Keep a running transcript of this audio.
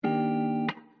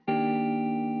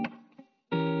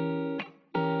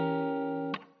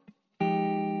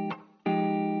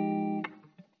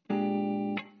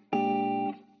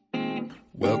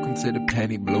Welcome to the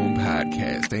Penny Bloom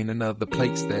Podcast. Ain't another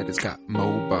place that has got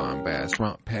more bombast.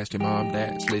 Romp past your mom,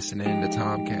 dad's listening to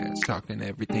Tomcats. Talking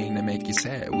everything that make you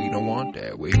sad. We don't want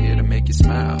that. We're here to make you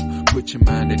smile. Put your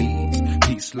mind at ease.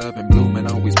 Peace, love, and bloom,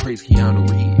 and always praise Keanu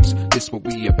Reeves. This what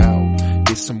we about.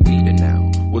 Get some weed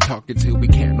now. We'll talk until we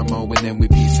can't no more, and then we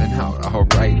peacing out.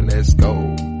 Alright, let's go.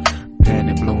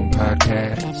 Penny Bloom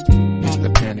Podcast. It's the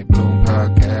Penny Bloom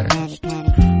Podcast.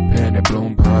 Penny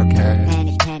Bloom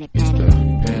Podcast. It's the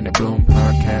Penny Bloom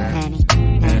Podcast.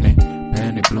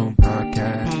 Penny Bloom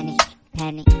Podcast.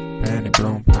 Penny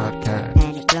Bloom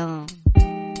Podcast.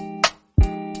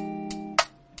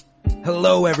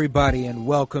 Hello, everybody, and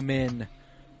welcome in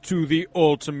to the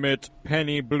Ultimate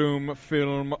Penny Bloom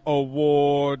Film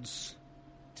Awards.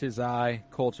 'Tis I,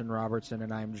 Colton Robertson,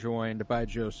 and I'm joined by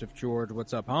Joseph George.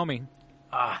 What's up, homie?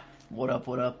 What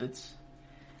up? It's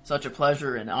such a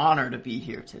pleasure and honor to be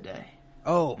here today.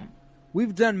 Oh,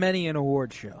 we've done many an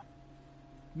award show.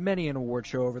 Many an award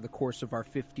show over the course of our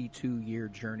 52-year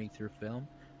journey through film.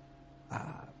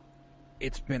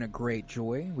 It's been a great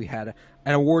joy. We had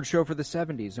an award show for the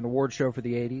 70s, an award show for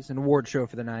the 80s, an award show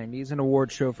for the 90s, an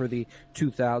award show for the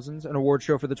 2000s, an award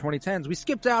show for the 2010s. We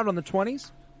skipped out on the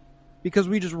 20s because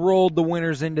we just rolled the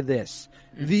winners into this.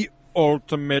 The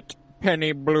Ultimate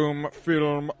Penny Bloom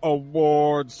Film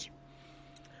Awards.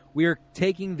 We are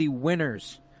taking the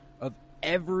winners of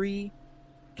every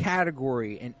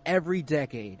category in every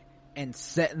decade and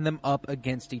setting them up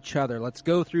against each other. Let's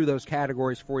go through those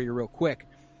categories for you real quick.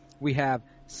 We have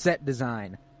set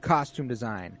design, costume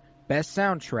design, best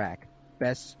soundtrack,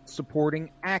 best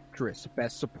supporting actress,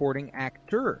 best supporting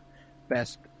actor,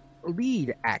 best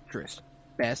lead actress,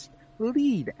 best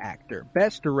lead actor,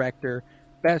 best director,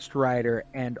 best writer,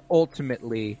 and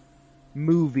ultimately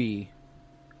movie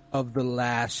of the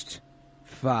last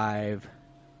 5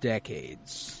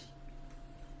 decades.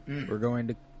 We're going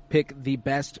to pick the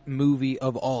best movie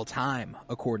of all time,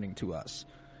 according to us,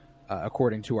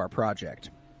 according to our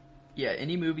project. Yeah,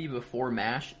 any movie before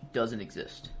MASH doesn't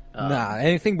exist.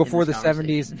 Anything before the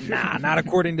 70s, not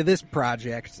according to this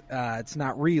project. It's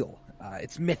not real.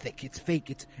 It's mythic. It's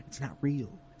fake. It's not real.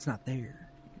 It's not there.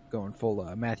 Going full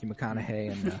Matthew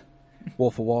McConaughey and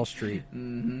Wolf of Wall Street.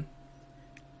 Mm-hmm.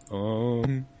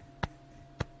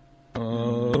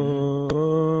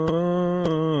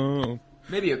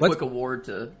 Maybe a quick award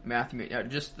to Matthew.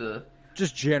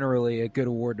 Just generally a good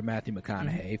award to Matthew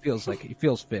McConaughey. He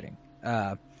feels fitting.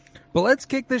 But let's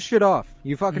kick this shit off.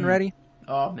 You fucking ready?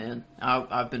 Oh man,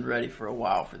 I've been ready for a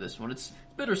while for this one. It's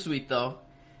bittersweet though.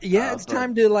 Yeah, it's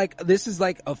time to this is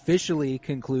officially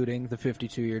concluding the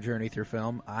 52-year journey through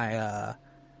film. I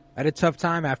had a tough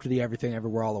time after the Everything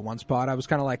Everywhere All at Once spot. I was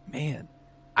kind of like, man,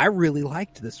 I really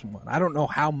liked this one. I don't know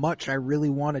how much I really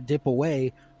want to dip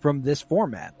away from this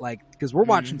format, because we're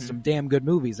watching some damn good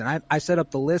movies. And I set up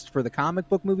the list for the comic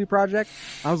book movie project.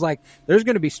 I was like, there's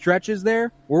going to be stretches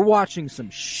there. We're watching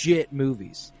some shit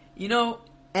movies.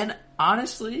 And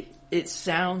honestly, it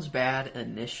sounds bad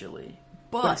initially.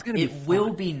 But it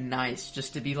will be nice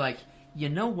just to be like, you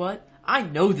know what? I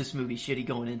know this movie's shitty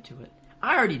going into it.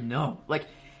 I already know.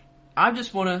 I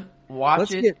just want to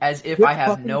watch it as if I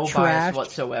have no bias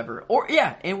whatsoever.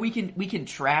 And we can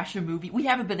trash a movie. We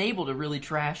haven't been able to really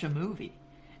trash a movie.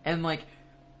 And,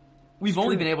 we've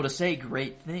only been able to say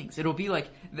great things. It'll be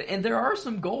and there are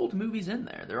some gold movies in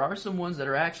there. There are some ones that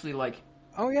are actually,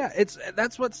 oh yeah,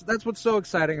 that's what's so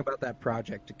exciting about that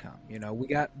project to come.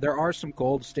 There are some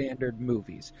gold standard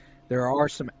movies. There are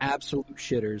some absolute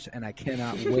shitters, and I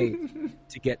cannot wait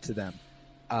to get to them.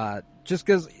 Just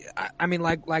because,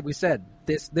 like we said,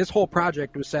 this whole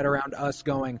project was set around us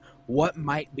going, what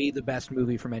might be the best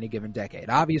movie from any given decade?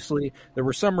 Obviously, there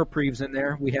were some reprieves in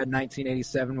there. We had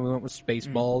 1987. We went with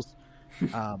Spaceballs.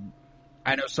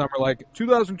 I know some are like,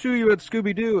 2002, you had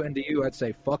Scooby-Doo, and to you, I'd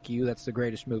say, fuck you, that's the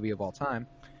greatest movie of all time.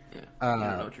 Yeah, I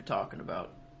don't know what you're talking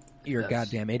about. You're a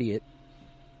goddamn idiot.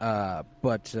 Yeah,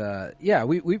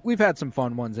 we've had some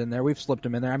fun ones in there. We've slipped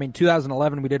them in there.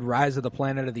 2011, we did Rise of the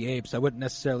Planet of the Apes. I wouldn't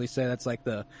necessarily say that's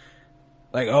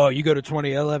you go to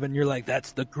 2011, you're like,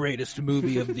 that's the greatest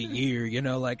movie of the year,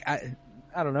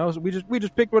 I don't know. We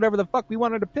just picked whatever the fuck we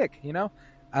wanted to pick,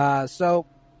 So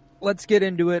let's get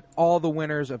into it. All the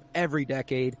winners of every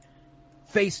decade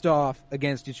faced off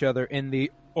against each other in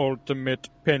the Ultimate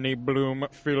Penny Bloom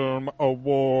Film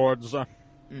Awards.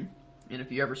 And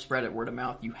if you ever spread it word of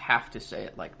mouth, you have to say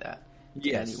it like that.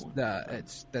 Yes,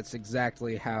 that's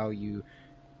exactly how you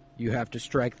have to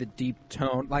strike the deep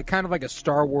tone, kind of like a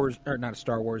Star Wars, or not a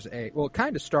Star Wars,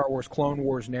 kind of Star Wars Clone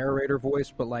Wars narrator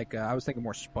voice, but I was thinking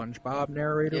more SpongeBob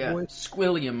narrator voice.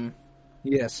 Squilliam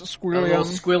Yes, Squilliam. A little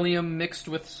Squilliam mixed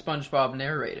with SpongeBob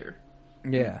narrator.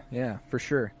 Yeah, for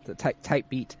sure. The tight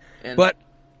beat. And but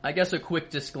I guess a quick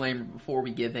disclaimer before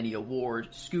we give any award: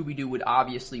 Scooby-Doo would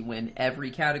obviously win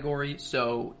every category,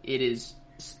 so it is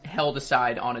held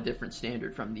aside on a different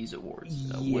standard from these awards.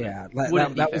 So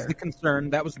that was the concern.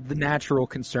 That was the natural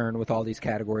concern with all these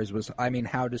categories was, I mean,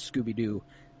 how does Scooby-Doo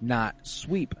not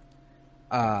sweep?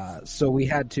 So we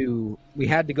had to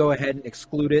go ahead and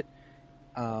exclude it.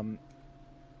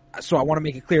 So I want to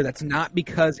make it clear that's not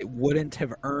because it wouldn't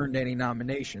have earned any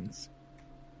nominations.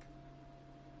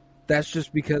 That's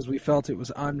just because we felt it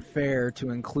was unfair to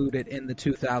include it in the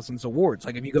 2000s awards.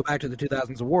 Like, if you go back to the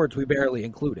 2000s awards, we barely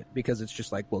include it because it's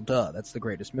just like, well, duh, that's the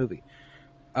greatest movie.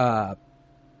 But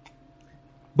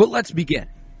let's begin.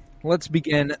 Let's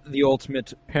begin the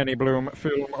ultimate Penny Bloom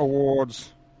Film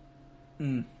Awards.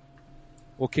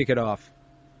 We'll kick it off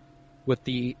with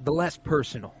the less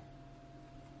personal,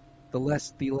 the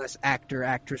less actor,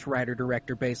 actress, writer,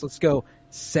 director based. Let's go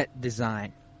set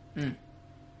design.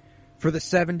 For the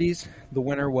 70s, the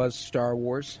winner was Star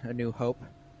Wars: A New Hope.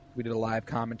 We did a live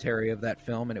commentary of that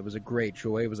film, and it was a great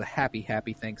joy. It was a happy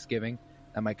Thanksgiving.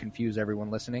 That might confuse everyone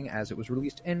listening, as it was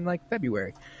released in,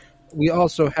 February. We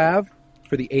also have,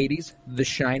 for the 80s, The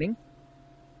Shining.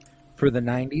 For the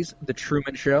 90s, The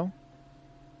Truman Show.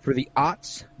 For the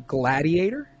aughts,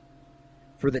 Gladiator.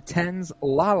 For the 10s,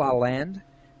 La La Land.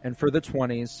 And for the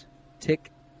 20s,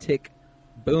 Tick, Tick,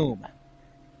 Boom.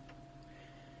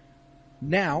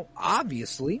 Now,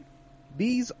 obviously,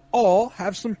 these all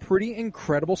have some pretty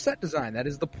incredible set design. That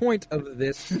is the point of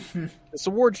this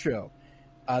award show.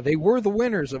 They were the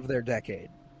winners of their decade.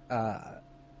 Kind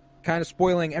of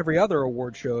spoiling every other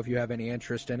award show if you have any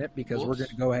interest in it, because we're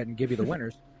going to go ahead and give you the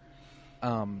winners.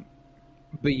 But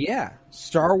yeah,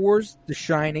 Star Wars, The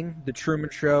Shining, The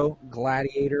Truman Show,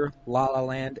 Gladiator, La La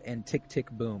Land, and Tick, Tick,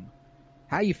 Boom.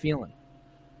 How you feeling?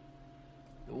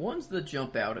 The ones that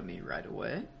jump out at me right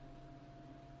away.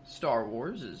 Star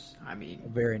Wars is, a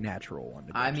very natural one.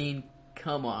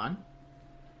 Come on.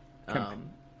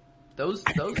 Those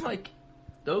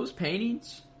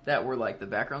paintings that were the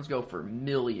backgrounds go for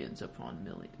millions upon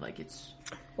millions.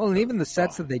 Well, and even the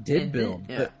sets that they did build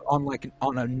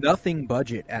on a nothing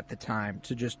budget at the time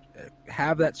to just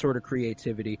have that sort of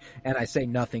creativity. And I say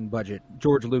nothing budget.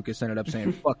 George Lucas ended up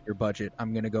saying, "Fuck your budget.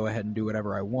 I'm going to go ahead and do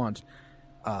whatever I want,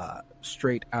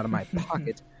 straight out of my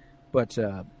pocket." But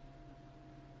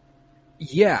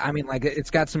yeah,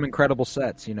 it's got some incredible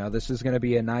sets. This is going to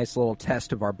be a nice little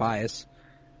test of our bias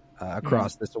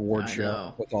across this award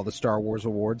show with all the Star Wars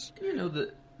awards.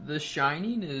 The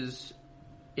Shining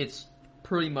it's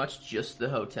pretty much just the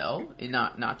hotel, and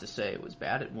not to say it was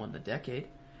bad. It won the decade.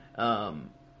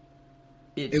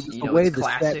 It was the way the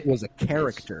set was a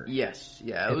character.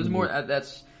 It was more.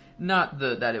 That's not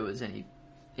that it was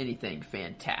anything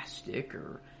fantastic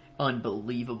or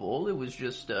unbelievable. It was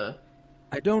just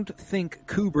I don't think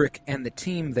Kubrick and the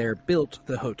team there built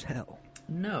the hotel.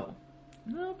 No,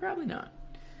 probably not.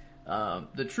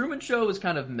 The Truman Show is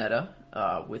kind of meta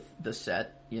with the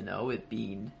set, it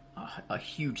being a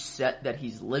huge set that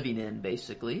he's living in,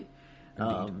 basically.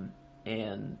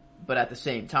 But at the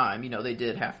same time, they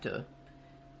did have to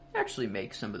actually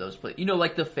make some of those places.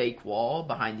 The fake wall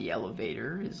behind the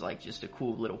elevator is just a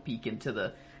cool little peek into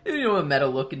the, a meta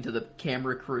look into the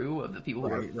camera crew of the people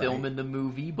who are filming the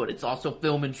movie, but it's also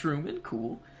filming Truman.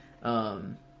 Cool.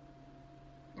 And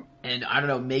I don't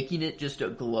know, making it just a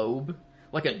globe,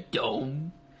 like a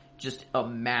dome, just a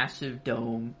massive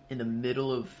dome in the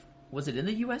middle of, was it in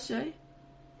the USA?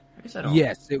 I guess I don't.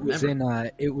 Yes, it was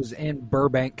in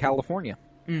Burbank, California.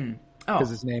 Because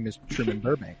his name is Truman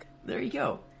Burbank. There you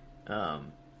go. But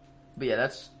yeah,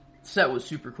 set was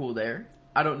super cool there.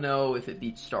 I don't know if it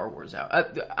beats Star Wars out.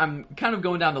 I'm kind of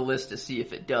going down the list to see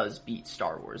if it does beat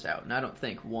Star Wars out, and I don't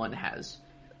think one has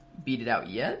beat it out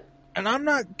yet. And I'm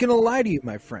not going to lie to you,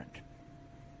 my friend.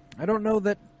 I don't know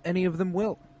that any of them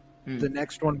will. The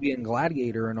next one being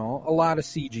Gladiator and all. A lot of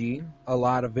CG, a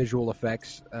lot of visual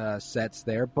effects sets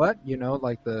there, but,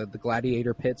 the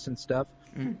Gladiator pits and stuff.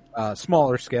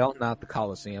 Smaller scale, not the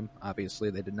Coliseum. Obviously,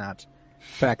 they did not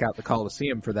back out the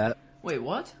Coliseum for that. Wait,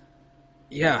 what?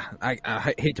 Yeah,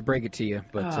 I hate to break it to you,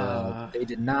 but they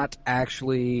did not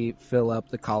actually fill up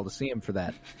the Coliseum for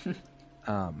that.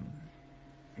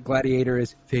 Gladiator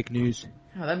is fake news.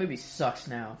 Oh, that movie sucks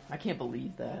now. I can't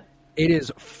believe that. It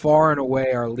is far and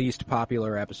away our least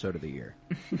popular episode of the year.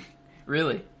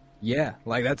 Really? Yeah,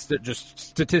 that's just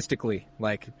statistically.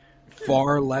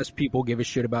 Far less people give a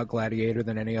shit about Gladiator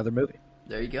than any other movie.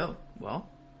 There you go. Well,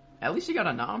 at least you got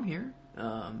a nom here.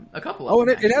 A couple of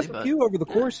them. And it has a few over the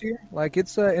course here.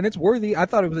 It's and it's worthy. I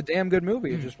thought it was a damn good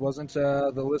movie. It just wasn't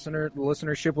the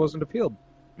listenership wasn't appealed.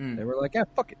 They were like, yeah,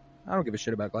 fuck it. I don't give a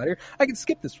shit about Gladiator. I can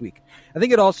skip this week. I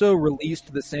think it also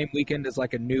released the same weekend as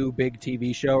like a new big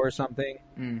TV show or something,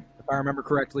 if I remember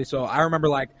correctly. So I remember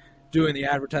like doing the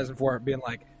advertising for it, being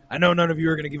like, I know none of you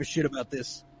are going to give a shit about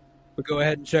this, but go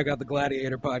ahead and check out the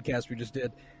Gladiator podcast we just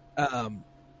did.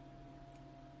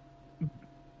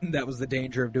 That was the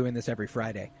danger of doing this every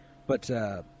Friday. But,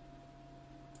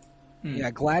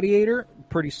 yeah, Gladiator,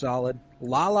 pretty solid.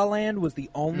 La La Land was the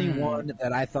only one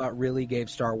that I thought really gave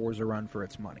Star Wars a run for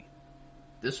its money.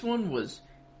 This one was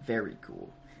very cool.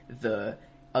 The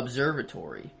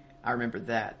observatory, I remember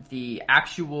that. The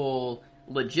actual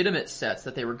legitimate sets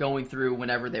that they were going through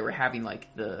whenever they were having, like,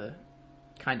 the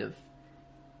kind of...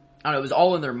 I don't know, it was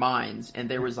all in their minds, and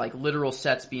there was, like, literal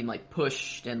sets being, like,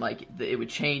 pushed, and, like, it would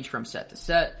change from set to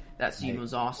set. That scene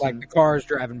was awesome. Like, the cars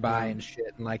driving by and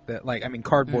shit, and, like,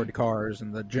 cardboard cars,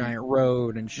 and the giant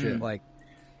road and shit, like,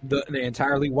 the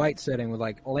entirely white setting with,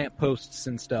 like, lampposts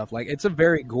and stuff. Like, it's a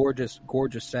very gorgeous,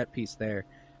 gorgeous set piece there.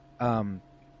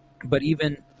 But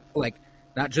even, like,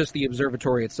 not just the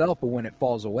observatory itself, but when it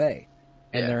falls away,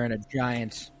 and they're in a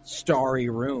giant, starry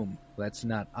room, that's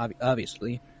not,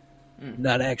 obviously...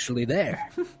 not actually there.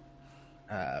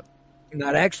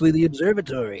 Not actually the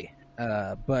observatory.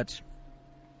 But,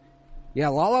 yeah,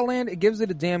 La La Land, it gives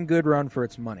it a damn good run for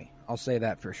its money. I'll say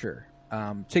that for sure.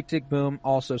 Tick, Tick, Boom,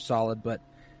 also solid, but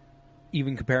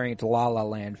even comparing it to La La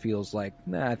Land feels like,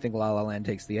 I think La La Land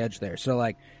takes the edge there. So,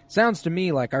 like, sounds to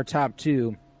me like our top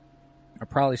two are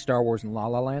probably Star Wars and La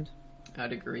La Land.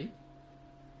 I'd agree.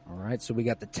 All right, so we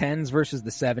got the 10s versus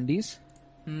the 70s.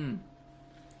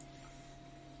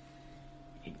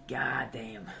 God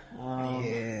damn.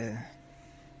 Yeah.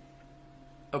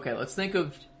 Okay, let's think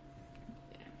of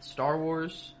Star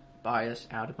Wars bias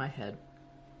out of my head.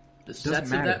 The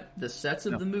sets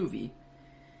of the movie,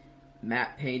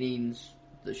 matte paintings,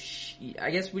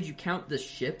 I guess, would you count the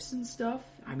ships and stuff?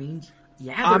 I mean,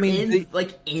 yeah,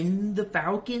 in the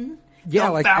Falcon. Yeah,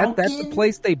 like that's the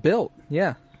place they built.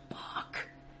 Yeah. Fuck.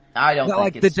 I don't think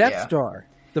like it's... the Death Star.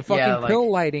 The fucking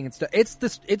pill lighting and stuff.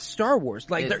 It's Star Wars.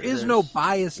 Like, there is no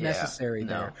bias necessary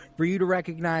there for you to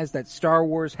recognize that Star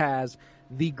Wars has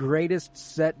the greatest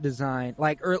set design,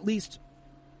 like, or at least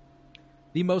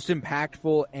the most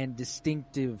impactful and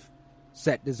distinctive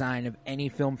set design of any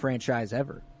film franchise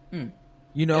ever.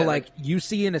 You know, you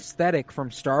see an aesthetic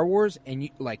from Star Wars, and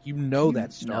you know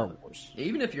that's Star Wars.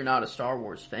 Even if you're not a Star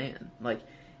Wars fan, like,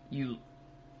 I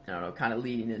don't know, kind of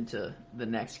leading into the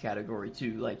next category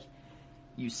too, like,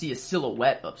 you see a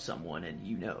silhouette of someone and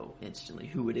you know instantly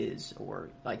who it is, or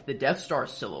like the Death Star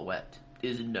silhouette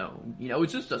is known. You know,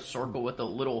 it's just a circle with a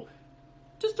little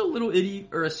itty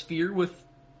or a sphere with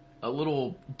a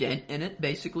little dent in it,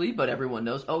 basically. But everyone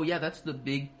knows, oh yeah, that's the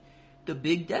big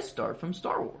Death Star from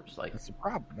Star Wars. Like, that's a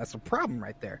problem. That's a problem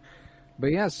right there. But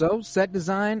yeah, so set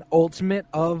design, ultimate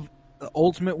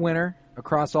winner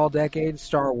across all decades,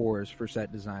 Star Wars for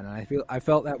set design, and I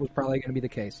felt that was probably going to be the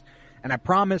case, and I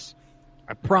promise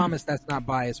that's not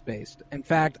bias-based. In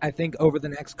fact, I think over the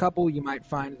next couple, you might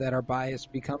find that our bias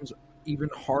becomes even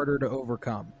harder to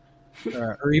overcome,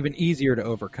 or even easier to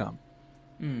overcome.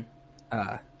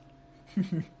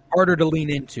 Harder to lean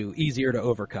into, easier to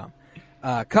overcome.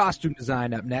 Costume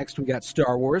design up next. We got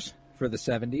Star Wars for the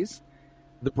 70s,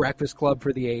 The Breakfast Club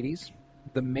for the 80s,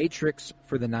 The Matrix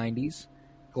for the 90s,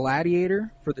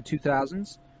 Gladiator for the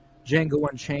 2000s, Django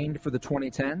Unchained for the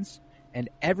 2010s, and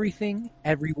Everything,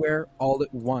 Everywhere, All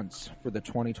at Once for the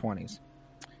 2020s.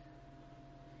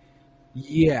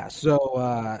 Yeah,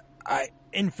 so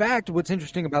in fact, what's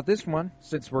interesting about this one,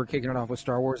 since we're kicking it off with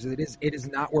Star Wars, it is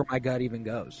not where my gut even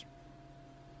goes.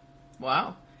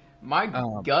 Wow. My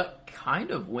gut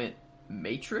kind of went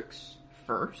Matrix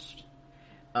first.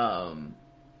 But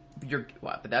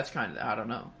that's kind of, I don't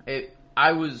know.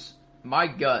 My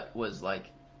gut was like,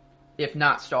 if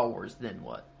not Star Wars, then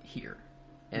what? Here.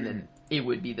 And then it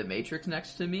would be The Matrix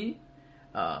next to me.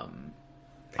 I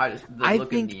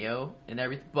look at Neo and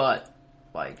everything, but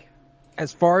like,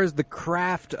 as far as the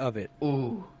craft of it,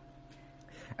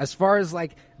 as far as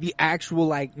like the actual,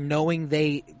 like, knowing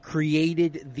they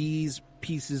created these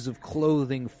pieces of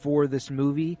clothing for this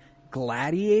movie,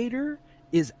 Gladiator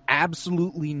is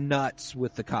absolutely nuts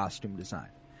with the costume design.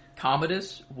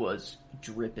 Commodus was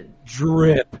dripping.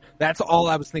 Drip. That's all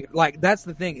I was thinking. Like, that's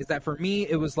the thing, is that for me,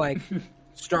 it was like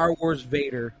Star Wars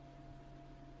Vader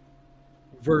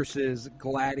versus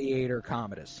Gladiator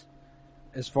Commodus.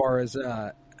 As far as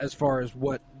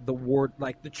what the war,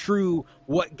 like the true,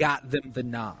 what got them the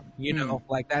nom, you know,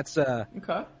 like that's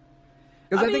okay.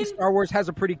 Because I think Star Wars has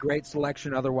a pretty great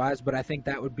selection otherwise, but I think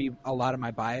that would be a lot of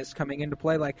my bias coming into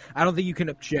play. Like, I don't think you can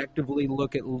objectively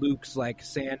look at Luke's, like,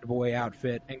 Sandboy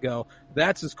outfit and go,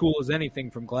 that's as cool as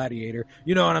anything from Gladiator.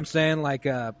 You know what I'm saying? Like,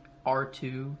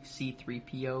 R2,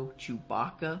 C-3PO,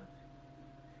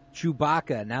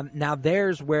 Chewbacca. Now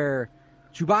there's where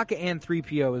Chewbacca and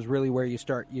 3PO is really where you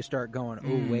start going,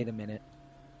 oh, wait a minute,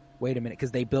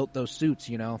 because they built those suits,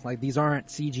 you know? Like, these aren't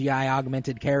CGI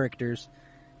augmented characters.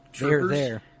 Troopers, they're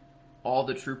there. All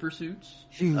the trooper suits.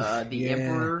 The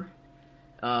Emperor.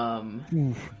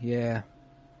 Yeah.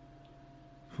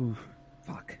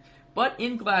 Fuck. But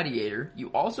in Gladiator, you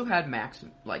also had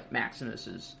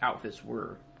Maximus's outfits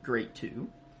were great too.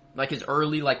 Like his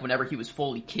early, like whenever he was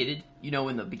fully kitted, you know,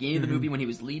 in the beginning of the movie when he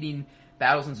was leading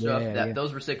battles and stuff.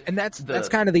 Those were sick. And that's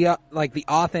kind of the the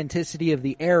authenticity of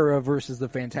the era versus the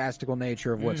fantastical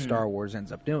nature of what Star Wars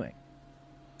ends up doing.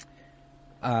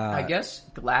 I guess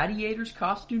Gladiator's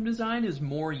costume design is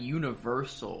more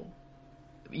universally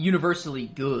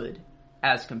good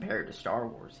as compared to Star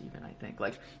Wars. Even I think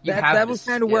like that was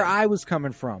kind of where I was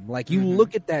coming from. Like you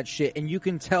look at that shit and you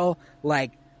can tell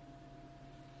like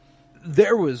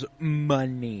there was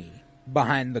money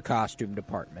behind the costume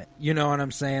department. You know what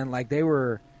I'm saying? Like they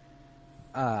were.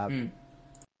 But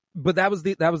that was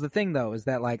the thing though, is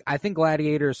that like I think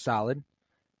Gladiator is solid.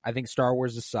 I think Star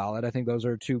Wars is solid. I think those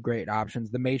are two great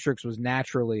options. The Matrix was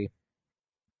naturally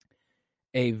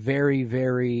a very,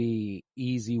 very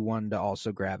easy one to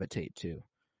also gravitate to.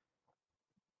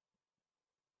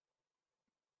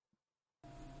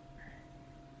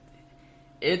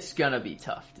 It's gonna be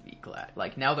tough to be glad.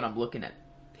 Like, now that I'm looking at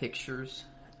pictures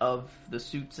of the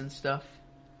suits and stuff.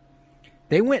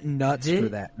 They went nuts for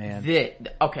that, man.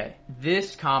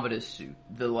 This Commodus suit,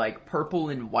 the, like, purple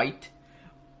and white,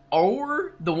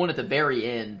 or the one at the very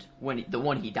end, the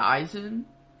one he dies in,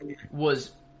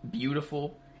 was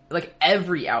beautiful. Like,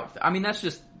 every outfit. I mean, that's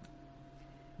just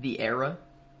the era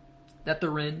that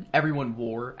they're in. Everyone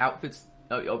wore outfits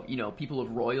of, you know, people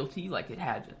of royalty. Like,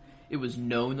 it was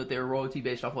known that they were royalty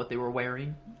based off what they were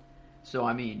wearing. So,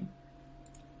 I mean,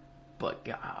 but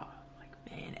God, like,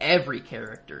 man, every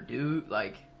character, dude,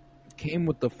 like, came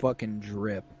with the fucking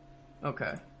drip.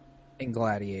 Okay. In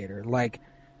Gladiator, like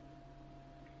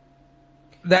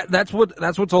that's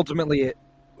what's ultimately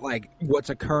like what's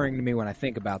occurring to me when I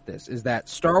think about this is that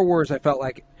Star Wars, I felt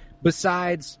like,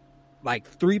 besides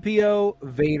like 3PO,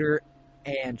 Vader,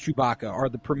 and Chewbacca, are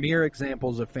the premier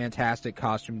examples of fantastic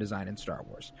costume design in Star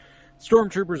Wars.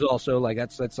 Stormtroopers also, like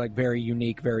that's like very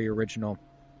unique, very original.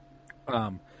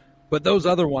 But those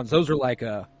other ones, those are like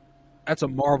that's a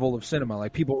marvel of cinema.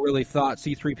 Like people really thought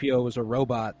C-3PO was a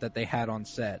robot that they had on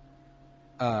set.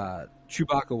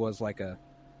 Chewbacca was like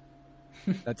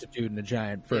that's a dude in a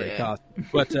giant furry costume.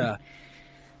 But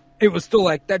it was still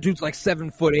like, that dude's like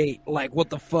 7'8". Like, what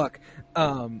the fuck?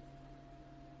 And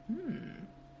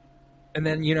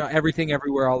then, you know, Everything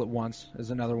Everywhere All at Once is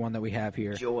another one that we have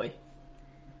here. Joy.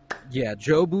 Yeah,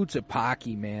 Jobu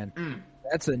Tupaki, man.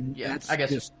 That's I guess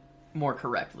just more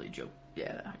correctly, Joe.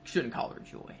 Yeah, I shouldn't call her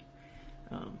Joy.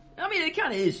 I mean, it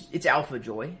kind of is. It's Alpha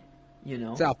Joy, you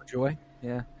know. It's Alpha Joy.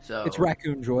 Yeah. So it's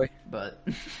Raccoon Joy, but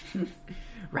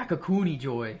Raccoony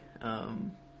Joy.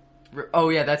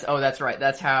 That's right.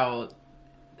 That's how.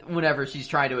 Whenever she's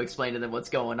trying to explain to them what's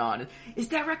going on, is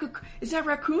that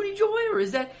Raccoony Joy, or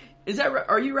is that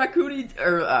are you Raccoony?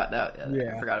 Or no,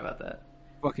 I forgot about that.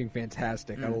 Fucking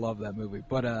fantastic! I love that movie.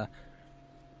 But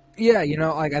yeah, you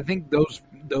know, like I think those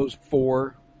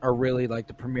four are really like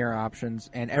the premier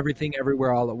options, and Everything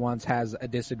Everywhere All at Once has a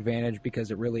disadvantage because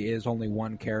it really is only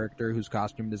one character whose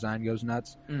costume design goes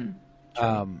nuts.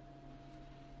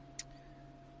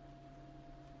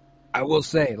 I will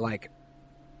say, like,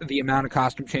 the amount of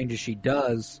costume changes she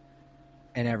does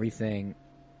and everything,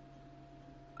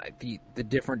 the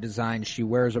different designs she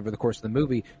wears over the course of the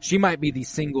movie, she might be the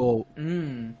single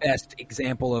best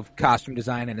example of costume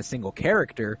design in a single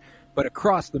character, but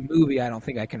across the movie, I don't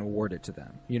think I can award it to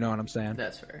them. You know what I'm saying?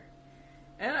 That's fair.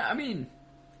 And, I mean,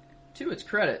 to its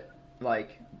credit,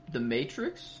 like, The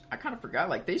Matrix, I kind of forgot,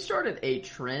 like, they started a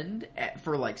trend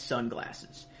for, like,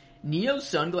 sunglasses. Neo's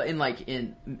sunglasses,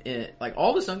 in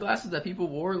all the sunglasses that people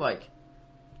wore, like,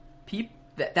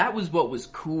 that was what was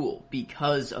cool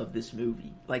because of this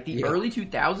movie. Like, the early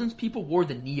 2000s, people wore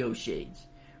the Neo shades.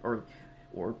 Or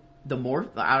the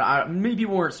maybe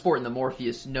people weren't sporting the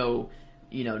Morpheus, right.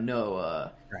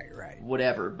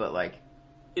 Whatever, but, like,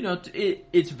 you know,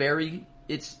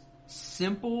 it's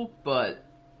simple, but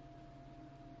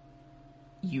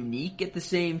unique at the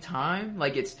same time.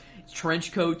 Like, it's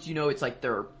trench coats, you know, it's like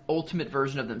their ultimate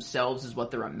version of themselves is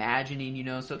what they're imagining, you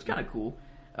know, so it's kind of cool.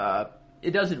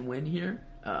 it doesn't win here,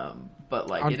 but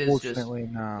like it is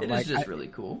just really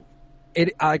cool.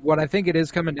 What I think it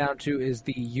is coming down to is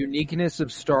the uniqueness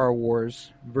of Star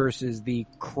Wars versus the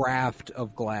craft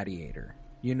of Gladiator.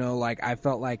 You know, like I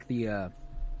felt like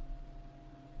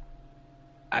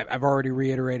I've already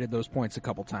reiterated those points a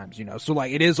couple times, you know. So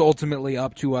like it is ultimately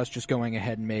up to us just going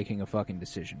ahead and making a fucking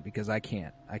decision because I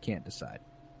can't decide.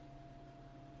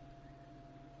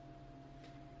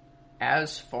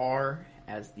 As far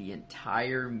as the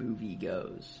entire movie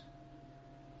goes,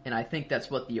 and I think that's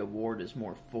what the award is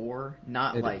more for,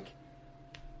 not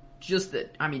just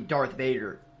that, I mean, Darth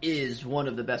Vader is one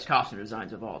of the best costume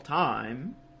designs of all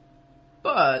time,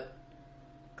 but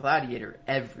Gladiator,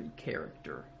 every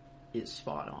character is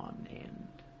spot on and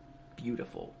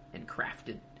beautiful and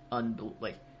crafted.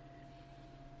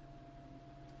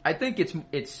 I think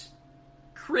it's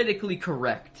critically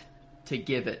correct to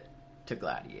give it to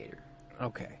Gladiator.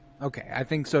 Okay. I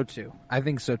think so too.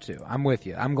 I'm with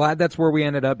you. I'm glad that's where we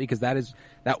ended up because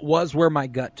that was where my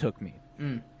gut took me.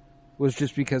 Was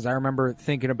just because I remember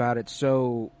thinking about it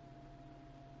so.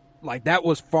 Like that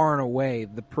was far and away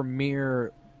the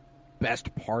premier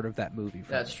best part of that movie.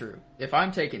 That's true. If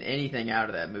I'm taking anything out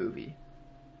of that movie,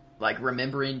 like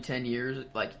remembering 10 years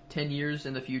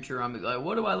in the future, I'm like,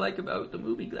 what do I like about the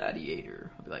movie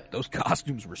Gladiator? I'll be like, those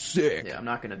costumes were sick. Yeah, I'm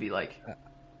not going to be like,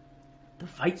 the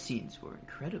fight scenes were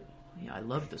incredible. Yeah, I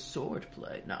love the sword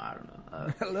play. No, I don't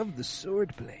know. I love the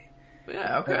sword play.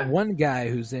 Yeah, okay. One guy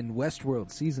who's in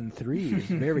Westworld season 3 is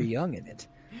very young in it.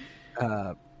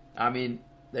 I mean,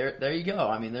 there you go.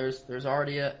 I mean, there's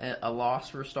already a loss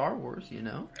for Star Wars, you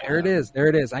know? There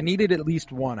it is. I needed at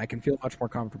least one. I can feel much more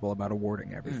comfortable about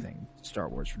awarding everything Star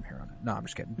Wars from here on out. No, I'm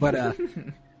just kidding. But,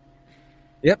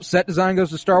 yep, set design goes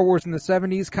to Star Wars in the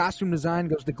 70s. Costume design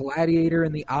goes to Gladiator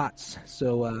in the aughts.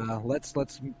 So let's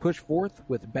push forth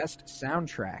with best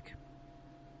soundtrack.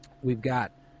 We've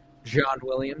got John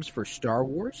Williams for Star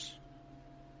Wars.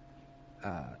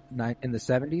 In the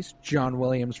 70s, John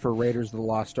Williams for Raiders of the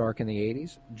Lost Ark in the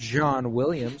 80s, John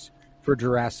Williams for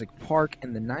Jurassic Park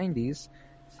in the 90s.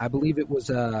 I believe it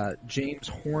was James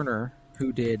Horner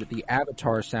who did the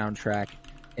Avatar soundtrack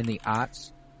in the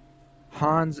aughts,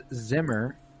 Hans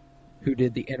Zimmer who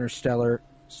did the Interstellar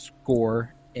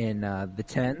score in the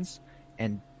 10s,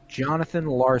 and Jonathan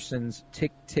Larson's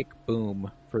Tick Tick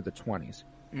Boom for the 20s.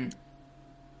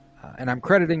 And I'm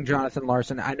crediting Jonathan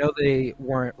Larson. I know they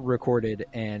weren't recorded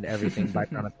and everything by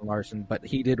Jonathan Larson, but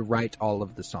he did write all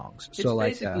of the songs. It's so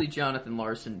basically Jonathan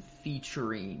Larson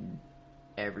featuring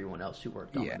everyone else who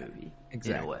worked on the movie, in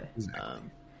a way. Exactly.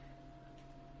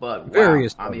 But wow,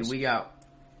 I mean,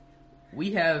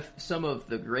 we have some of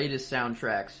the greatest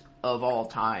soundtracks of all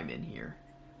time in here.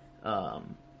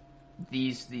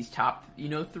 These top,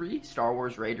 3, Star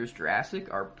Wars, Raiders,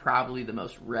 Jurassic, are probably the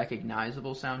most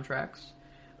recognizable soundtracks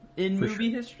in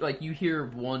movie history. Like, you hear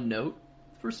one note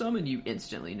for some and you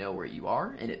instantly know where you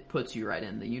are, and it puts you right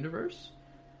in the universe.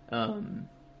 Out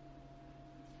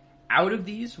of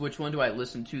these, which one do I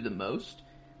listen to the most?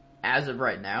 As of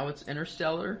right now, it's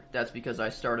Interstellar. That's because I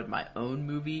started my own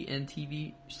movie and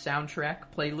TV soundtrack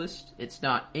playlist. It's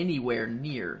not anywhere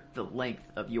near the length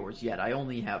of yours yet. I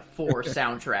only have 4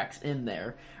 soundtracks in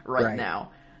there right now.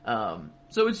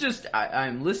 So it's just,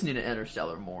 I'm listening to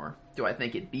Interstellar more. Do I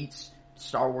think it beats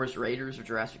Star Wars, Raiders, or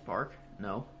Jurassic Park?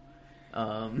 No.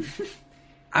 I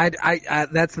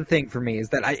that's the thing for me, is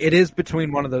that it is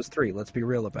between one of those 3. Let's be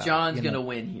real about John's it. John's going to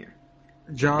win here.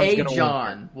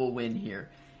 John will win here.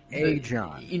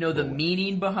 John. The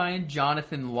meaning behind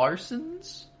Jonathan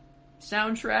Larson's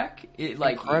soundtrack,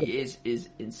 is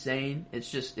insane.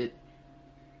 It's just,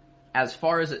 as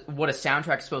far as what a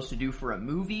soundtrack's supposed to do for a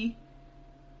movie,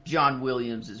 John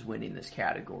Williams is winning this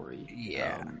category.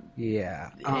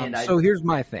 So here's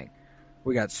my thing.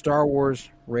 We got Star Wars,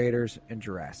 Raiders, and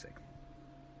Jurassic.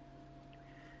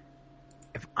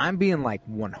 If I'm being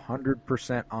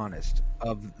 100% honest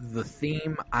of the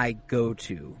theme I go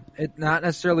to, not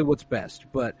necessarily what's best,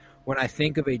 but when I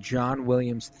think of a John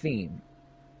Williams theme,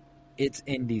 it's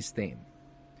Indy's theme.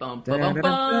 Bum, bum, bum,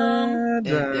 bum.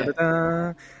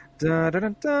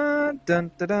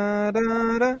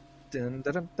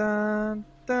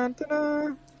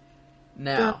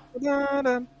 Now,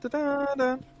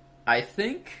 I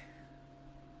think,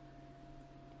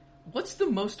 what's the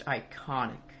most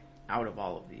iconic out of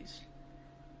all of these?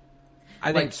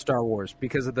 I think Star Wars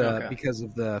because of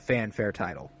the fanfare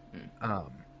title.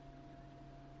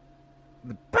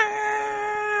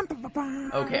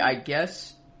 Okay, I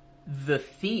guess the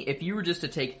theme. If you were just to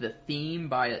take the theme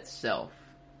by itself,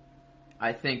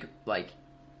 I think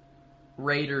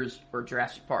Raiders or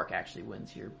Jurassic Park actually wins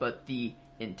here. But the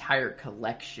entire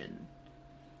collection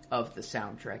of the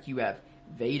soundtrack. You have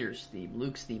Vader's theme,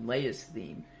 Luke's theme, Leia's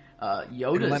theme,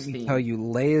 Yoda's theme. Let me tell you,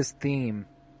 Leia's theme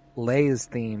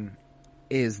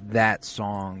is that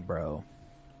song, bro.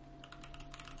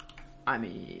 I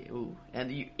mean, ooh, and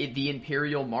the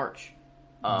Imperial March.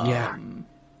 Yeah.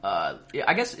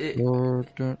 I guess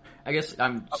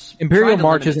I'm. Imperial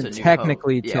March isn't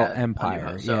technically till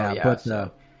Empire.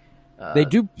 They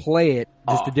do play it,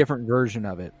 just a different version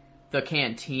of it. The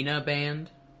Cantina Band.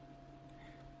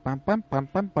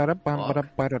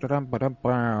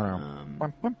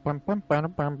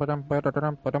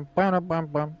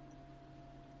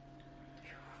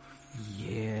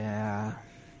 Yeah.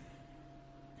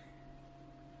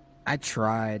 I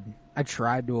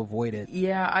tried to avoid it.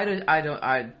 Yeah,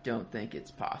 I don't think it's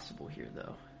possible here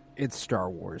though. It's Star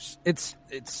Wars. It's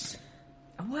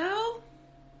well,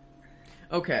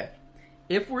 okay.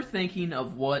 If we're thinking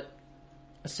of what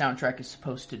a soundtrack is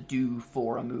supposed to do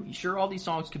for a movie, sure, all these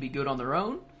songs could be good on their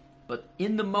own, but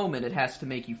in the moment, it has to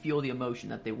make you feel the emotion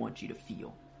that they want you to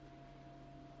feel.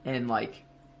 And like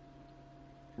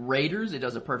Raiders, it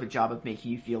does a perfect job of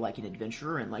making you feel like an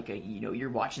adventurer and like you're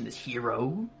watching this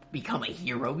hero become a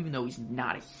hero, even though he's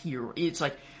not a hero. It's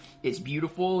like, it's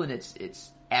beautiful and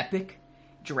it's epic.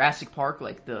 Jurassic Park,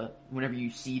 like whenever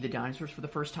you see the dinosaurs for the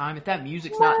first time, if that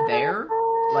music's not there,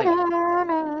 like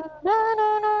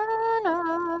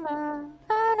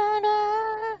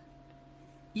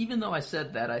even though I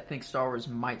said that, I think Star Wars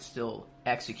might still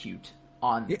execute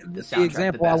on the soundtrack. The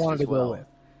example I wanted to go with.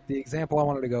 The example I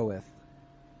wanted to go with.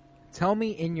 Tell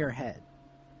me in your head,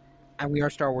 and we are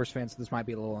Star Wars fans, so this might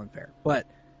be a little unfair, but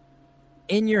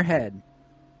in your head,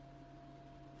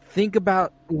 think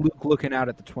about Luke looking out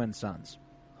at the twin suns.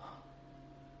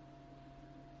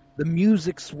 The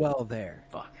music's well there.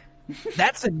 Fuck.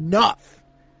 That's enough.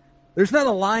 There's not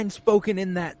a line spoken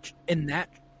in that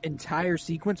entire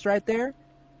sequence right there,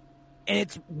 and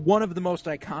it's one of the most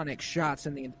iconic shots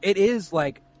in the. It is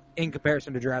like, in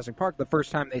comparison to Jurassic Park, the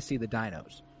first time they see the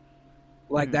dinos.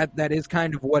 Like that is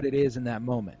kind of what it is in that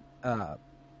moment.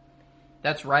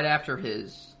 That's right after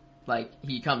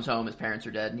he comes home, his parents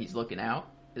are dead, and he's looking out.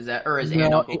 Is that, or his aunt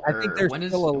and uncle? I think they're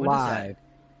still alive.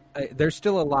 They're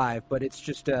still alive, but it's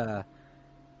just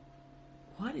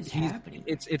what is happening?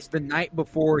 It's the night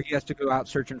before he has to go out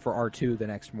searching for R2 the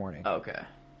next morning. Okay.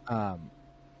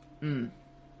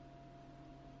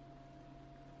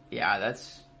 Yeah,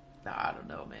 that's. I don't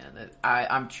know, man.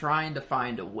 I'm trying to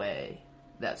find a way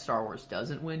that Star Wars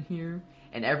doesn't win here,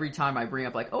 and every time I bring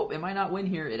up like, oh, it might not win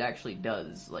here, it actually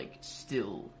does, like,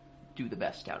 still do the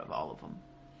best out of all of them.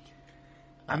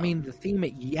 I mean, the theme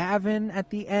at Yavin at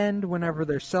the end, whenever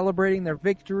they're celebrating their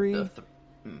victory.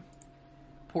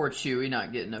 Poor Chewie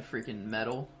not getting a freaking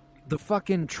medal. The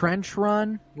fucking trench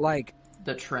run, like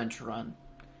the trench run.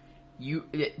 There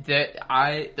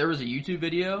was a YouTube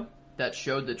video that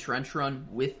showed the trench run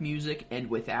with music and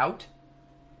without.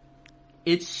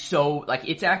 It's so, like,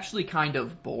 it's actually kind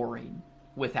of boring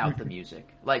without the music.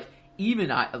 Like,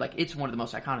 it's one of the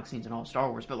most iconic scenes in all of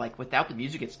Star Wars, but, like, without the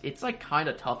music, it's like, kind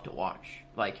of tough to watch.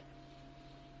 Like,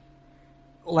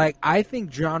 I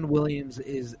think John Williams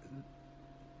is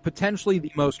potentially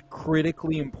the most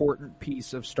critically important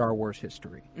piece of Star Wars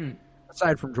history.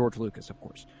 Aside from George Lucas, of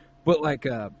course. But, like,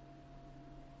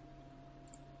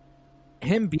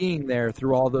 him being there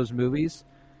through all those movies,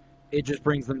 it just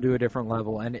brings them to a different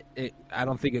level, and I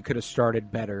don't think it could have started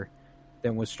better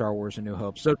than with Star Wars: A New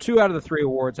Hope. So 2 out of the 3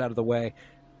 awards out of the way.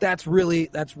 That's really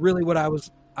what I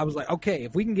was like, okay,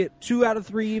 if we can get 2 out of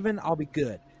 3 even, I'll be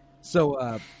good.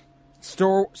 So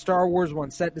Star Wars won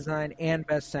set design and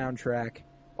best soundtrack,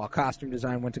 while costume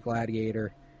design went to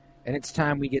Gladiator. And it's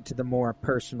time we get to the more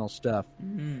personal stuff.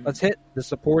 Let's hit the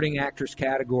supporting actress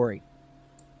category.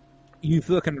 You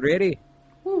looking ready?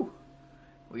 Woo.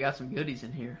 We got some goodies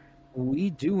in here. We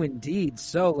do indeed.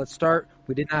 So let's start.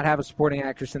 We did not have a supporting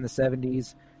actress in the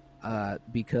 70s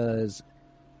because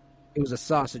it was a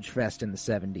sausage fest in the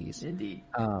 70s. Indeed.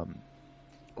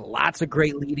 Lots of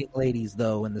great leading ladies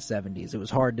though in the 70s. It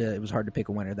was hard to pick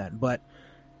a winner then. But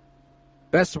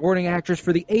best supporting actress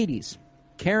for the 80s.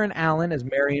 Karen Allen as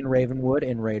Marion Ravenwood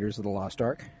in Raiders of the Lost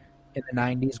Ark. In the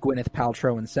 90s, Gwyneth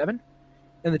Paltrow in Seven.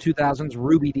 In the 2000s,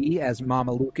 Ruby Dee as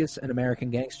Mama Lucas in American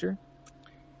Gangster.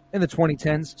 In the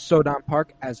 2010s, Sodam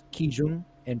Park as Ki-jung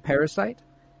in Parasite.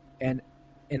 And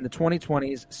in the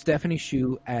 2020s, Stephanie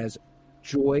Hsu as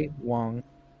Joy Wong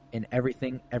in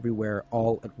Everything Everywhere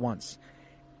All at Once.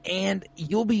 And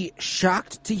you'll be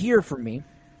shocked to hear from me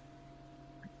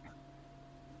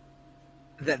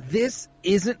that this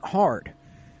isn't hard.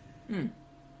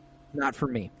 Not for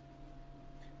me.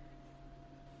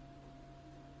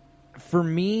 For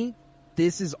me,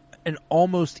 this is an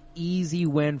almost easy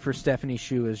win for Stephanie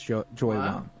Hsu as Joy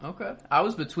Wong. Okay. I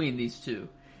was between these two.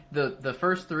 The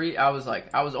first three, I was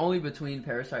only between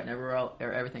Parasite and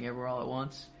Everything Everywhere All at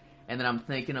Once. And then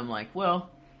I'm like, well,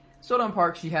 Sodam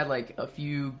Park, she had like a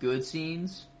few good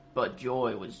scenes, but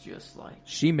Joy was just like...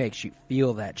 She makes you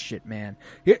feel that shit, man.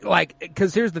 Like,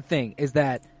 because here's the thing, is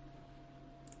that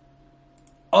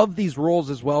of these roles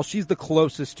as well, she's the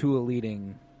closest to a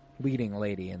leading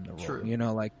lady in the role. True. You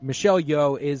know, like Michelle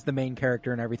Yeoh is the main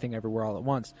character in Everything Everywhere All at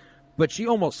Once, but she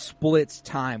almost splits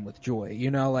time with Joy.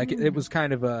 You know, like it was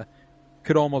kind of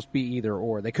could almost be either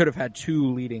or. They could have had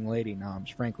two leading lady noms,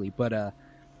 frankly, but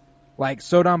like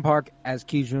Sodam Park as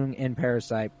Ki-jung in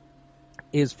Parasite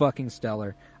is fucking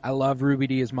stellar. I love Ruby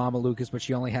Dee as Mama Lucas, but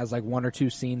she only has like one or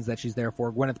two scenes that she's there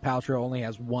for. Gwyneth Paltrow only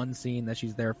has one scene that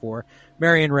she's there for.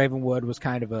 Marion Ravenwood was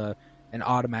kind of an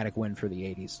automatic win for the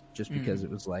 80s, just because it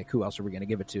was like, who else are we going to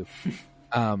give it to?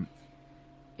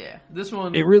 Yeah, this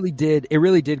one... It really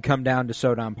did come down to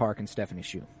Sodam Park and Stephanie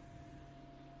Hsu.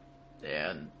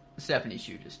 Yeah, and Stephanie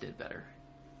Hsu just did better.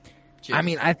 I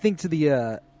mean, I think to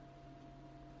the...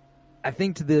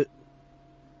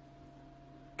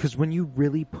 Because when you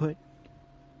really put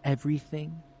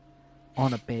everything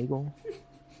on a bagel...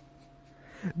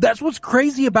 That's what's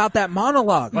crazy about that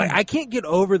monologue. Like, I can't get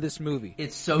over this movie.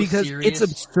 It's so because serious. It's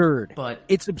absurd. But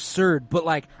it's absurd. But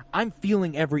like, I'm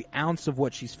feeling every ounce of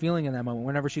what she's feeling in that moment.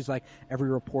 Whenever she's like, every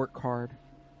report card,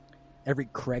 every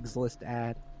Craigslist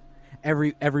ad,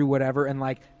 every whatever, and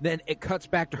like, then it cuts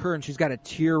back to her, and she's got a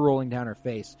tear rolling down her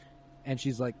face, and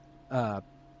she's like,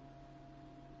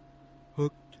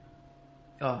 hooked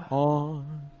on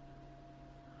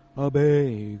a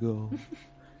bagel,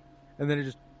 and then it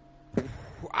just.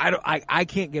 I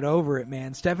can't get over it,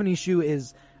 man. Stephanie Hsu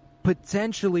is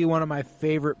potentially one of my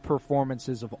favorite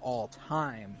performances of all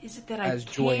time. Is it that as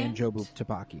Joy in Jobu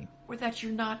Tupaki? Or that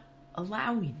you're not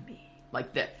allowing me?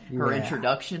 Like that, her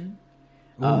introduction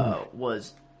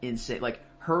was insane. Like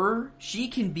she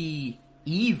can be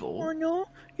evil. Oh no,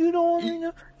 you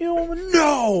don't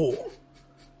know.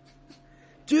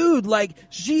 Dude, like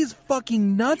she's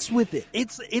fucking nuts with it.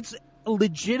 It's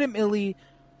legitimately.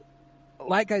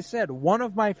 Like I said, one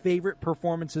of my favorite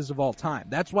performances of all time.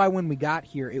 That's why when we got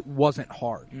here, it wasn't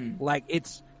hard. Like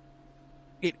it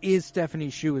is Stephanie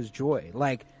Hsu as Joy.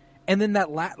 Like, and then that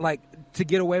to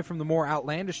get away from the more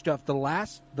outlandish stuff, the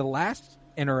last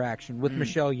interaction with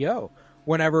Michelle Yeoh,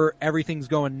 whenever everything's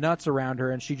going nuts around her,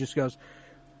 and she just goes,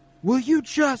 "Will you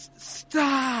just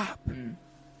stop?" And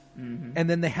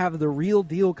then they have the real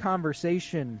deal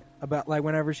conversation about like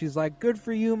whenever she's like, "Good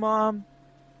for you, Mom.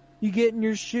 You getting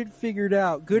your shit figured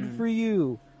out. Good for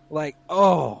you." Like,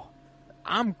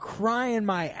 I'm crying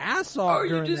my ass off. Are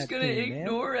you just gonna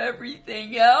ignore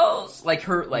everything else? Like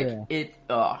her, it.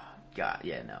 Oh God,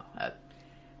 yeah, no.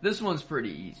 This one's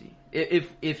pretty easy.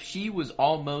 If she was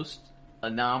almost a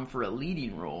nom for a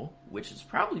leading role, which is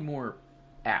probably more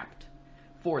apt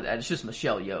for that, it's just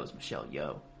Michelle Yeoh's Michelle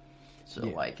Yeoh. So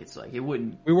like, it's like it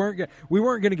wouldn't. We weren't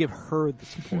gonna give her the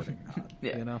supporting nod.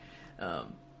 You know.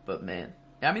 But man.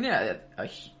 I mean, yeah,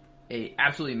 a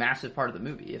absolutely massive part of the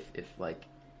movie. If like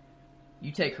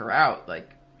you take her out,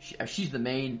 like she's the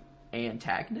main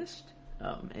antagonist,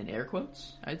 in air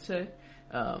quotes, I'd say.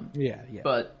 Yeah.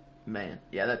 But man,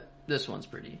 yeah, this one's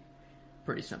pretty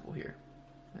simple here,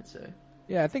 I'd say.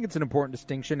 Yeah, I think it's an important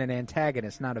distinction. An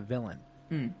antagonist, not a villain.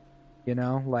 You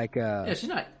know, like yeah, she's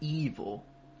not evil.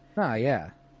 Oh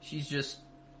yeah, she's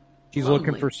lonely.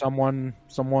 Looking for someone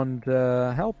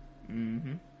to help.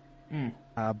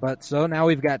 But so now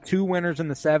we've got two winners in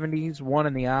the 70s, one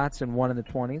in the aughts, and one in the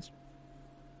 20s.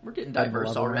 We're getting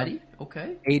diverse already.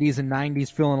 Okay. 80s and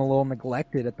 90s feeling a little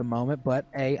neglected at the moment, but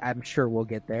hey, I'm sure we'll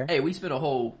get there. Hey, we spent a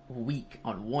whole week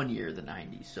on one year of the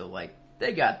 90s, so like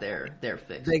they got their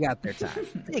fix. They got their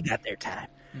time.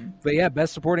 But yeah,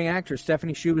 Best Supporting Actress,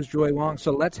 Stephanie Hsu as Joy Wong.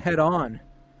 So let's head on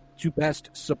to Best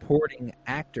Supporting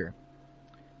Actor.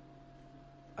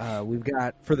 We've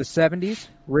got, for the 70s,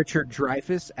 Richard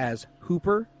Dreyfuss as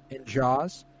Hooper in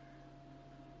Jaws.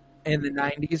 In the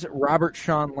 90s, Robert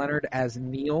Sean Leonard as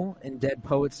Neil in Dead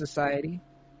Poets Society.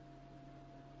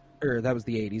 That was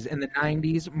the 80s. In the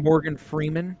 90s, Morgan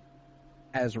Freeman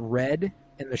as Red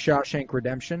in The Shawshank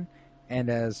Redemption,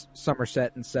 and as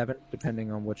Somerset in Seven,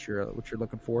 depending on what you're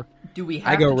looking for. Do we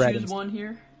have to choose one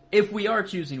here? If we are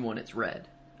choosing one, it's Red.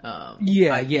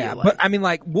 Yeah. But I mean,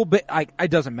 like,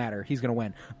 it doesn't matter. He's going to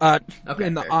win. Okay,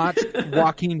 in the aughts,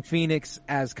 Joaquin Phoenix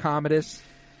as Commodus.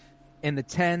 In the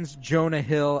 10s, Jonah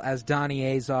Hill as Donnie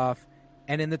Azoff.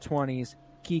 And in the 20s,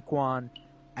 Ki Kwan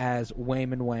as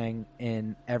Wayman Wang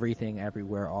in Everything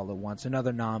Everywhere All at Once.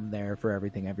 Another nom there for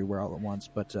Everything Everywhere All at Once.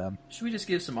 But should we just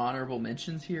give some honorable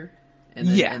mentions here?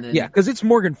 Yeah, because it's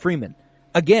Morgan Freeman.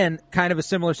 Again, kind of a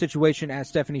similar situation as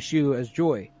Stephanie Hsu as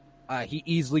Joy. He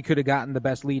easily could have gotten the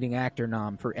best leading actor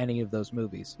nom for any of those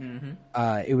movies.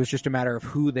 Mm-hmm. It was just a matter of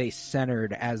who they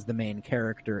centered as the main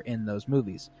character in those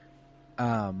movies.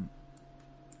 So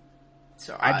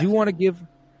I do want to give...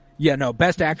 Yeah, no,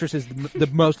 Best Actress is the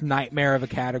most nightmare of a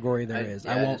category there is.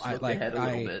 I won't. I looked ahead a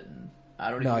little bit, and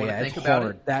I don't even want to think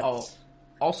about it.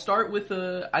 I'll start with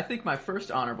I think my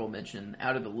first honorable mention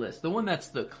out of the list, the one that's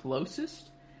the closest,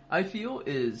 I feel,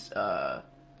 is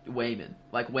Wayman.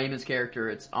 Like Wayman's character,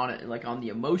 it's on the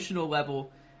emotional level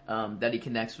that he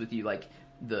connects with you, like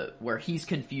where he's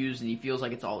confused and he feels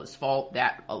like it's all his fault.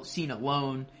 That scene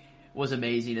alone was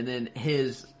amazing, and then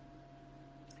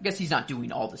I guess he's not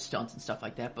doing all the stunts and stuff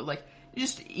like that, but like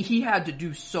he had to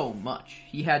do so much.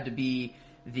 He had to be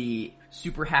the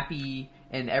super happy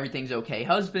and everything's okay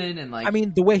husband, and like, I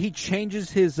mean, the way he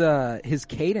changes his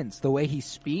cadence, the way he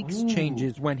speaks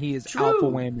changes when he is Alpha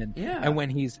Wayman and when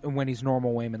he's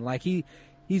normal Wayman. Like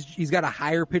he's got a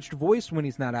higher pitched voice when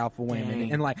he's not Alpha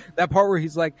Wayman, and like that part where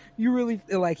he's like, you really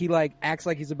like, he like acts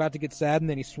like he's about to get sad, and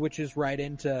then he switches right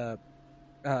into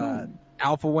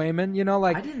Alpha Wayman, you know,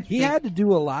 like he had to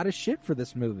do a lot of shit for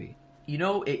this movie. You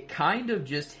know, it kind of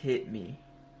just hit me.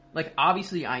 Like,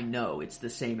 obviously I know it's the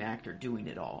same actor doing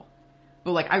it all,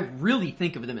 but like I really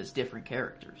think of them as different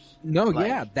characters. No, like,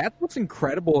 yeah, that's what's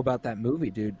incredible about that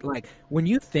movie, dude. Like when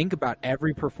you think about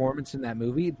every performance in that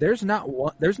movie, there's not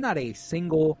a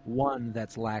single one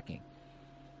that's lacking.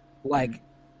 Like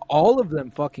all of them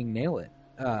fucking nail it.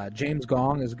 James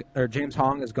Hong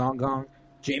as Gong Gong.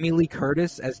 Jamie Lee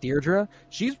Curtis as Deirdre,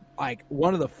 she's like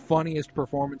one of the funniest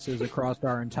performances across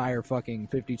our entire fucking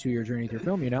 52-year journey through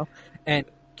film, you know? And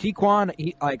Ki Kwan,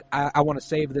 I want to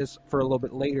save this for a little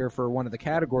bit later for one of the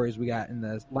categories we got in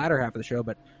the latter half of the show,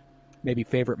 but maybe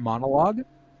favorite monologue?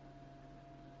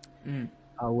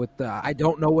 I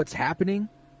don't know what's happening,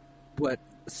 but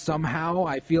somehow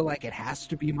I feel like it has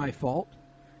to be my fault.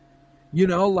 You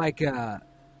know, like,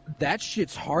 that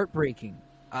shit's heartbreaking.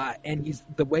 And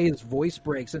the way his voice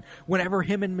breaks, and whenever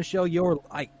him and Michelle Yeoh are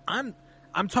like,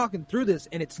 I'm talking through this,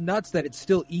 and it's nuts that it's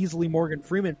still easily Morgan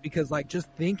Freeman, because like just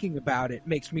thinking about it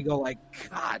makes me go like,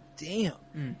 God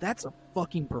damn, that's a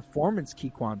fucking performance Ki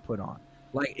Kwan put on.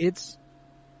 Like it's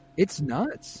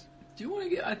nuts. Do you want to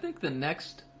get? I think the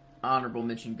next honorable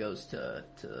mention goes to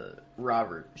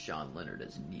Robert Sean Leonard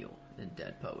as Neil in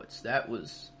Dead Poets. That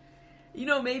was, you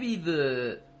know,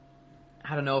 maybe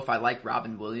I don't know if I like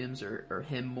Robin Williams or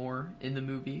him more in the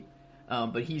movie,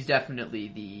 but he's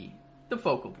definitely the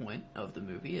focal point of the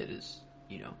movie. It is,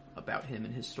 you know, about him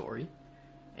and his story,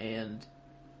 and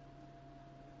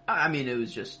I mean, it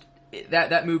was just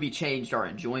that movie changed our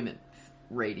enjoyment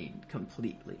rating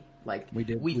completely. Like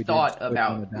we thought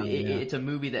about it's a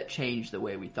movie that changed the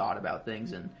way we thought about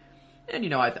things, and you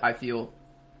know, I feel.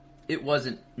 It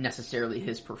wasn't necessarily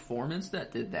his performance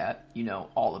that did that, you know,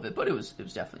 all of it, but it was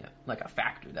definitely a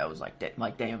factor that was like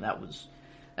damn, that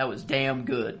was damn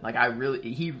good. Like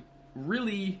he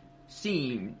really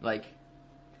seemed like,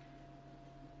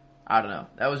 I don't know,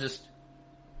 that was just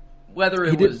whether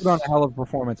it was. He did put on a hell of a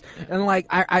performance, and like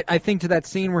I think to that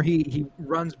scene where he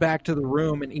runs back to the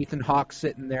room and Ethan Hawke's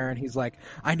sitting there and he's like,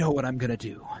 I know what I'm gonna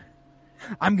do.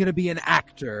 I'm gonna be an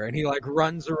actor, and he like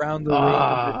runs around the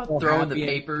room, throwing the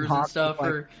papers and stuff.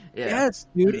 Yes,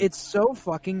 dude, it's so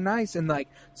fucking nice, and like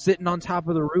sitting on top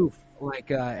of the roof, like,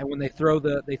 and when they throw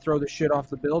the shit off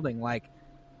the building, like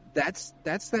that's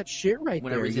that shit right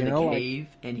Whenever there. He's in the cave,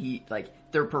 and he like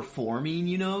they're performing,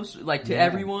 you know, like to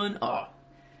everyone. Oh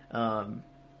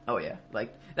yeah,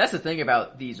 like that's the thing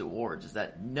about these awards is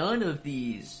that none of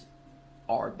these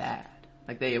are bad.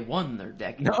 Like they have won their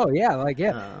decade. No, yeah, like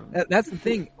that's the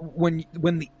thing. When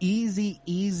the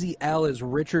easy L is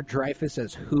Richard Dreyfuss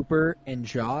as Hooper and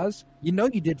Jaws, you know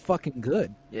you did fucking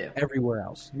good. Yeah. Everywhere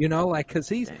else, you know, like because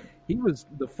he was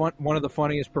one of the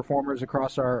funniest performers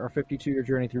across our 52-year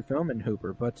journey through film in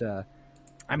Hooper. But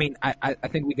I mean, I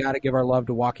think we got to give our love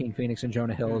to Joaquin Phoenix and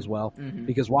Jonah Hill as well,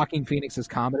 because Joaquin Phoenix as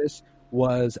Commodus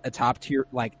was a top tier,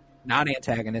 like not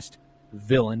antagonist,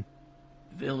 villain.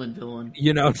 Villain.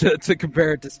 You know, to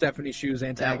compare it to Stephanie Hsu's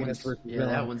antagonist versus villain.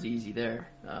 That one's easy there.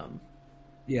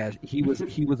 Yeah, he was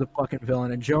a fucking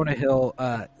villain. And Jonah Hill,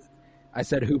 I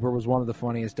said Hooper was one of the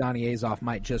funniest. Donnie Azoff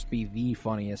might just be the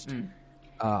funniest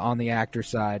on the actor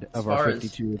side of our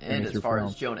 52. And as far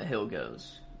as Jonah Hill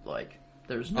goes, like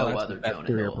there's no other Jonah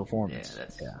Hill performance.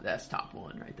 Yeah, that's top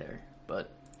one right there. But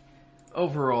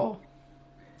overall,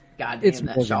 goddamn,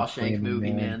 that Shawshank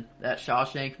movie, man. That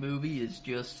Shawshank movie is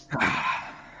just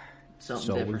something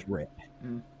so different. Was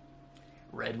Red.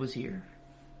 Red was here.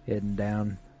 Heading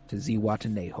down to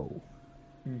Zihuatanejo.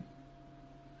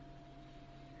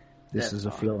 This is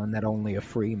a feeling that only a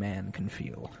free man can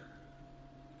feel.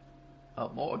 A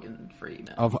Morgan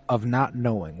Freeman. Of not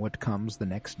knowing what comes the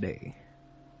next day.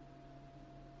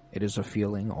 It is a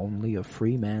feeling only a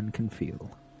free man can feel.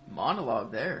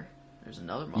 Monologue there. There's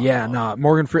another monologue. Yeah, no,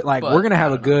 Morgan Freeman. Like, we're gonna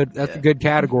have a good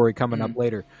category coming up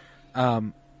later.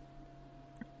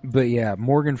 But yeah,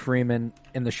 Morgan Freeman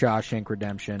in The Shawshank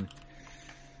Redemption.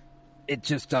 It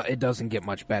just it doesn't get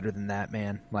much better than that,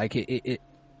 man. Like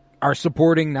our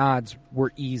supporting nods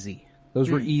were easy. Those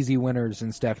were easy winners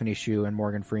in Stephanie Hsu and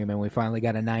Morgan Freeman. We finally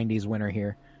got a 90s winner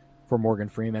here for Morgan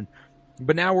Freeman.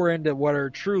 But now we're into what are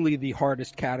truly the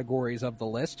hardest categories of the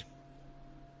list.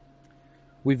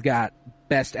 We've got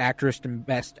Best Actress and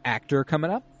Best Actor coming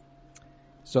up.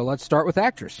 So let's start with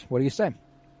Actress. What do you say?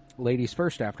 Ladies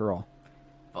first, after all.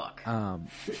 Fuck.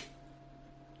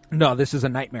 No, this is a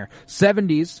nightmare.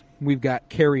 70s, we've got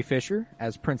Carrie Fisher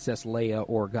as Princess Leia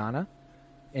Organa.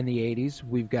 In the 80s,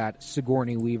 we've got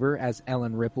Sigourney Weaver as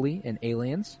Ellen Ripley in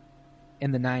Aliens.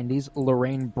 In the 90s,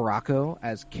 Lorraine Bracco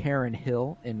as Karen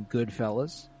Hill in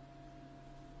Goodfellas.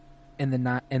 In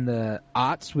the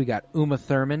aughts, we got Uma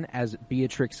Thurman as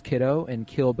Beatrix Kiddo in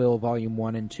Kill Bill Volume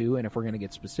 1 and 2. And if we're going to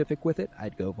get specific with it,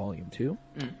 I'd go Volume 2.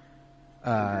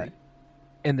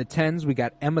 In the 10s, we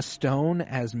got Emma Stone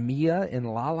as Mia in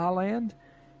La La Land.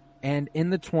 And in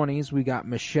the 20s, we got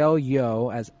Michelle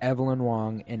Yeoh as Evelyn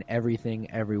Wong in Everything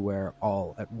Everywhere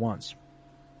All at Once.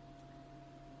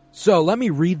 So let me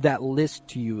read that list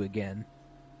to you again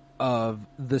of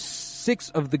the 6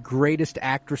 of the greatest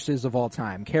actresses of all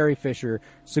time. Carrie Fisher,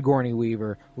 Sigourney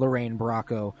Weaver, Lorraine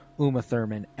Bracco, Uma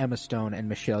Thurman, Emma Stone, and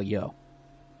Michelle Yeoh.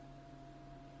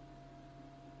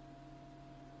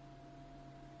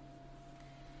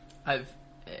 I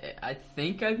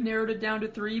think I've narrowed it down to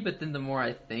 3, but then the more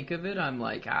I think of it, I'm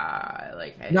like,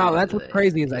 no, that's what's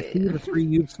crazy is I see the 3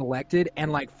 you've selected,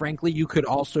 and like, frankly, you could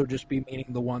also just be meaning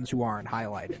the ones who aren't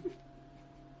highlighted.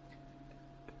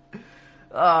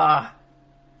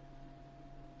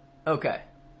 Okay.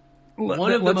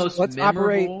 One of the most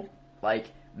memorable,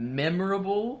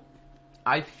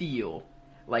 I feel,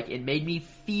 like it made me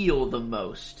feel the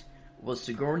most was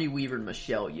Sigourney Weaver and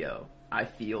Michelle Yeoh. I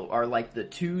feel are like the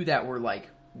 2 that were like,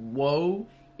 whoa,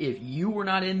 if you were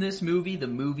not in this movie, the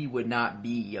movie would not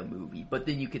be a movie. But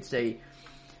then you could say,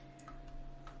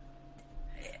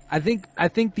 I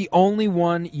think the only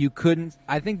one you couldn't,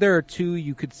 I think there are 2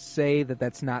 you could say that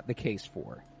that's not the case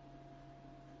for.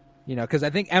 You know, because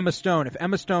I think Emma Stone, if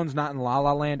Emma Stone's not in La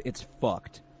La Land, it's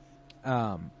fucked.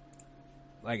 Like,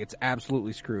 it's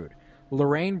absolutely screwed.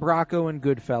 Lorraine Bracco in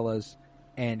Goodfellas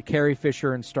and Carrie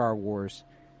Fisher in Star Wars.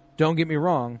 Don't get me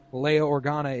wrong, Leia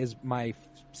Organa is my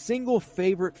single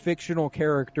favorite fictional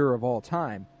character of all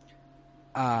time.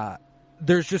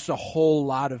 There's just a whole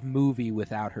lot of movie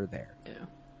without her there. Yeah.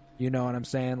 You know what I'm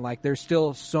saying? Like, there's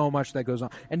still so much that goes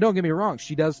on. And don't get me wrong,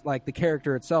 she does, like, the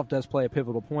character itself does play a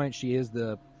pivotal point. She is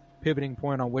the pivoting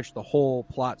point on which the whole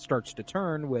plot starts to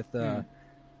turn with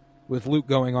Luke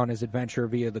going on his adventure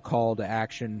via the call to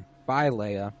action by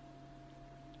Leia.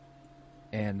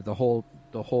 And the whole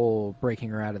breaking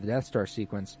her out of the Death Star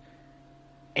sequence.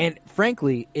 And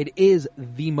frankly, it is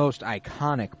the most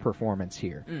iconic performance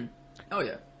here. Oh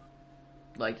yeah.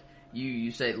 Like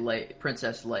you say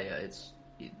Princess Leia,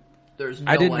 there's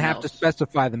no I didn't one have else. to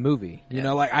specify the movie. You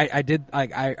know, like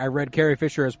I read Carrie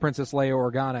Fisher as Princess Leia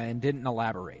Organa and didn't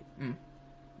elaborate.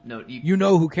 No, you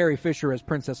know who Carrie Fisher as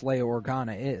Princess Leia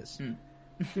Organa is.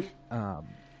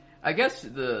 I guess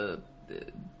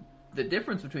the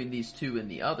difference between these 2 and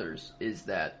the others is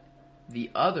that the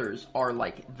others are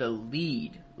like the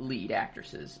lead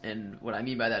actresses, and what I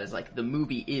mean by that is like the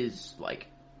movie is like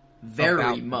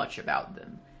very much about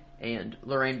them. And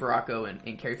Lorraine Bracco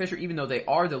and Carrie Fisher, even though they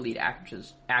are the lead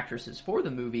actresses for the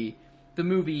movie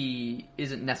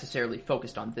isn't necessarily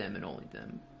focused on them and only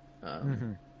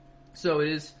them. So it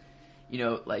is, you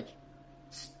know, like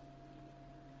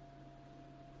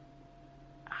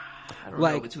I don't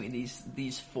know between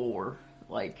these 4,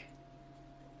 like.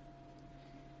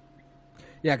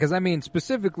 Yeah, because I mean,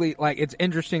 specifically, like, it's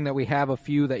interesting that we have a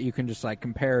few that you can just, like,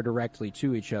 compare directly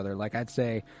to each other. Like, I'd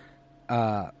say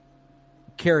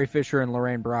Carrie Fisher and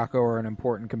Lorraine Bracco are an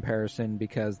important comparison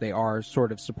because they are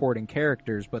sort of supporting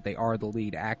characters, but they are the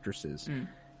lead actresses.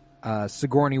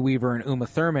 Sigourney Weaver and Uma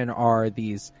Thurman are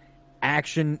these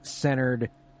action-centered,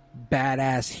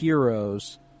 badass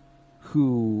heroes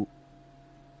who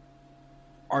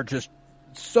are just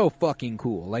so fucking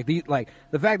cool. Like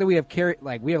the fact that we have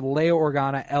we have Leia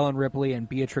Organa, Ellen Ripley, and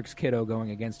Beatrix Kiddo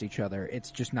going against each other.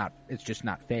 It's just not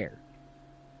fair.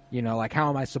 You know, like how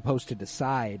am I supposed to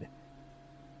decide?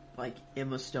 Like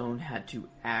Emma Stone had to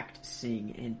act,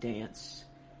 sing, and dance.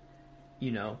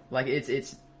 You know, like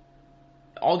it's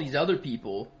all these other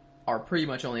people are pretty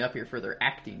much only up here for their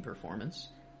acting performance.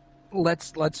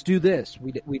 Let's do this.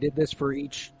 We did this for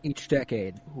each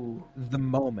decade. Ooh. The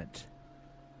moment.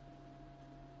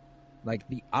 Like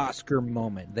the Oscar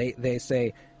moment. They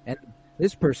say, and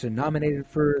this person nominated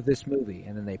for this movie,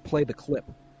 and then they play the clip.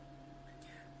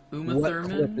 What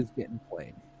clip is getting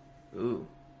played? Ooh.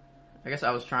 I guess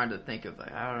I was trying to think of,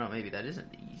 like, I don't know, maybe that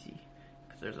isn't easy.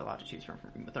 Because there's a lot to choose from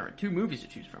Uma Thurman. 2 movies to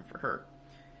choose from for her.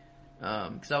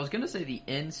 Because I was going to say the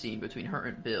end scene between her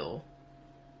and Bill.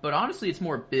 But honestly, it's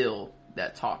more Bill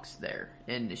that talks there.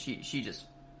 And she just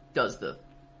does the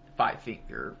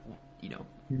 5-finger,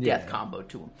 death combo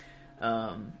to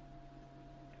him.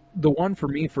 The one for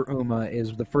me for Uma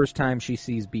is the first time she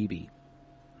sees Bibi,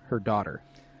 her daughter.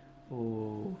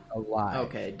 Ooh. Alive.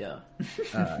 Okay, duh.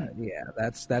 Yeah,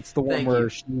 that's the one where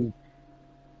she,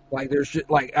 like, there's just,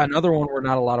 like, another one where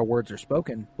not a lot of words are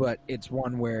spoken, but it's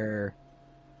one where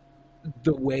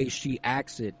the way she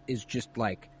acts it is just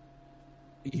like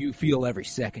you feel every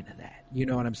second of that. You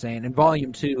know what I'm saying? And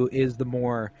Volume 2 is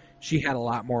she had a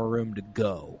lot more room to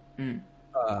go in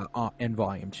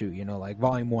Volume 2. You know, like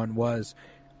Volume 1 was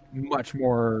much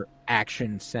more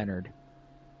action centered,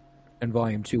 and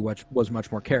Volume 2 was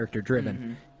much more character driven.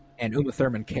 Mm-hmm. And Uma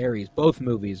Thurman carries both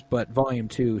movies, but Volume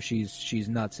 2 she's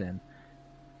nuts in.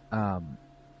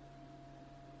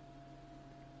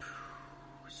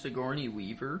 Sigourney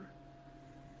Weaver.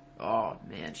 Oh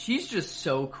man, she's just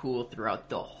so cool throughout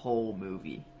the whole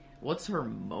movie. What's her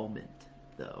moment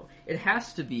though? It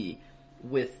has to be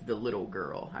with the little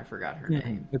girl. I forgot her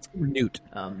name. It's Newt.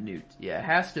 Newt. Yeah, it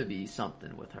has to be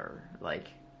something with her. Like,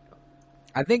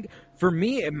 I think for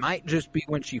me, it might just be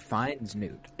when she finds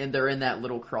Newt, and they're in that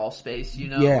little crawl space, you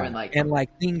know. Yeah, and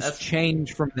things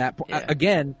change from that point. Yeah.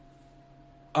 Again,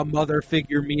 a mother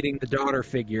figure meeting the daughter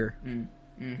figure,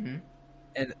 mm-hmm.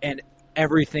 and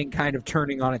everything kind of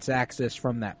turning on its axis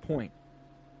from that point.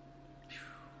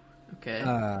 Okay.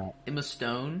 Emma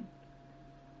Stone.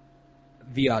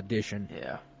 The Audition.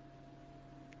 Yeah.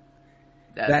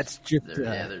 That's just...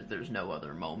 there's no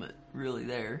other moment really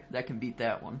there that can beat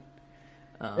that one.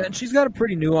 And she's got a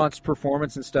pretty nuanced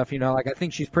performance and stuff, you know. Like, I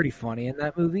think she's pretty funny in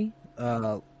that movie.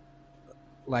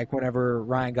 Like, whenever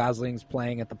Ryan Gosling's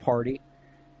playing at the party,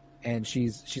 and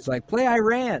she's like, play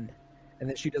Iran. And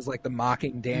then she does, like, the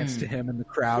mocking dance to him in the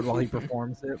crowd while he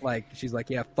performs it. Like, she's like,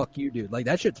 yeah, fuck you, dude. Like,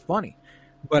 that shit's funny.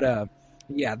 But,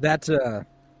 yeah,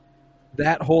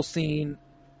 that whole scene,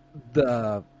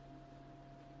 the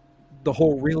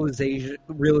whole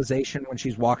realization when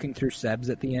she's walking through Seb's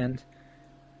at the end,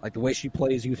 like, the way she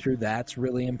plays you through that's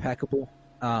really impeccable.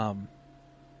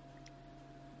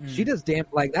 She does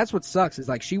like, that's what sucks, is,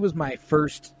 like, she was my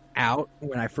first out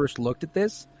when I first looked at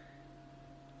this.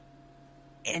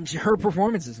 And her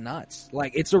performance is nuts.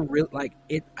 Like, it's a real, like,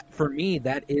 it, for me,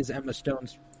 that is Emma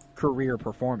Stone's career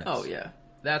performance. Oh, yeah.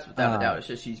 That's without a doubt. It's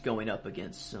just she's going up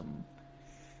against some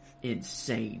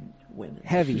insane women.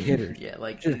 Heavy hitters. Yeah,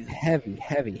 like, just heavy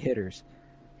hitters.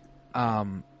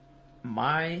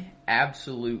 My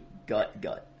absolute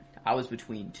gut. I was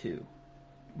between 2.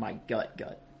 My gut.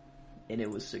 And it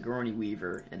was Sigourney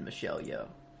Weaver and Michelle Yeoh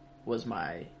was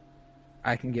my...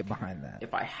 I can get behind that.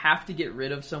 If I have to get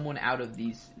rid of someone out of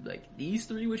these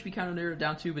 3, which we kind of narrowed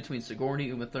down to between Sigourney,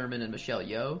 Uma Thurman, and Michelle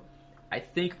Yeoh, I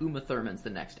think Uma Thurman's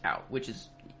the next out, which is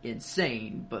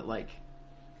insane, but, like,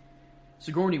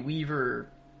 Sigourney Weaver,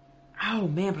 oh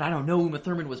man, but I don't know, Uma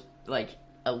Thurman was, like,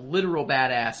 a literal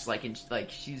badass,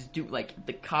 she's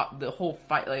the whole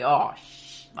fight, like,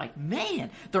 like,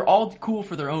 man, they're all cool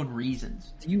for their own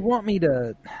reasons. Do you want me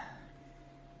to...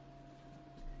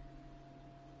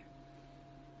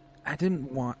 It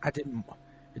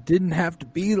didn't have to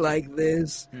be like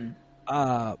this.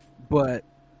 But,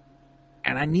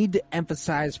 and I need to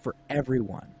emphasize for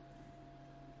everyone,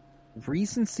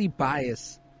 recency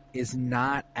bias is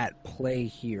not at play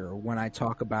here when I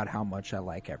talk about how much I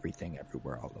like Everything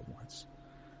Everywhere All at Once.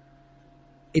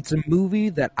 It's a movie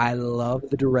that I love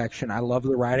the direction. I love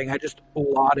the writing. I just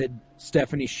lauded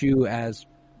Stephanie Hsu as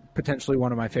potentially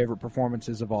one of my favorite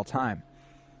performances of all time.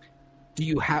 Do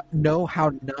you know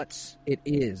how nuts it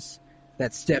is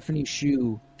that Stephanie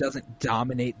Hsu doesn't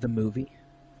dominate the movie?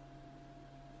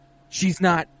 She's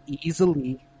not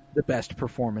easily the best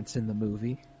performance in the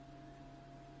movie.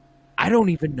 I don't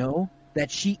even know that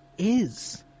she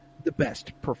is the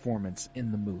best performance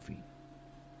in the movie.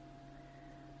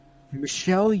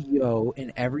 Michelle Yeoh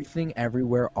in Everything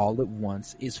Everywhere All at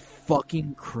Once is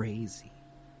fucking crazy.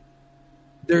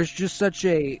 There's just such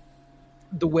the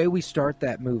way we start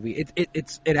that movie.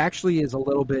 It actually is a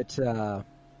little bit.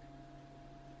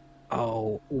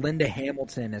 Linda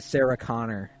Hamilton as Sarah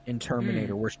Connor in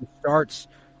Terminator, where she starts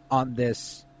on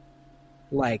this,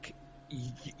 like,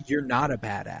 you're not a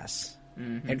badass.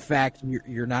 Mm-hmm. In fact,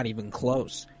 you're not even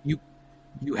close.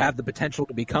 You have the potential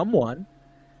to become one,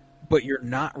 but you're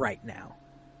not right now.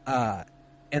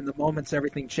 And the moments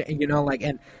everything change,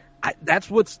 and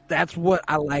that's what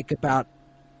I like about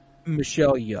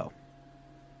Michelle Yeoh,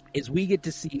 is we get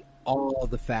to see all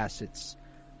the facets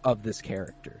of this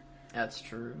character. That's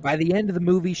true. By the end of the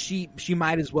movie, she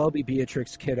might as well be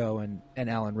Beatrix Kiddo and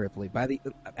Ellen Ripley.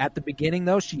 At the beginning,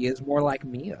 though, she is more like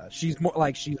Mia. She's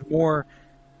more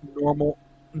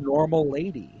normal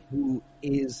lady who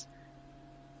is,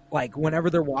 like, whenever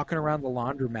they're walking around the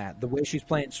laundromat, the way she's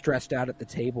playing stressed out at the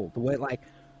table, the way, like.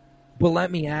 But let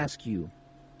me ask you,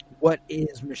 what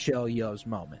is Michelle Yeoh's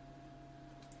moment?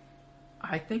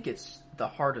 I think it's the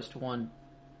hardest one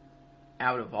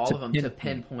out of all of them to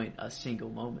pinpoint a single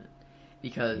moment.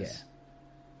 Because,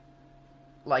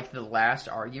 like, the last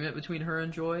argument between her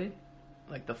and Joy,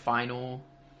 like, the final,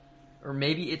 or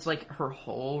maybe it's, like, her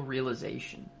whole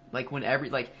realization. Like,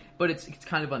 but it's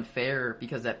kind of unfair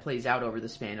because that plays out over the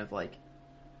span of, like,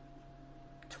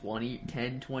 20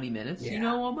 minutes,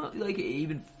 almost, like,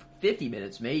 even 50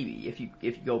 minutes, maybe, if you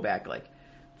go back, like,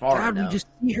 far enough. We just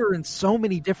see her in so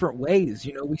many different ways,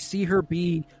 we see her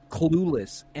be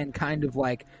clueless and kind of,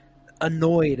 like,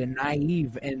 annoyed and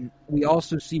naive, and we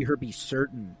also see her be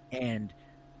certain and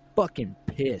fucking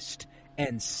pissed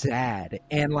and sad,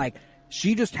 and, like,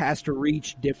 she just has to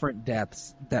reach different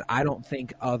depths that I don't think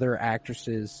the other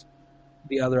actresses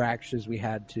we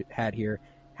had here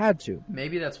had to.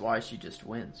 Maybe that's why she just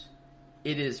wins.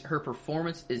 Her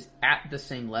performance is at the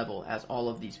same level as all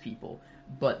of these people,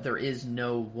 but there is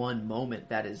no one moment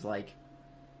that is, like,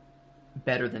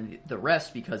 better than the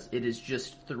rest, because it is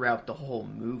just throughout the whole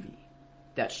movie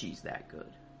that she's that good.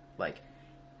 Like,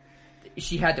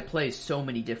 she had to play so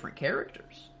many different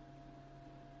characters,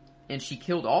 and she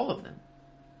killed all of them.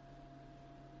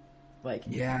 Like,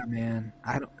 yeah, man,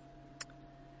 I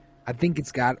think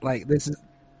it's got, like, this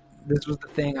was the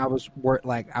thing I was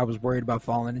worried about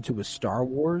falling into with Star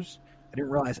Wars. I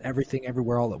didn't realize Everything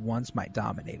Everywhere All at Once might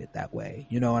dominate it that way.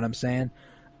 You know what I'm saying?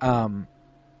 But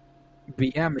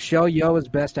yeah, Michelle Yeoh is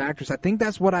Best Actress. I think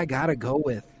that's what I gotta go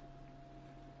with.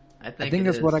 I think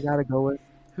that's what I gotta go with.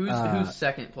 Who's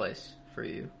second place for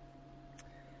you?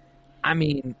 I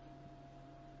mean,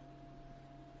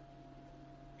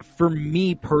 for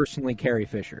me personally, Carrie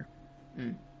Fisher.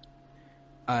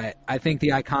 I think the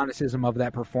iconicism of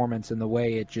that performance and the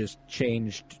way it just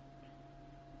changed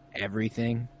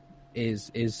everything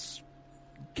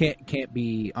can't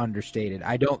be understated.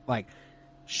 I don't like.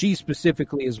 She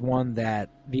specifically is one that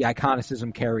the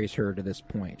iconicism carries her to this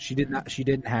point. She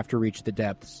didn't have to reach the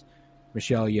depths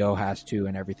Michelle Yeoh has to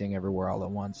in Everything Everywhere All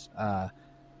at Once.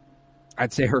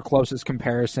 I'd say her closest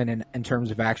comparison in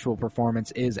terms of actual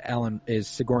performance is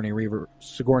Sigourney Weaver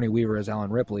as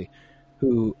Ellen Ripley,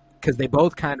 because they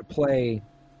both kind of play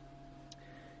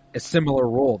a similar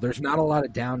role. There's not a lot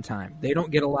of downtime. They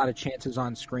don't get a lot of chances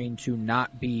on screen to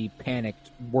not be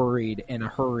panicked, worried, in a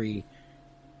hurry,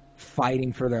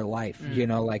 fighting for their life.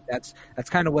 Like that's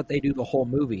kind of what they do the whole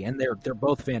movie, and they're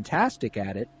both fantastic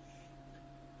at it.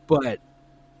 But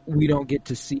we don't get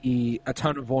to see a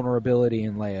ton of vulnerability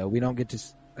in Leia. We don't get to,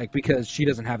 like, because she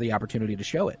doesn't have the opportunity to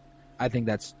show it. I think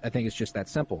it's just that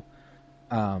simple.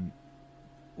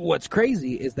 What's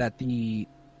crazy is that the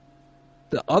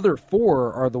other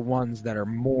four are the ones that are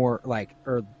more like,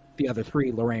 or the other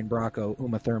three, Lorraine Bracco,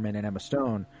 Uma Thurman, and Emma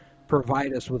Stone,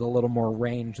 provide us with a little more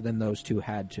range than those two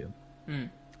had to.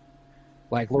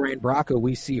 Like Lorraine Bracco,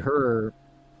 we see her,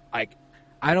 like,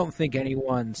 I don't think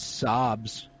anyone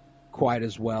sobs quite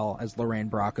as well as Lorraine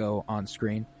Bracco on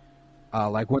screen.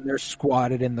 Like when they're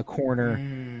squatted in the corner,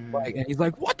 like, and he's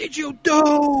like, "What did you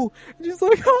do?" And she's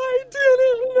like, "I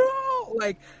didn't know."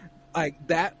 Like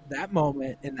that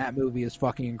moment in that movie is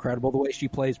fucking incredible. The way she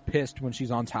plays pissed when she's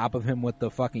on top of him with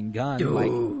the fucking gun,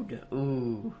 dude.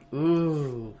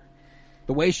 Ooh.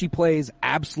 The way she plays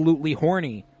absolutely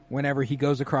horny whenever he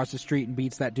goes across the street and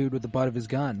beats that dude with the butt of his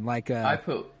gun. Like, I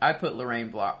put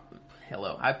Lorraine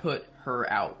I put her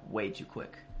out way too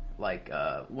quick. Like,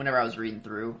 whenever I was reading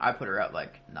through, I put her out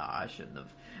like, nah, I should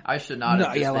not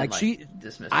have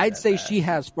dismissed. I'd say she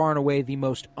has far and away the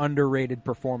most underrated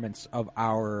performance of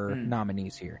our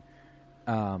nominees here.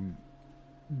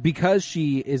 because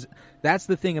she is, that's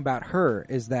the thing about her,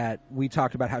 is that we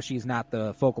talked about how she's not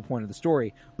the focal point of the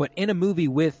story, but in a movie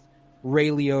with Ray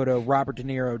Liotta, Robert De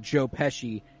Niro, Joe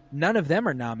Pesci, none of them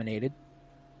are nominated.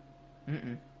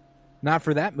 Not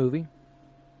for that movie.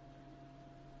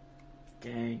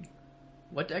 Dang.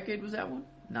 What decade was that one?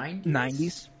 90s?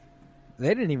 90s.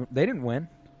 They didn't win.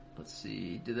 Let's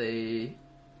see. Do they...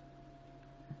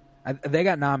 They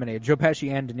got nominated. Joe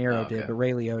Pesci and De Niro did, but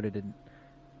Ray Liotta didn't.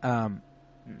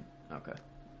 Okay.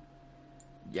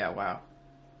 Yeah, wow.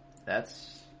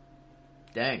 That's...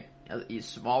 Dang. A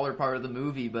smaller part of the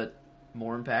movie, but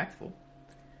more impactful.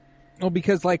 Well,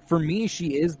 because, like, for me,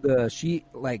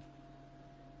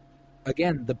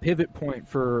 again, the pivot point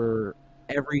for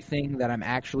everything that I'm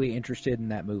actually interested in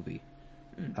that movie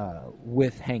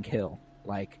with Hank Hill.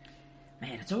 Like,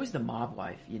 man, it's always the mob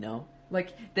wife, you know?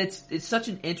 Like, it's such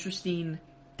an interesting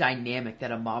dynamic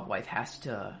that a mob wife has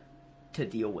to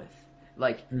deal with.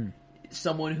 Like,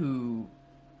 someone who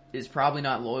is probably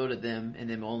not loyal to them, and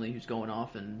then only who's going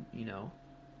off and, you know,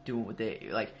 doing what they,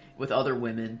 like, with other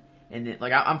women. And then,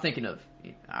 like, I'm thinking of,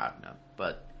 I don't know,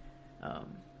 but,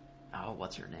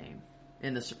 what's her name?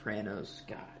 In The Sopranos,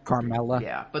 God. Carmela?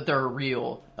 Yeah, but they're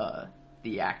real,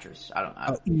 the actress. I don't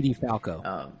Edie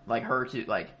Falco. Like her too,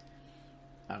 like,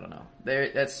 I don't know.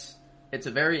 It's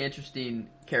a very interesting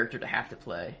character to have to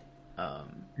play.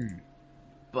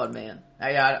 But man,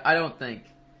 I don't think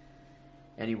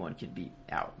anyone can beat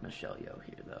out Michelle Yeoh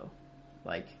here, though.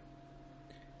 Like,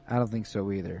 I don't think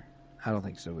so either.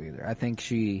 I think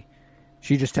she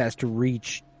just has to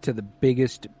reach to the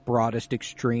biggest, broadest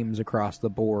extremes across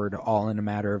the board, all in a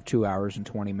matter of 2 hours and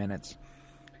 20 minutes.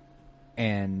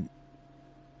 And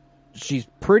she's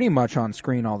pretty much on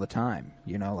screen all the time.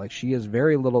 You know, like, she has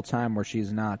very little time where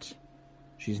she's not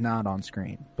on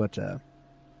screen. But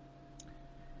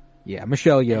yeah,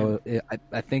 Michelle Yeoh,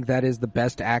 I think that is the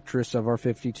best actress of our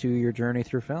 52-year journey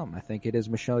through film. I think it is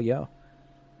Michelle Yeoh.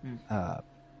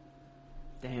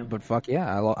 Damn. But fuck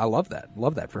yeah, I love that.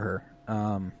 Love that for her.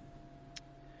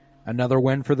 Another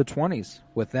win for the 20s,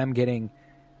 with them getting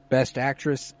Best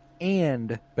Actress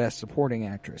and Best Supporting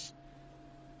Actress.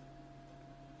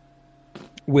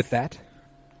 With that,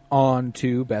 on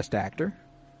to Best Actor,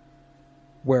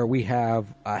 where we have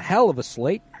a hell of a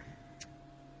slate.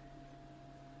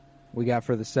 We got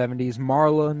for the 70s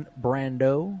Marlon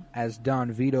Brando as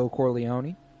Don Vito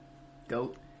Corleone.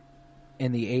 Goat.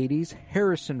 In the 80s,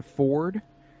 Harrison Ford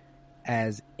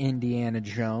as Indiana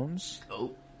Jones.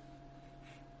 Goat.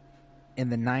 In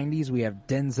the 90s, we have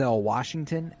Denzel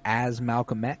Washington as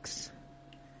Malcolm X.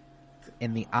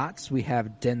 In the aughts, we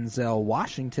have Denzel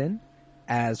Washington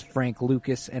as Frank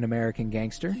Lucas in American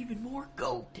Gangster. Even more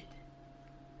goated.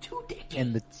 2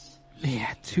 decades.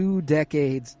 2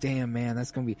 decades. Damn, man,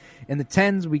 that's going to be... In the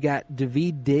 10s, we got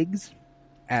Daveed Diggs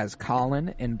as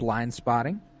Colin in Blind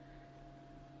Spotting.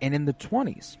 And in the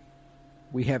 20s,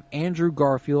 we have Andrew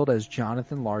Garfield as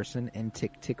Jonathan Larson in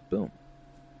Tick, Tick, Boom.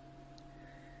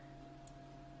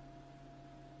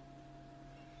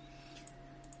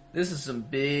 This is some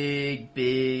big,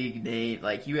 big name.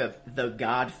 Like, you have The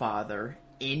Godfather,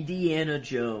 Indiana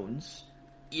Jones.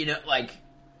 You know, like,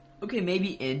 okay,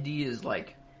 maybe Indy is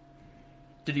like,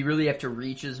 did he really have to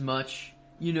reach as much?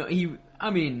 You know, he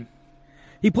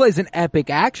plays an epic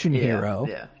action hero.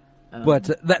 Yeah. But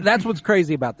that's what's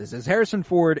crazy about this is Harrison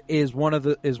Ford is one of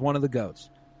the goats.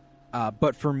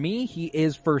 But for me, he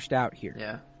is first out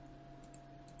here.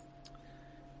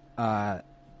 Yeah.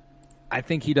 I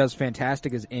think he does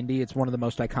fantastic as Indy. It's one of the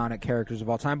most iconic characters of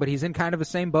all time, but he's in kind of the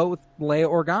same boat with Leia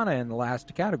Organa in the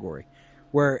last category,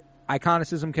 where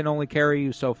iconicism can only carry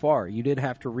you so far. You did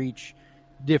have to reach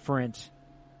different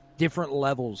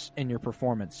levels in your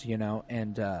performance, you know,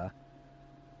 and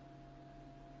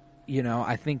you know,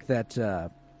 I think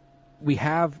that we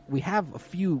have a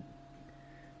few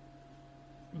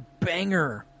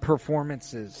banger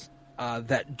performances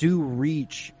that do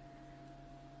reach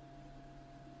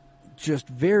just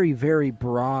very, very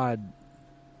broad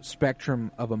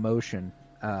spectrum of emotion.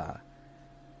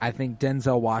 I think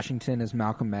Denzel Washington as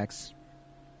Malcolm X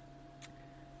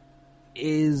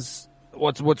is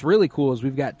what's really cool is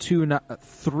we've got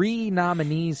 3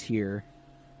 nominees here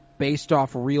based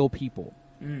off real people.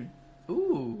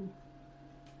 Ooh.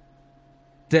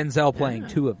 Denzel playing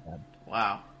 2 of them.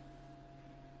 Wow.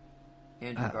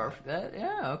 Andrew Garfield.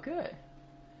 Yeah, okay.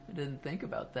 I didn't think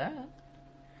about that.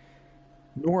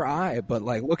 Nor I, but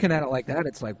like looking at it like that,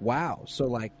 it's like, wow. So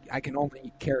like I can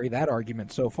only carry that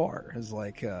argument so far. Is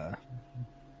like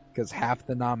because half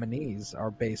the nominees are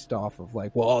based off of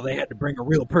like, well, they had to bring a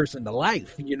real person to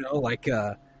life, you know, like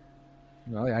I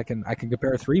can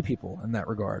compare 3 people in that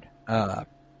regard.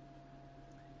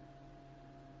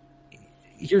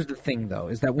 here's the thing, though,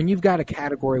 is that when you've got a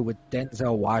category with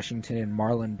Denzel Washington and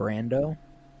Marlon Brando,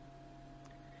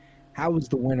 how is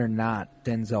the winner not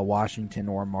Denzel Washington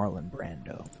or Marlon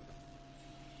Brando?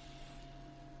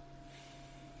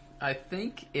 I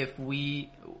think if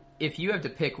you have to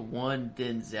pick one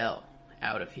Denzel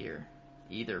out of here,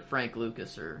 either Frank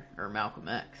Lucas or Malcolm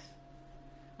X,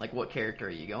 like, what character are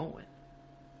you going with?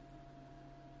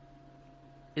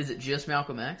 Is it just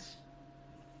Malcolm X?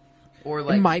 Or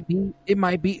like it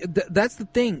might be. That's the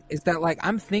thing, is that, like,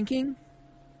 I'm thinking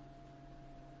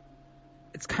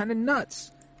it's kind of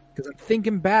nuts because I'm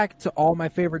thinking back to all my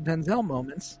favorite Denzel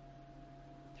moments.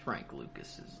 Frank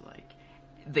Lucas is like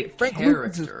the Frank character.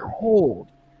 Lucas is cold.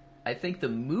 I think the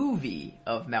movie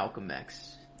of Malcolm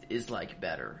X is like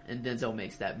better, and Denzel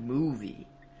makes that movie.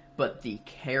 But the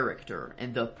character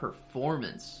and the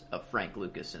performance of Frank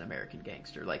Lucas in American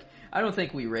Gangster, like, I don't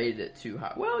think we rated it too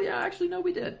high. Well, yeah, actually, no,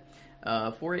 we did.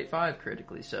 4.85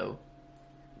 critically, so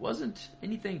wasn't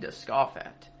anything to scoff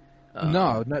at.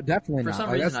 No, definitely not. For some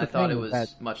reason, I thought it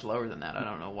was much lower than that. I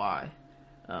don't know why.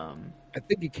 I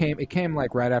think it came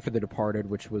like right after The Departed,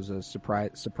 which was a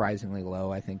surprisingly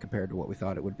low, I think, compared to what we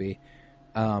thought it would be.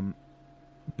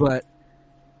 But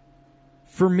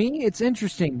for me, it's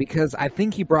interesting because I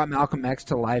think he brought Malcolm X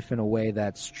to life in a way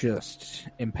that's just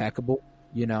impeccable.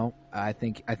 You know, I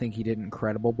think he did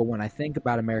incredible. But when I think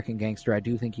about American Gangster, I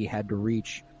do think he had to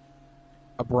reach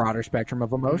a broader spectrum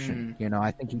of emotion. You know,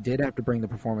 I think he did have to bring the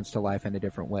performance to life in a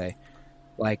different way.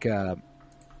 Like the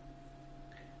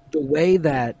way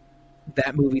that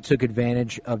movie took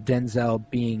advantage of Denzel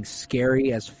being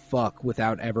scary as fuck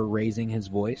without ever raising his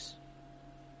voice.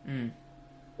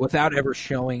 Without ever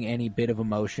showing any bit of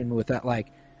emotion, without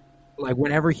like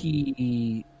whenever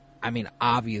he, I mean,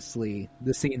 obviously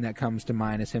the scene that comes to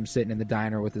mind is him sitting in the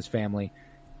diner with his family,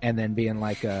 and then being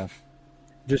like,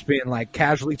 just being like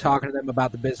casually talking to them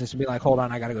about the business and be like, hold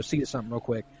on, I gotta go see something real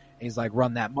quick. And he's like,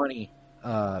 run that money,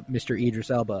 Mr.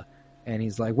 Idris Elba. And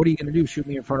he's like, what are you gonna do? Shoot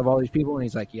me in front of all these people? And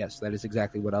he's like, yes, that is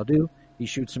exactly what I'll do. He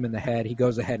shoots him in the head. He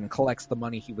goes ahead and collects the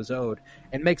money he was owed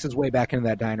and makes his way back into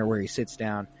that diner where he sits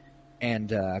down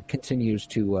and continues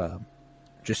to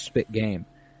just spit game.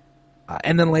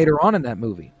 And then later on in that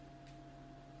movie,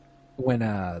 when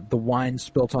the wine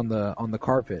spilt on the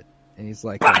carpet, and he's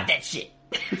like, blot that shit.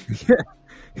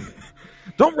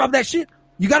 Don't rub that shit.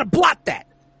 You got to blot that.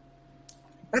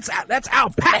 That's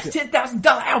alpaca. That's $10,000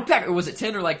 alpaca. Or was it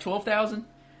 10 or like 12,000?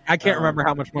 I can't remember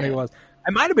how much money it was.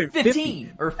 It might have been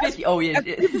 15 or 50. Oh yeah, that's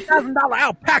 $50,000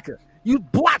 alpaca. You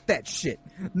blot that shit.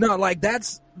 No, like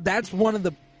that's one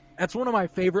of my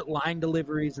favorite line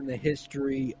deliveries in the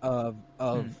history of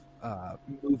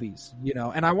movies, you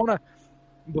know. And I want to,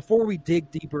 before we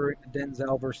dig deeper into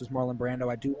Denzel versus Marlon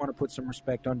Brando, I do want to put some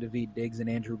respect on Daveed Diggs and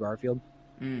Andrew Garfield,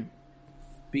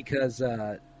 because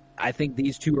I think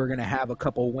these two are going to have a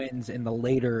couple wins in the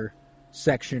later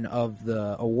section of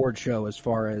the award show, as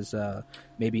far as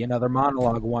maybe another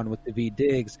monologue one with Daveed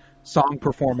Diggs, song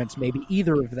performance, maybe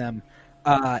either of them.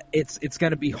 It's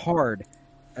going to be hard.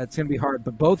 It's going to be hard,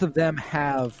 but both of them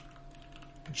have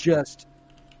just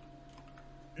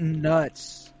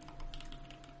nuts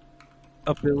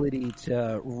ability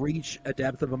to reach a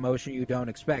depth of emotion you don't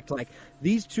expect. Like,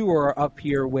 these two are up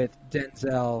here with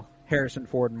Denzel, Harrison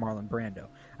Ford, and Marlon Brando.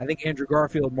 I think Andrew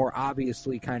Garfield more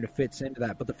obviously kind of fits into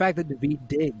that, but the fact that Daveed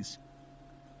Diggs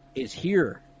is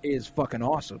here is fucking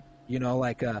awesome. You know,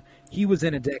 like, he was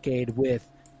in a decade with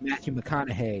Matthew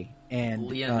McConaughey and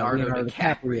Leonardo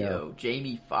DiCaprio,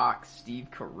 Jamie Foxx, Steve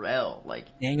Carell, like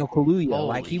Daniel Kaluuya.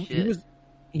 Like, shit.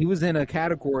 he was in a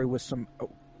category with some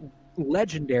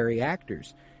legendary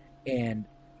actors, and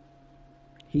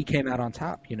he came out on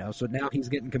top, you know. So now he's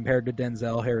getting compared to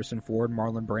Denzel, Harrison Ford,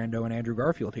 Marlon Brando, and Andrew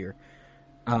Garfield here.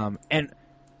 And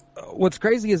what's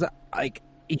crazy is, like,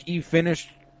 he finished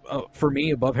for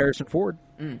me above Harrison Ford.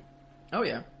 Oh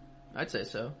yeah, I'd say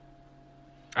so.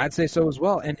 I'd say so as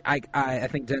well. And I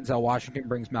think Denzel Washington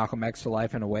brings Malcolm X to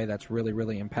life in a way that's really,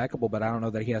 really impeccable, but I don't know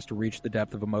that he has to reach the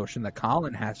depth of emotion that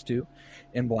Colin has to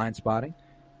in Blind Spotting.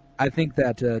 I think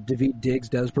that Daveed Diggs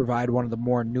does provide one of the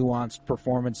more nuanced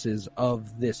performances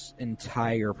of this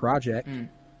entire project.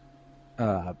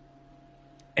 And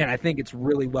I think it's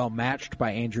really well matched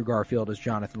by Andrew Garfield as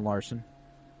Jonathan Larson.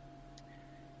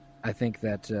 I think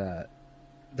that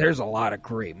there's a lot of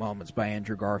great moments by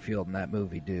Andrew Garfield in that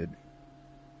movie, dude.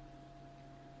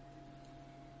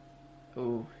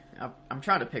 Ooh, I'm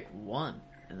trying to pick one,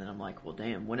 and then I'm like, well,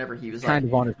 damn. Whenever he was kind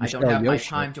like, of I don't have my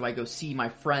time. Do I go see my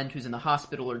friend who's in the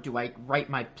hospital, or do I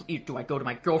do I go to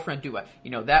my girlfriend? Do I,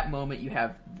 that moment you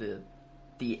have the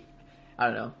I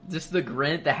don't know, just the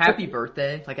grin, the happy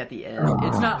birthday, like at the end.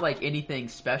 It's not like anything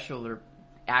special or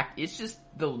act. It's just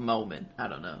the moment. I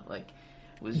don't know. Like,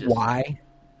 it was just why.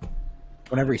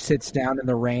 Whenever he sits down in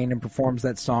the rain and performs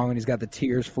that song, and he's got the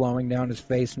tears flowing down his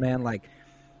face, man, like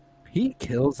he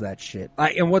kills that shit.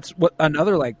 Like, and what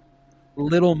another like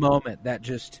little moment that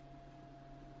just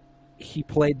he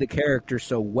played the character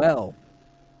so well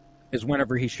is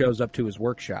whenever he shows up to his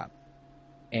workshop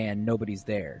and nobody's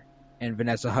there, and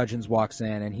Vanessa Hudgens walks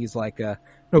in and he's like,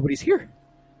 "Nobody's here.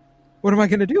 What am I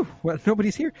going to do? Well,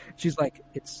 nobody's here." She's like,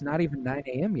 "It's not even 9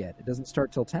 a.m. yet. It doesn't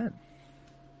start till 10."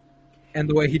 And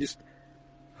the way he just.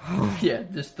 Yeah,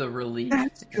 just the relief.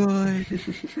 That's good.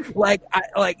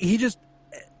 He just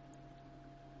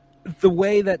the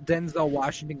way that Denzel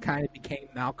Washington kind of became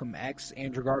Malcolm X,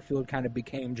 Andrew Garfield kind of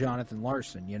became Jonathan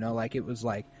Larson. You know, like it was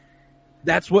like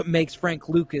that's what makes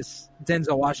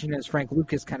Denzel Washington as Frank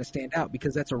Lucas kind of stand out,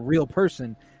 because that's a real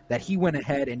person that he went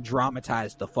ahead and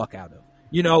dramatized the fuck out of.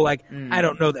 You know, like, I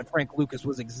don't know that Frank Lucas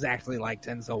was exactly like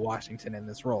Denzel Washington in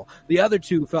this role. The other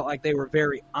two felt like they were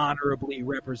very honorably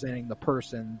representing the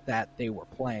person that they were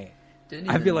playing.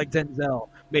 I feel like Denzel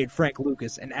made Frank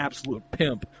Lucas an absolute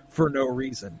pimp for no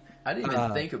reason. I didn't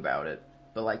even think about it,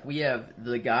 but, like, we have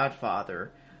The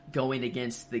Godfather going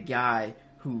against the guy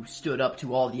who stood up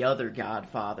to all the other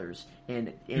Godfathers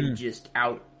and just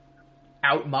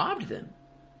out-mobbed them.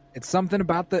 It's something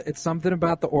about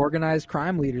the organized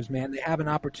crime leaders, man. They have an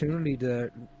opportunity to.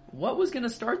 What was going to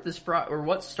start this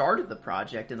what started the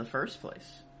project in the first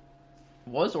place?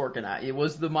 Was organized. It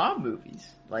was the mob movies.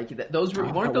 Like those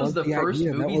weren't those the first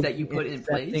movies that you put in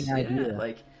place? Idea. Yeah,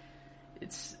 like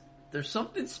there's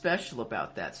something special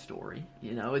about that story.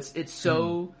 You know, it's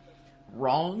so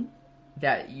wrong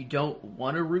that you don't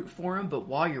want to root for him, but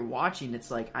while you're watching,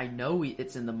 it's like, I know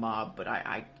it's in the mob, but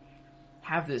I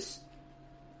have this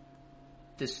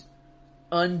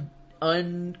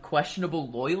unquestionable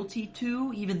loyalty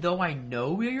to, even though I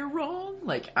know you're wrong.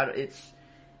 Like, it's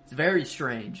very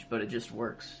strange, but it just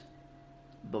works.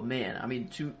 But man, I mean,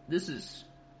 this is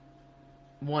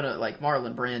one of, like,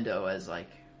 Marlon Brando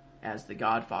as the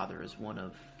Godfather is one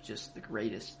of just the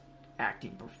greatest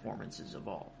acting performances of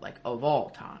all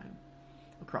time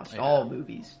across all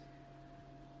movies.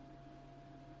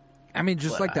 I mean,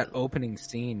 just that opening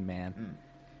scene, man.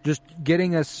 Just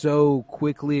getting us so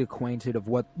quickly acquainted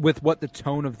with what the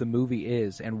tone of the movie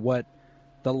is and what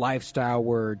the lifestyle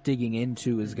we're digging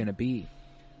into is going to be.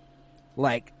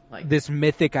 Like this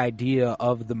mythic idea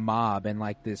of the mob and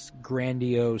like this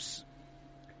grandiose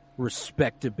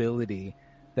respectability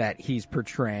that he's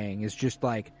portraying is just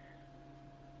like,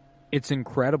 it's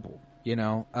incredible. You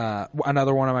know,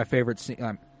 another one of my favorite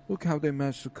scenes. Look how they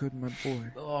massacred my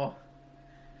boy.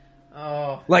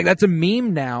 Oh, like that's a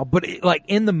meme now, but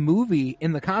in the movie,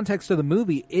 in the context of the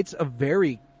movie, it's a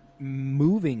very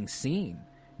moving scene.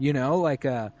 You know, like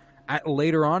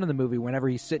later on in the movie, whenever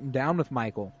he's sitting down with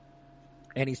Michael,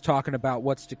 and he's talking about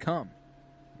what's to come,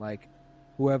 like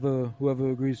whoever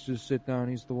agrees to sit down,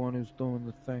 he's the one who's doing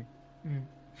the thing.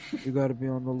 You got to be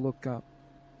on the lookout.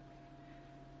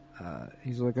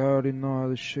 He's like, I already know how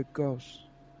this shit goes.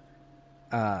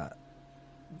 What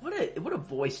a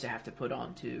voice to have to put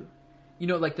on too. You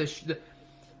know, like the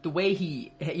way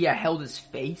he held his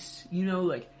face. You know,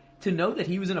 like to know that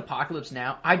he was in Apocalypse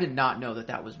Now. I did not know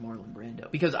that was Marlon Brando,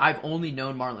 because I've only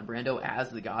known Marlon Brando as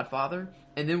the Godfather,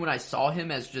 and then when I saw him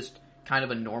as just kind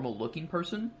of a normal looking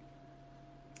person,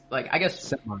 like I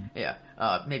guess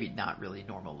maybe not really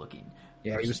normal looking.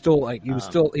 Yeah, person.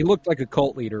 He looked like a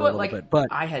cult leader a little bit, but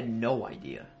I had no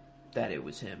idea that it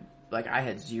was him. Like I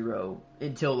had zero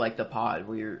until like the pod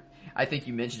where I think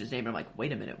you mentioned his name, and I'm like,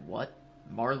 wait a minute, what?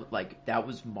 That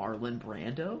was Marlon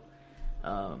Brando?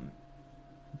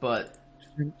 But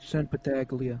send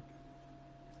Pataglia.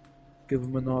 Give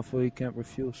him an offer he can't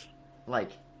refuse.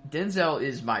 Like Denzel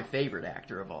is my favorite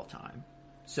actor of all time,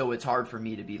 so it's hard for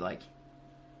me to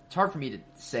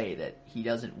say that he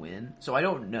doesn't win. So I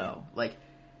don't know. Like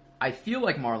I feel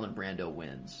like Marlon Brando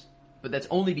wins, but that's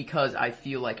only because I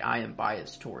feel like I am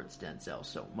biased towards Denzel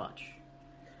so much.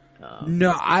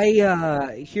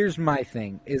 Here's my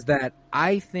thing, is that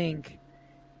I think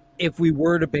if we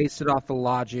were to base it off the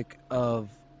logic of,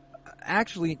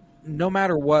 actually, no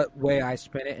matter what way I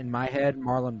spin it in my head,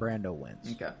 Marlon Brando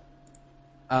wins. Okay.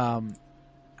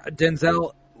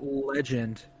 Denzel,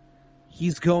 legend,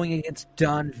 he's going against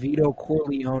Don Vito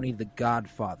Corleone, the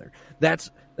Godfather.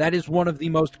 That is one of the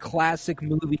most classic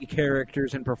movie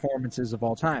characters and performances of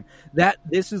all time.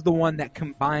 This is the one that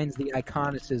combines the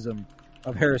iconicism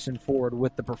of Harrison Ford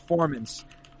with the performance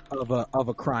of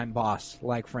a crime boss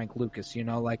like Frank Lucas. You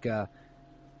know, like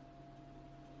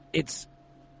it's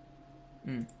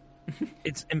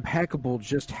impeccable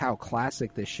just how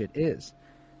classic this shit is.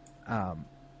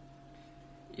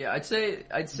 Yeah, I'd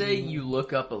say you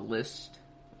look up a list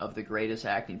of the greatest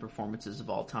acting performances of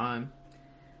all time.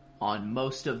 On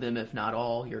most of them, if not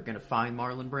all, you're going to find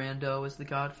Marlon Brando as the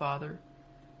Godfather.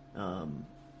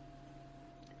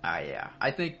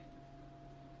 I think,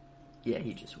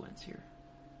 he just wins here.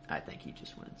 I think he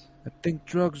just wins. I think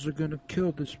drugs are going to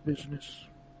kill this business.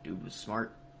 Dude was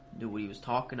smart. Knew what he was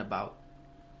talking about.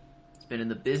 He's been in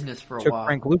the business for a Took while.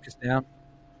 Frank Lucas down.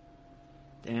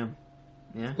 Damn.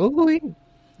 Yeah. Ooh-wee.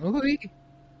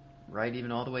 Right,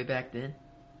 even all the way back then.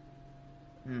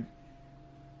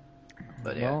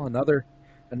 But yeah. Well, another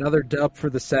dub for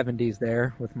the 70s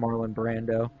there with Marlon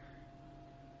Brando.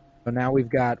 But now we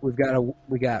got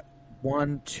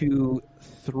 1, 2,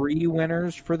 3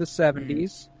 winners for the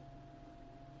 70s,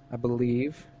 I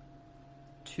believe.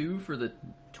 2 for the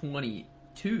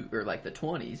 22 or like the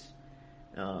 20s.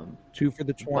 2 for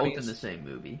the 20s. Both in the same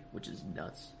movie, which is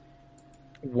nuts.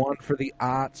 1 for the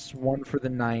aughts, 1 for the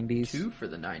 90s. 2 for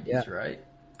the 90s, right?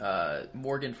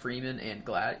 Morgan Freeman and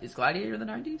is Gladiator in the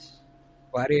 90s?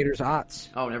 Gladiator's aughts.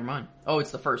 Oh, never mind. Oh,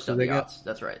 it's the first of the aughts.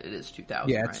 That's right. It is 2000.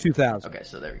 Yeah, it's 2000. Okay,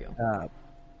 so there we go.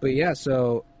 But yeah,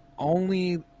 so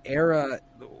only era.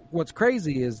 What's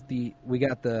crazy is we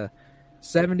got the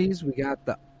 70s, we got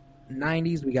the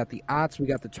 90s, we got the aughts, we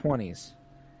got the 20s.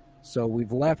 So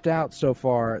we've left out so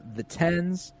far the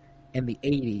 10s and the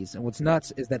 80s. And what's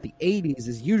nuts is that the 80s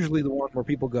is usually the one where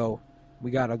people go,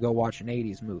 we got to go watch an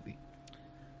 80s movie.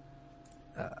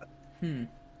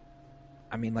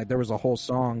 I mean, like, there was a whole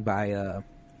song by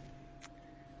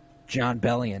John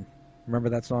Bellion. Remember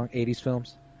that song, 80s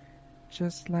Films?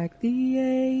 Just like the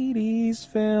 80s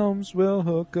films, we'll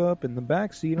hook up in the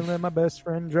backseat and let my best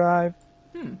friend drive.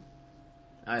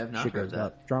 I have not heard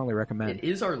that. Strongly recommend. It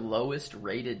is our lowest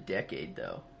rated decade,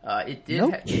 though. It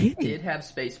did have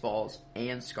Spaceballs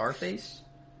and Scarface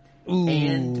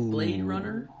and Blade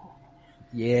Runner.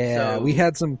 Yeah, so,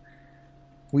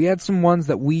 we had some ones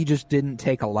that we just didn't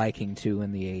take a liking to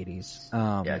in the 80s.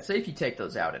 Yeah, I'd say if you take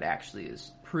those out, it actually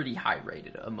is pretty high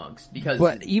rated amongst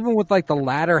But even with like the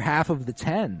latter half of the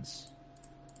 10s,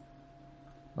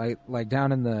 like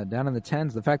down in the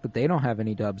 10s, the fact that they don't have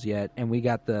any dubs yet, and we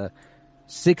got the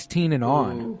 16 and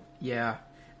on. Yeah,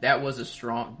 that was a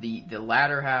strong. The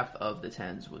latter half of the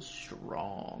 10s was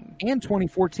strong. And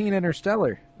 2014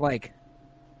 Interstellar, like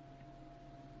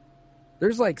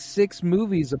there's like 6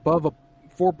 movies above a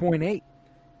 4.8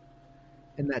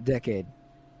 in that decade.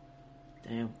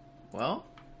 Damn. Well,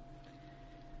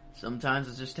 sometimes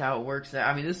it's just how it works out.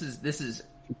 I mean, this is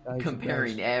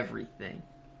comparing everything,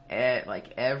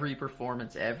 like every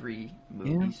performance, every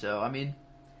movie. Yeah. So I mean,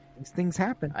 these things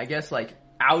happen. I guess like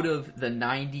out of the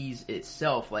 90s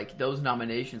itself, like those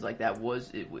nominations, like that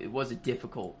was a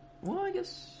difficult. Well, I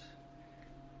guess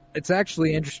it's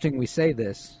actually interesting we say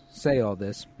all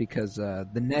this because the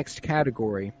next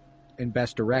category in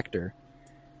Best Director,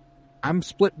 I'm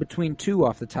split between 2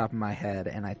 off the top of my head,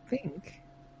 and I think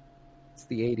it's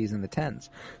the 80s and the 10s.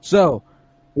 So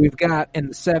we've got in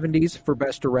the 70s for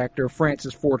Best Director,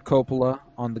 Francis Ford Coppola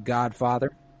on The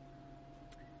Godfather.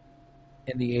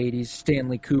 In the 80s,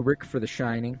 Stanley Kubrick for The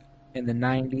Shining. In the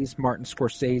 90s, Martin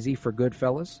Scorsese for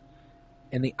Goodfellas.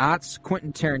 In the aughts,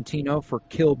 Quentin Tarantino for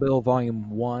Kill Bill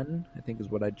Volume 1, I think is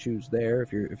what I'd choose there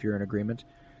if you're in agreement.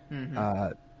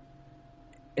 Mm-hmm.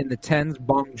 In the 10s,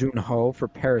 Bong Joon-ho for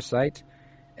Parasite.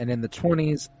 And in the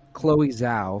 20s, Chloe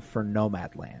Zhao for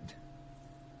Nomadland.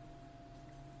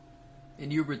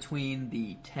 And you're between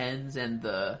the 10s and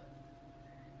the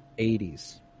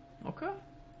 80s. Okay.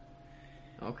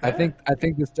 I think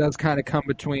this does kind of come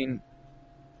between,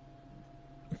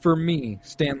 for me,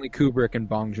 Stanley Kubrick and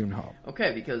Bong Joon-ho.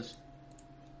 Okay, because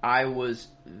I was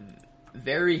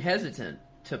very hesitant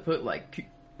to put like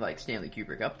Stanley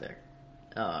Kubrick up there.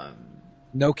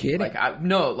 No kidding. I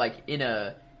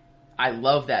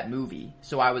love that movie,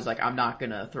 so I was like, I'm not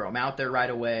gonna throw him out there right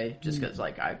away, just because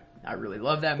like I really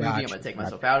love that movie. I'm gonna take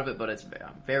myself out of it, but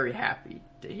I'm very happy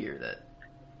to hear that.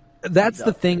 That's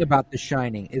the thing about The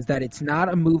Shining, is that it's not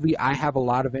a movie I have a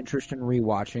lot of interest in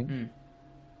rewatching.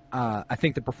 I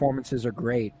think the performances are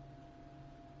great.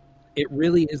 It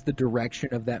really is the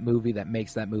direction of that movie that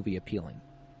makes that movie appealing.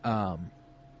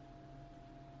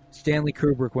 Stanley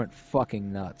Kubrick went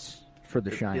fucking nuts for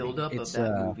The Shining. The build-up of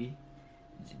that movie,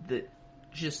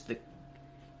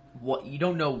 what you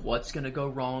don't know what's gonna go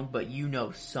wrong, but you know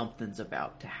something's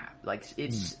about to happen. Like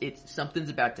it's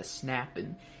something's about to snap,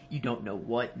 and you don't know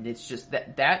what. And it's just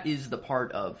that is the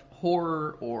part of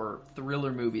horror or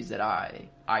thriller movies that I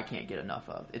can't get enough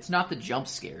of. It's not the jump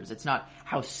scares. It's not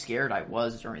how scared I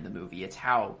was during the movie. It's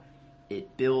how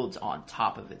it builds on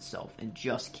top of itself and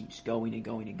just keeps going and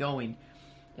going and going.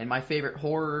 And my favorite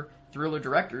horror thriller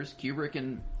directors, Kubrick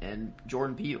and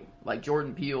Jordan Peele. Like,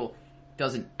 Jordan Peele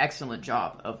does an excellent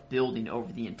job of building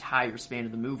over the entire span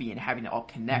of the movie and having it all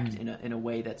connect in a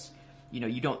way that's,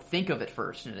 you don't think of at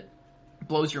first, and it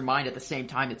blows your mind. At the same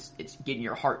time, it's getting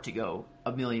your heart to go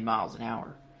a million miles an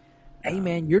hour. Hey,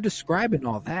 man, you're describing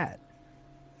all that,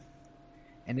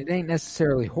 and it ain't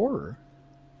necessarily horror.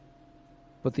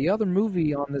 But the other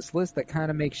movie on this list that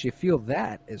kind of makes you feel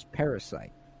that is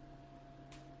Parasite.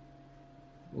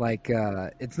 Like,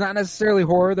 it's not necessarily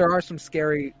horror. There are some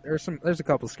scary. There's a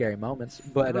couple scary moments,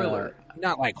 but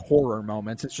not like horror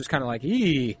moments. It's just kind of like,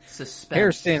 suspense.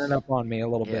 Hair standing up on me a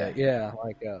little bit. Yeah,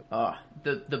 like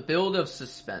the build of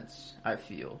suspense. I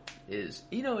feel is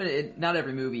not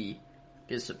every movie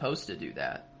is supposed to do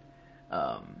that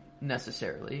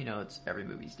necessarily. It's every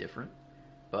movie's different,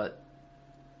 but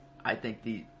I think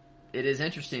it is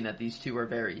interesting that these two are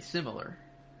very similar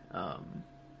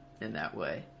in that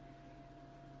way.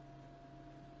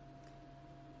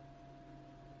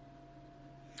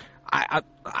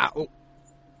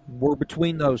 We're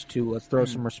between those two. Let's throw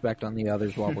some respect on the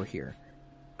others while we're here.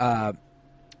 And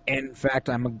in fact,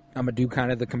 I'm gonna do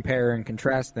kind of the compare and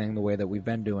contrast thing the way that we've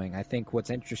been doing. I think what's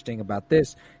interesting about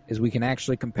this is we can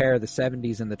actually compare the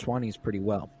 70s and the 20s pretty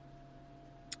well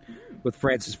with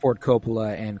Francis Ford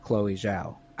Coppola and Chloe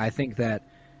Zhao. I think that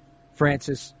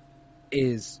Francis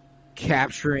is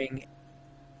capturing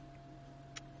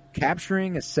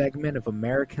a segment of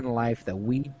American life that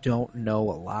we don't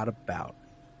know a lot about.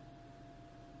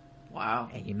 Wow.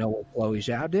 And you know what Chloe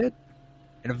Zhao did?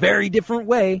 In a very different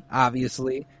way,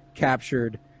 obviously,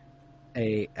 captured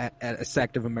a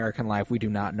sect of American life we do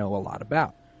not know a lot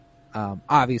about.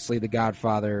 Obviously, The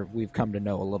Godfather, we've come to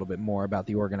know a little bit more about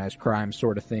the organized crime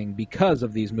sort of thing because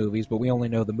of these movies, but we only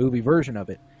know the movie version of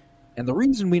it. And the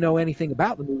reason we know anything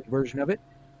about the movie version of it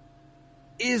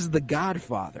is The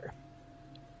Godfather.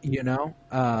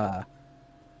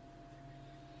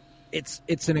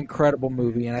 It's an incredible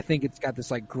movie, and I think it's got this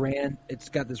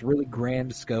really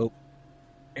grand scope,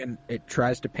 and it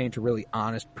tries to paint a really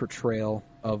honest portrayal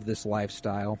of this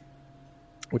lifestyle,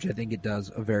 which I think it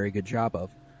does a very good job of.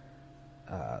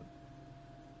 And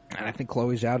I think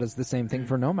Chloe Zhao does the same thing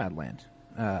for Nomadland.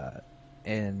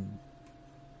 And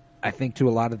I think to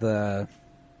a lot of the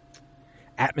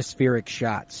atmospheric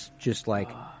shots, just like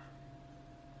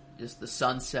just the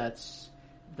sunsets,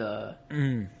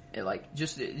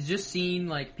 just seeing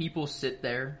like people sit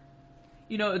there.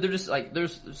 They're just like,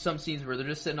 there's some scenes where they're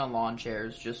just sitting on lawn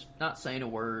chairs, just not saying a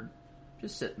word,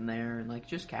 just sitting there and like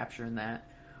just capturing that,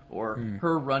 or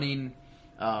her running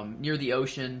near the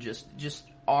ocean, just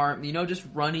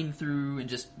running through and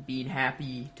just being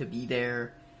happy to be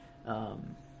there.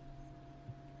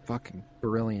 Fucking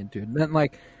brilliant, dude. And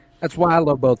like, that's why I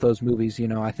love both those movies.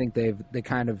 I think they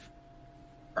kind of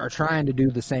are trying to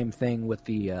do the same thing with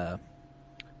the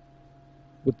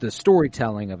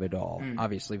storytelling of it all.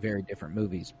 Obviously, very different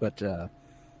movies, but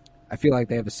I feel like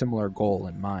they have a similar goal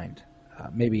in mind.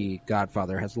 Maybe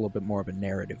Godfather has a little bit more of a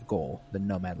narrative goal than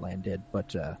Nomadland did,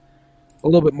 but a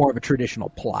little bit more of a traditional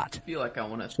plot. I feel like I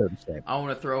want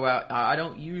to throw out. I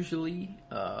don't usually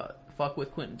fuck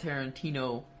with Quentin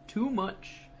Tarantino too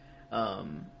much.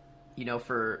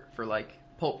 For like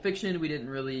Pulp Fiction, we didn't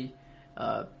really.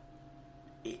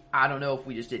 I don't know if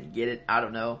we just didn't get it. I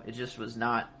don't know. It just was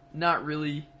not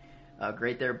really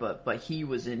great there. But he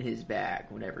was in his bag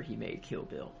whenever he made Kill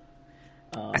Bill.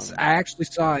 I actually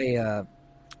saw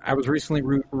I was recently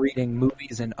reading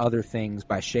Movies and Other Things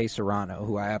by Shea Serrano,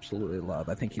 who I absolutely love.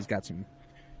 I think he's got some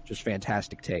just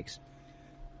fantastic takes.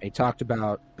 He talked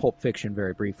about Pulp Fiction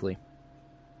very briefly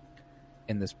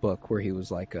in this book, where he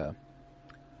was like,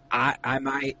 I'm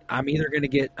either going to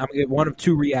get one of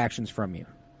two reactions from you.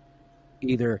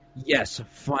 Either, yes,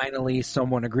 finally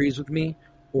someone agrees with me,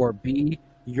 or B,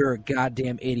 you're a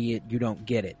goddamn idiot, you don't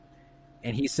get it.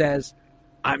 And he says,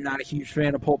 I'm not a huge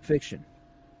fan of Pulp Fiction.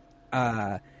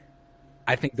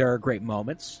 I think there are great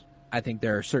moments. I think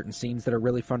there are certain scenes that are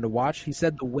really fun to watch. He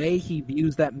said the way he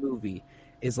views that movie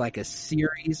is like a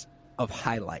series of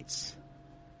highlights.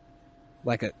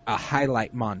 Like a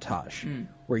highlight montage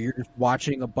where you're just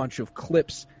watching a bunch of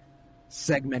clips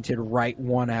segmented right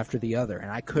one after the other,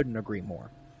 and I couldn't agree more.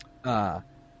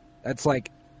 That's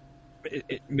like,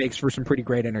 it makes for some pretty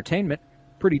great entertainment.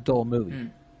 Pretty dull movie.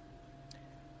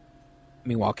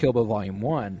 Meanwhile, Kill Bill Volume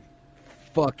 1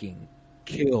 fucking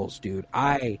kills, dude.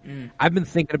 I've been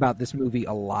thinking about this movie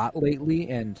a lot lately,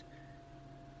 and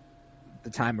the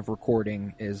time of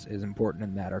recording is important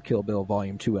in that our Kill Bill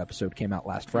Volume 2 episode came out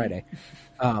last Friday.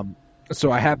 So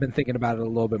I have been thinking about it a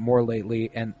little bit more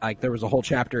lately, and like there was a whole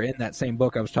chapter in that same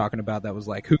book I was talking about that was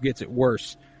like, who gets it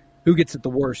worse, who gets it the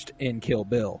worst in Kill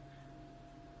Bill.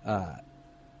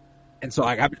 And so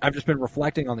I've just been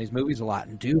reflecting on these movies a lot,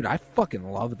 and dude, I fucking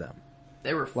love them.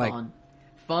 They were fun, like,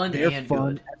 fun they're and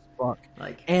fun good. As fuck.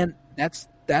 Like, and that's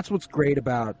what's great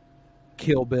about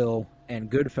Kill Bill and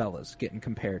Goodfellas getting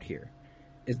compared here,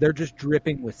 is they're just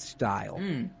dripping with style.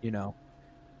 You know,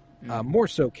 more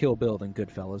so Kill Bill than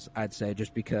Goodfellas, I'd say,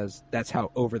 just because that's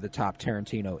how over the top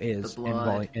Tarantino is the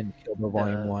blood, in Kill Bill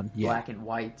Volume 1. Yeah, black and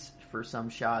white for some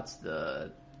shots.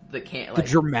 The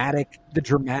dramatic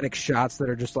shots that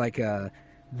are just like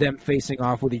them facing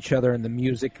off with each other, and the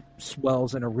music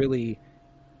swells in a really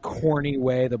corny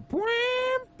way. The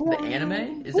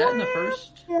anime, is that in the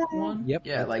first one? Yep.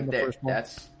 Yeah, like that.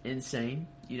 That's insane.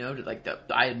 You know, like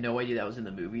I had no idea that was in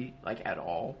the movie like at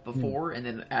all before, and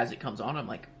then as it comes on, I'm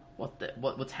like,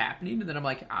 what's happening? And then I'm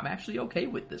like, I'm actually okay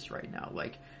with this right now.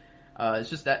 Like, it's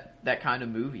just that kind of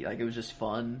movie. Like, it was just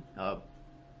fun,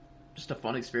 just a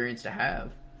fun experience to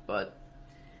have. But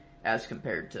as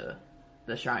compared to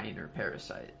The Shining or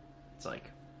Parasite, it's like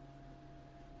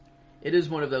it is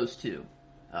one of those two,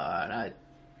 and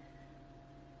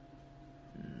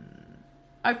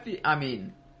I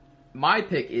mean, my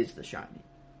pick is The Shining.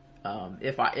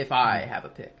 If I have a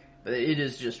pick, but it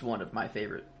is just one of my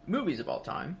favorite movies of all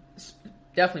time. It's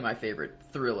definitely my favorite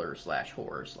thriller /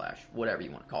 horror / whatever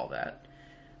you want to call that.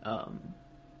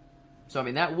 So I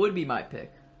mean, that would be my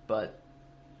pick. But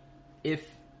if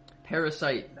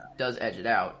Parasite does edge it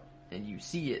out, and you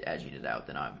see it edging it out,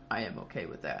 then I am okay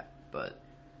with that. But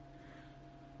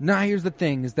now here's the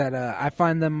thing: is that I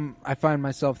find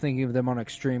myself thinking of them on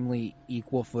extremely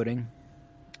equal footing.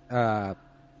 I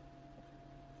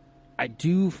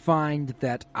do find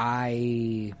that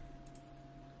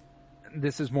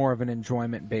this is more of an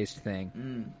enjoyment-based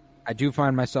thing. I do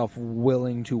find myself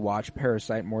willing to watch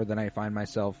Parasite more than I find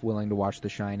myself willing to watch The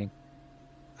Shining.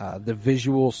 The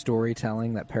visual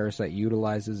storytelling that Parasite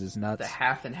utilizes is nuts. The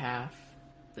half and half,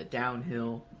 the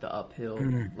downhill, the uphill.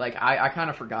 Like, I kind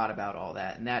of forgot about all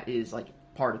that, and that is, like,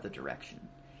 part of the direction.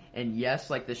 And yes,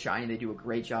 like, The Shining, they do a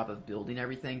great job of building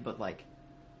everything, but, like,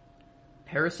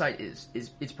 Parasite is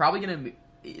it's probably going to...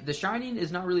 The Shining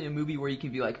is not really a movie where you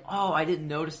can be like, oh, I didn't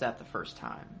notice that the first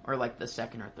time, or, like, the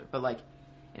second or third. But, like,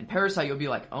 in Parasite, you'll be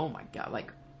like, oh, my God,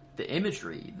 like, the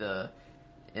imagery, the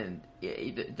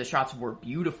shots were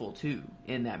beautiful too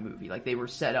in that movie. Like, they were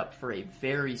set up for a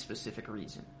very specific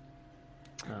reason.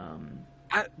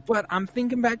 But I'm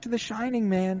thinking back to The Shining,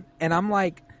 man, and I'm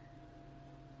like,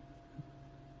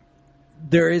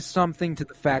 there is something to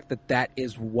the fact that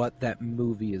is what that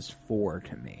movie is for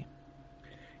to me.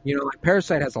 You know, like,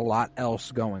 Parasite has a lot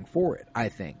else going for it, I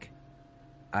think.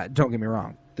 Don't get me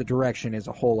wrong, the direction is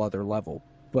a whole other level,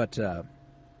 but The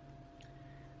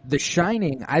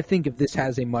Shining, I think if this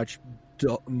has a much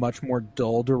more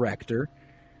dull director,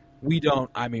 we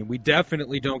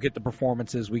definitely don't get the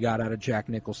performances we got out of Jack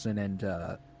Nicholson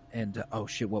and oh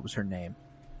shit, what was her name?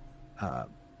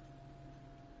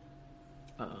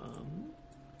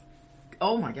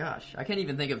 Oh my gosh, I can't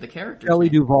even think of the character. Shelley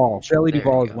Duvall. Shelley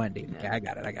Duvall is go. Wendy. Yeah. Okay, I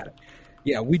got it.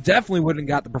 Yeah, we definitely wouldn't have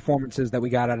got the performances that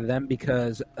we got out of them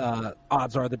because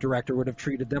odds are the director would have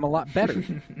treated them a lot better.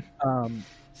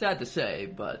 Sad to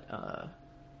say, but...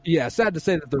 Yeah, sad to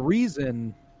say that the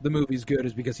reason the movie's good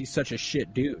is because he's such a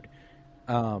shit dude.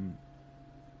 I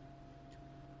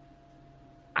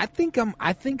think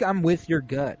I'm with your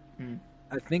gut.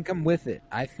 I think I'm with it.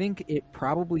 I think it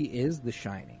probably is The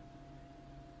Shining.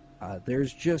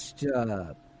 There's just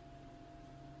an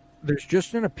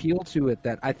appeal to it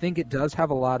that I think it does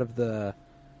have a lot of the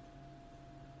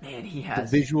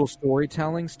visual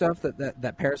storytelling stuff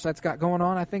that Parasite's got going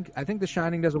on. I think The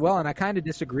Shining does it well, and I kind of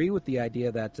disagree with the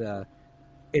idea that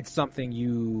it's something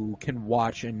you can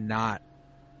watch and not.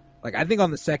 Like, I think on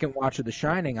the second watch of The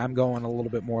Shining, I'm going a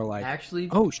little bit more like, actually,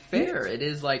 oh, fair. shit. It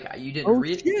is like you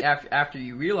didn't after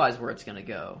you realize where it's going to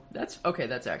go. That's okay.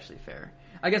 That's actually fair.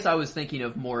 I guess I was thinking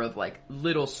of more of like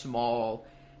little small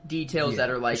details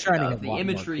that are like the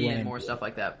imagery and more stuff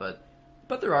like that. But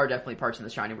there are definitely parts in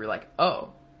The Shining where you're like, oh,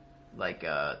 like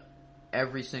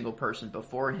every single person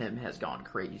before him has gone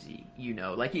crazy. You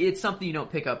know, like it's something you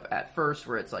don't pick up at first,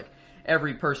 where it's like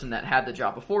every person that had the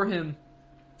job before him,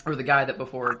 or the guy that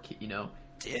before, you know.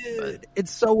 Dude,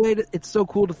 it's so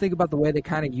cool to think about the way they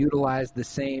kind of utilize the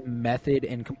same method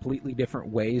in completely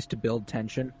different ways to build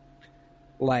tension.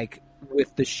 Like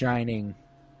with The Shining,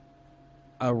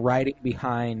 riding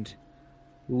behind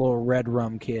little red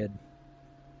rum kid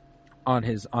on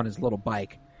his little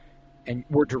bike, and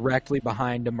we're directly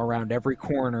behind him around every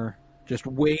corner, just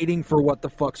waiting for what the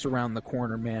fuck's around the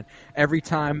corner, man. Every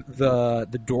time the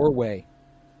doorway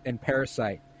in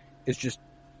Parasite is just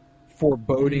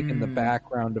foreboding in the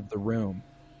background of the room.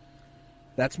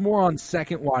 That's more on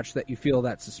second watch that you feel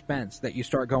that suspense, that you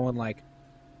start going like,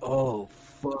 oh,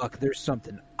 fuck, there's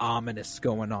something ominous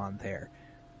going on there.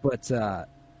 But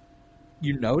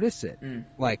you notice it.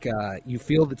 Like, you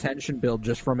feel the tension build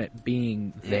just from it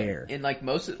being there. And, like,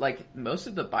 most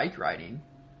of the bike riding,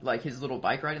 like, his little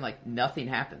bike riding, like, nothing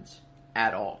happens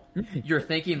at all. You're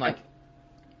thinking, like,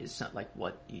 is some, like,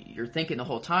 what? You're thinking the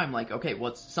whole time, like, okay,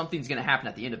 something's going to happen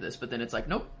at the end of this. But then it's like,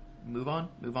 nope, move on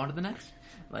to the next.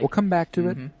 Like, we'll come back to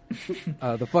it.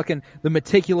 The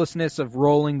meticulousness of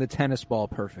rolling the tennis ball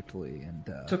perfectly, and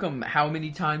took him how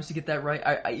many times to get that right?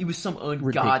 It was some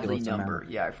ungodly number.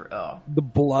 Amount. Yeah, the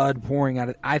blood pouring out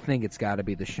of. I think it's got to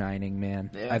be The Shining,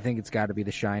 man. Yeah. I think it's got to be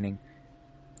The Shining.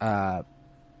 I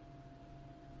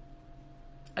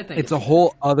think it's a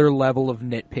whole other level of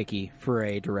nitpicky for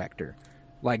a director.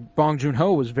 Like, Bong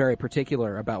Joon-ho was very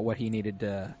particular about what he needed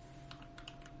to.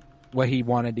 What he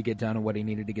wanted to get done and what he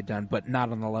needed to get done, but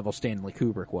not on the level Stanley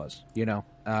Kubrick was,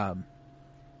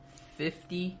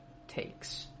 50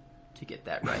 takes to get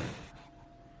that right.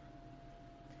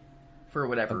 For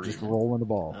whatever reason. Just rolling the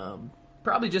ball.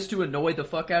 Probably just to annoy the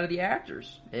fuck out of the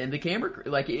actors and the camera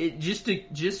crew. Like, just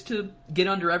to get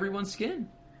under everyone's skin.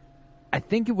 I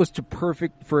think it was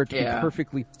for it to be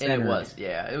perfectly centered. And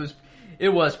it was, It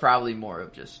was probably more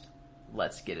of just,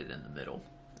 let's get it in the middle.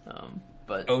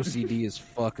 But OCD as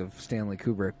fuck of Stanley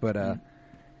Kubrick, but I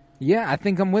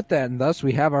think I'm with that, and thus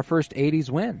we have our first 80s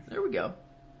win. There we go.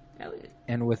 Elliot.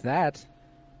 And with that,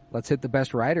 let's hit the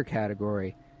best writer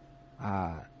category.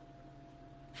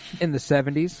 In the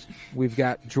 70s, we've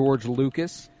got George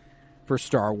Lucas for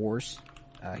Star Wars.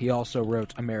 He also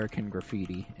wrote American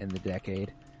Graffiti in the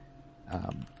decade,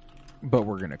 but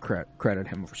we're going to credit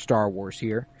him for Star Wars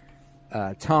here.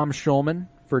 Tom Schulman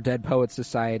for Dead Poets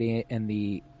Society in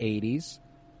the 80s.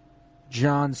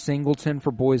 John Singleton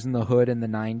for Boys in the Hood in the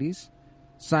 90s.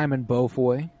 Simon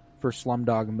Beaufoy for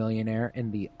Slumdog Millionaire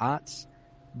in the aughts.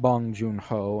 Bong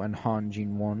Joon-ho and Han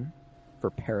Jin-won for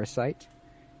Parasite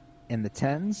in the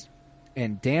 10s.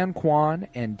 And Dan Kwan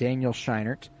and Daniel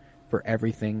Scheinert for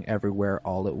Everything Everywhere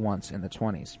All at Once in the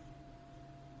 20s.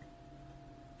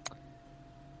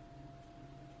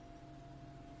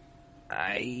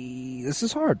 This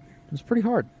is hard. It's pretty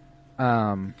hard.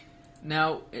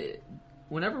 Now,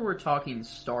 whenever we're talking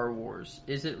Star Wars,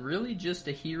 is it really just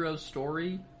a hero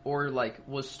story? Or, like,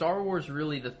 was Star Wars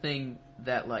really the thing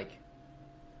that, like,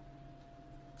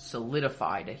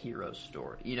 solidified a hero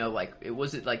story?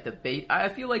 Was it, like, the bait? I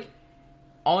feel like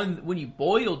when you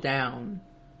boil down,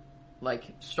 like,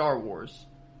 Star Wars,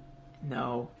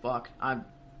 no, fuck, I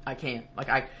can't.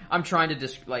 Like, I'm trying to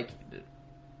discredit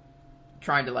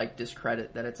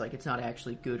that it's not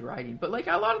actually good writing, but like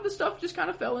a lot of the stuff just kind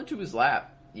of fell into his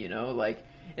lap, and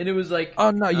it was like,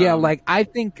 oh no, I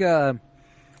think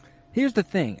here's the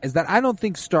thing is that I don't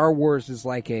think Star Wars is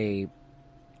like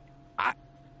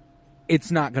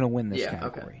it's not going to win this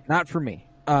category. Okay. Not for me.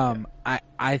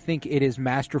 I think it is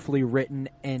masterfully written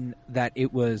in that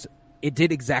it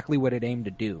did exactly what it aimed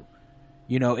to do.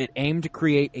 It aimed to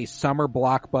create a summer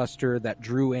blockbuster that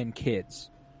drew in kids.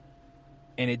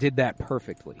 And it did that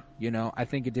perfectly. I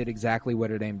think it did exactly what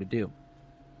it aimed to do.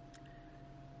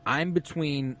 I'm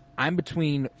between a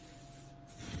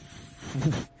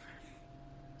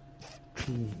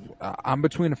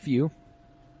few.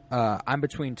 I'm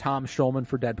between Tom Schulman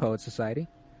for Dead Poets Society,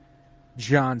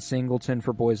 John Singleton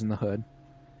for Boys in the Hood,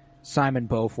 Simon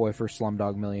Beaufoy for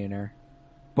Slumdog Millionaire,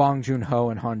 Bong Joon-ho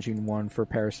and Han Jin-won for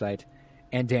Parasite,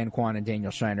 and Dan Kwan and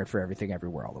Daniel Scheinert for Everything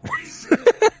Everywhere All at Once.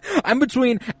 I'm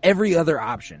between every other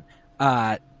option.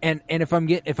 And if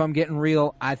I'm getting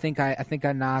real, I think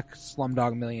I knock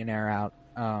Slumdog Millionaire out.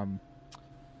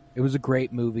 It was a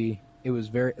great movie.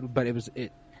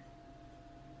 It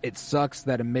sucks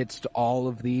that amidst all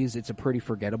of these, it's a pretty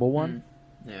forgettable one.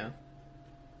 Yeah.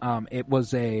 I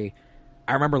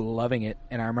remember loving it,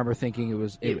 and I remember thinking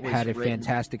it had a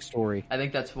fantastic story. I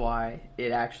think that's why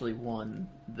it actually won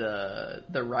the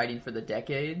writing for the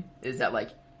decade. Is that like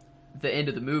the end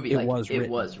of the movie? It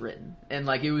was written, and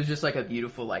like it was just like a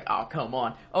beautiful like, oh come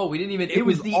on, oh we didn't even. It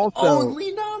was the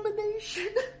only nomination.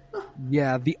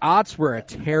 Yeah, the aughts were a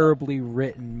terribly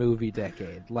written movie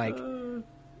decade. Like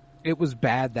it was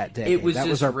bad that decade. It was that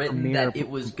just was written that it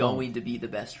was going to be the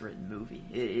best written movie.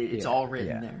 It's all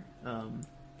written there.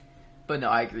 But no,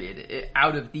 I agree.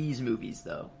 Out of these movies,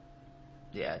 though,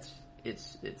 yeah,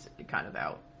 it's kind of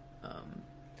out.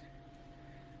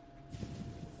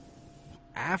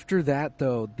 After that,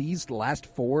 though, these last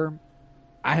four,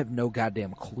 I have no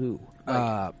goddamn clue.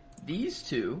 These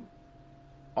two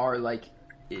are like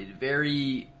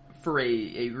very for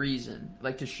a reason,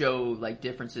 like to show like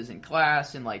differences in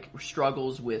class and like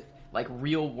struggles with like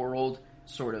real world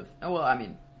sort of. Oh well, I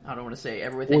mean, I don't want to say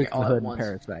everything all at once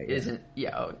Parasite, isn't.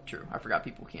 Yeah, oh, true. I forgot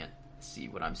people can't see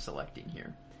what I'm selecting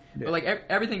here. Yeah. But like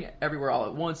everything everywhere all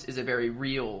at once is a very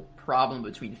real problem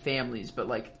between families. But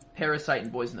like Parasite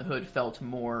and Boys in the Hood felt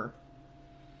more.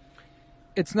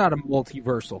 It's not a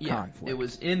multiversal conflict. It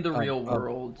was in the real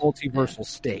world, multiversal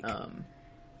stake.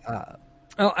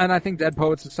 And I think Dead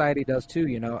Poets Society does too,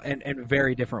 you know, in a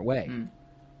very different way.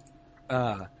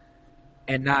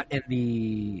 And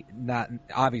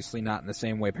obviously not in the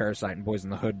same way Parasite and Boys in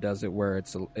the Hood does it, where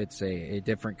it's a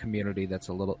different community that's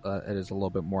it is a little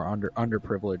bit more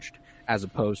underprivileged, as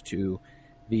opposed to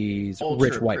these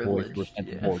rich white boys who are sent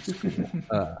to board school.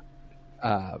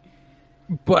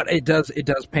 But it does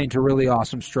paint a really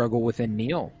awesome struggle within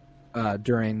Neil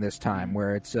during this time,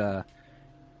 where it's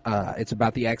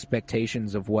about the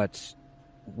expectations of what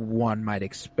one might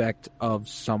expect of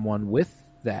someone with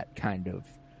that kind of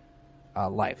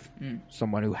life.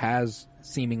 Someone who has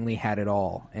seemingly had it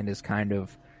all and is kind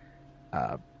of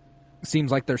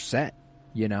seems like they're set,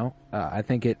 you know. I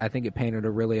think it painted a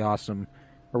really awesome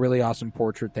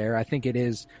portrait there. I think it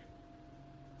is.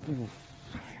 I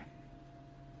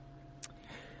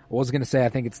was going to say I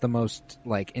think it's the most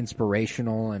like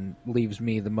inspirational and leaves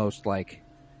me the most like,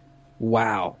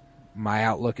 wow, my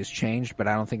outlook has changed, but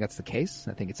I don't think that's the case.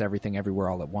 I think it's everything everywhere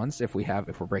all at once if we're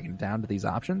breaking it down to these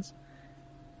options.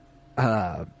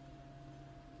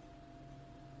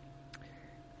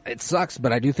 It sucks,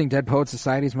 but I do think Dead Poets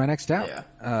Society is my next out.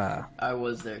 Yeah. I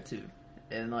was there too.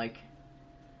 And like,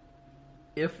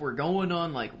 if we're going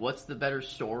on like what's the better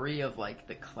story of like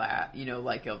the class, you know,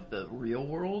 like of the real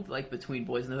world, like between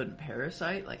Boys in the Hood and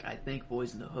Parasite, like I think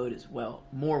Boys in the Hood is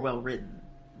more well written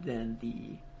than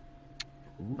the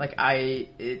like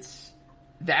that's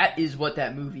what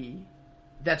that movie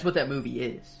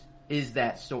is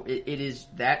that story. It is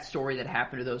that story that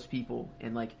happened to those people,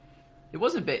 and like it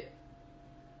wasn't based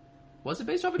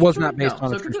off a true story? Was not based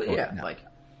on a true story. Yeah, no. Like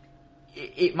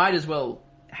it might as well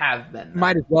have been.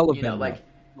 Might as well have been. Know, like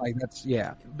that's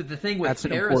yeah. But the thing with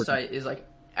Parasite is like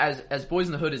as Boys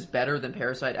in the Hood is better than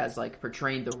Parasite as like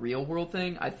portraying the real world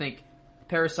thing. I think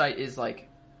Parasite is like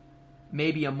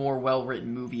maybe a more well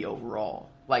written movie overall.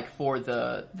 Like for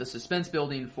the suspense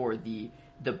building, for the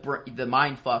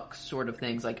mindfuck sort of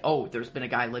things, like, oh, there's been a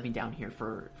guy living down here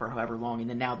for however long, and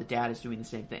then now the dad is doing the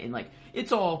same thing, and like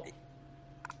it's all.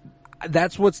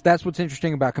 That's what's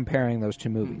interesting about comparing those two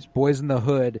movies. Boys in the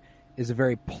Hood is a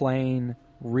very plain,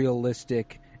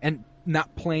 realistic, and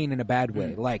not plain in a bad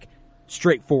way. Like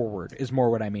straightforward is more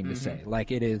what I mean to say.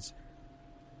 Like it is.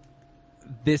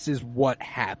 This is what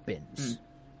happens.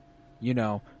 You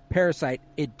know. Parasite,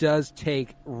 it does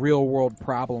take real world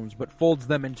problems, but folds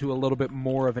them into a little bit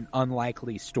more of an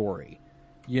unlikely story.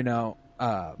 You know,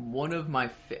 I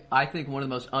think one of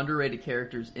the most underrated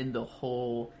characters in the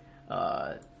whole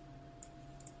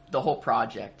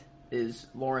project is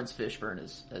Lawrence Fishburne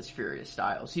as Furious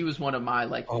Styles. He was one of my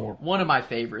one of my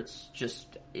favorites,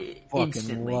 just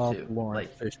instantly love too.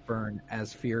 Lawrence Fishburne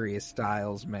as Furious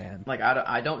Styles, man. Like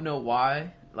I don't know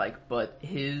why, like, but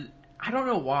I don't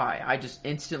know why. I just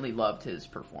instantly loved his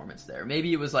performance there.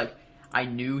 Maybe it was like I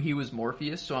knew he was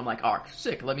Morpheus, so I'm like, oh,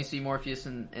 sick. Let me see Morpheus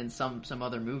in some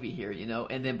other movie here, you know.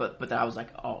 And then, but then I was like,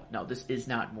 oh no, this is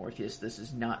not Morpheus. This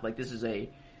is not like this is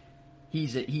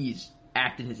he's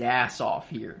acting his ass off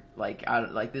here. Like I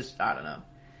don't know.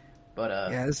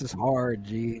 But yeah, this is hard.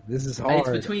 G, this is hard.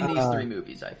 It's between these three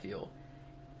movies, I feel.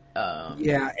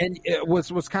 Yeah, and it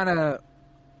was kind of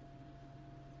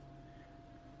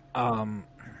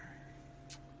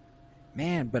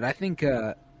man, but I think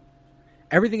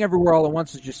Everything Everywhere All at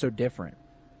Once is just so different.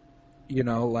 You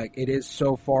know, like it is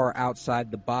so far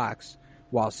outside the box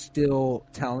while still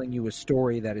telling you a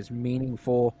story that is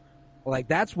meaningful. Like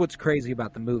that's what's crazy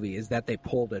about the movie is that they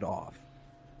pulled it off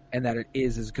and that it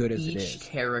is as good as it is. Each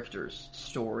character's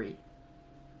story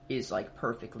is like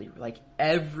perfectly, like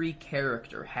every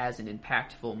character has an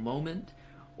impactful moment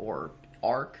or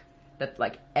arc that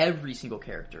like every single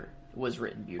character was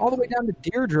written beautifully. All the way down to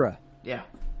Deirdre. Yeah.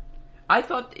 I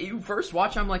thought you first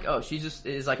watch, I'm like, oh, she just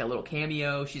is like a little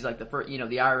cameo. She's like the first, the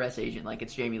IRS agent. Like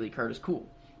it's Jamie Lee Curtis. Cool.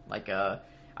 Like, I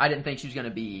didn't think she was going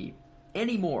to be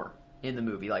any more in the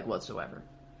movie, like whatsoever.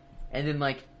 And then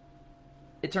like,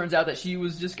 it turns out that she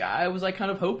was just, I was like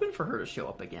kind of hoping for her to show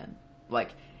up again.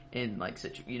 Like in like,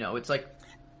 it's like.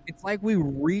 It's like we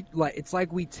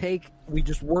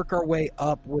just work our way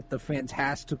up with the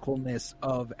fantasticalness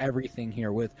of everything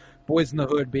here, with Boys in the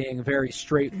Hood being very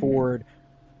straightforward,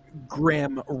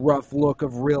 grim, rough look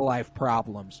of real life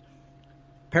problems.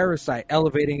 Parasite,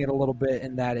 elevating it a little bit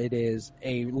in that it is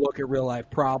a look at real life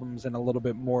problems and a little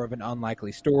bit more of an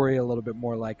unlikely story, a little bit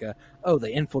more like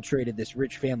they infiltrated this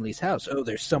rich family's house. Oh,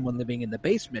 there's someone living in the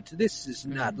basement. This is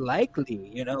not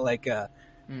likely, and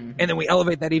then we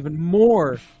elevate that even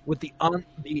more with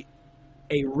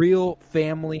a real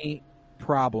family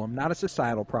problem, not a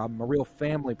societal problem, a real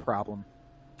family problem.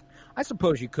 I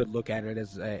suppose you could look at it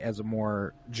as a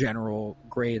more general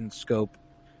grade and scope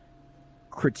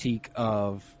critique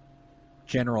of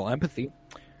general empathy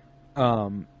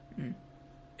and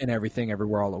everything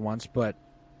everywhere all at once, but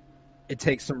it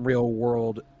takes some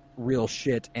real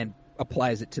shit and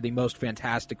applies it to the most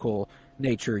fantastical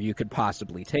nature you could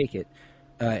possibly take it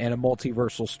in a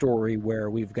multiversal story where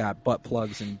we've got butt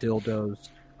plugs and dildos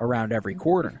around every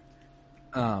corner.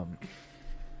 And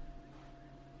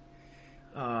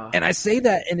I say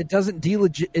that, and it doesn't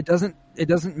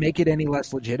make it any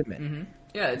less legitimate. Mm-hmm.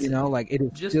 Yeah, it's, it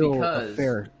is just still a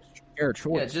fair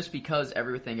choice. Yeah, just because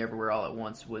Everything Everywhere All at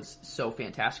Once was so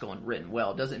fantastical and written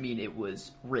well doesn't mean it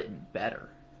was written better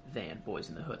than Boys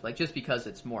in the Hood. Like, just because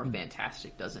it's more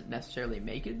fantastic doesn't necessarily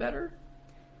make it better.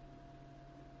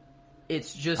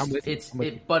 It's just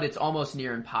but it's almost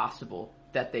near impossible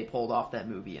that they pulled off that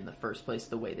movie in the first place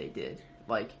the way they did.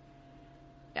 Like,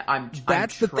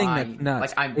 that's the thing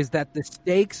that's nuts, is that the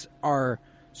stakes are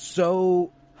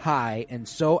so high and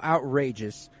so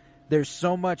outrageous. There's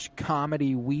so much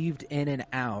comedy weaved in and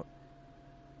out,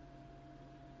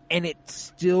 and it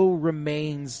still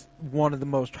remains one of the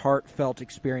most heartfelt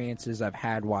experiences I've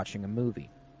had watching a movie.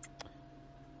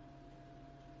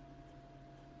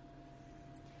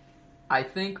 I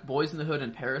think Boys in the Hood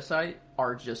and Parasite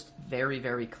are just very,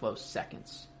 very close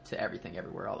seconds to Everything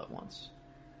Everywhere All at Once.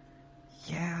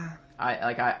 Yeah.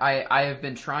 I have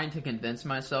been trying to convince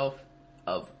myself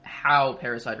of how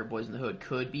Parasite or Boys in the Hood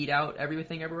could beat out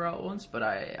Everything Everywhere All at Once, but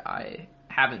I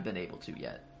haven't been able to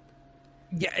yet.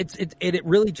 Yeah, it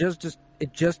really just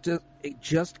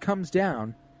comes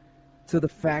down to the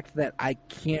fact that I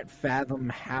can't fathom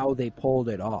how they pulled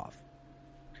it off.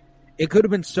 It could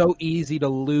have been so easy to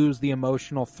lose the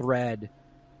emotional thread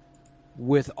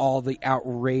with all the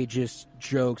outrageous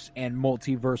jokes and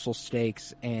multiversal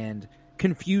stakes and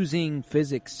confusing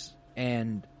physics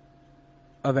and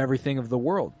of everything of the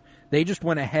world. They just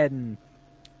went ahead and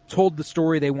told the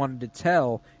story they wanted to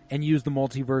tell and used the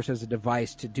multiverse as a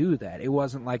device to do that. It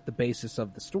wasn't like the basis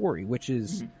of the story, which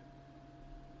is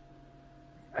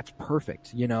that's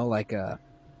perfect.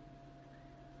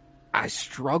 I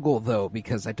struggle though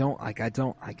because I don't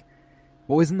like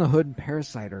Boys in the Hood and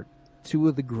Parasite are two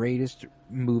of the greatest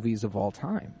movies of all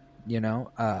time.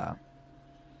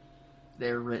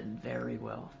 They're written very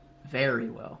well, very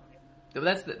well. So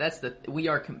we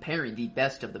are comparing the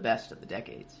best of the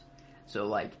decades.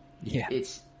 So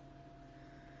it's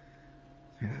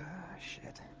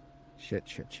shit.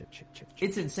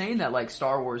 It's insane that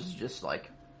Star Wars is just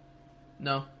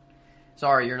no,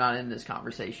 sorry, you're not in this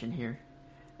conversation here.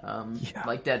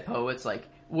 Dead Poets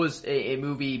was a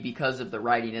movie because of the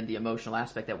writing and the emotional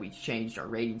aspect that we changed our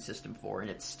rating system for, and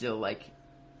it's still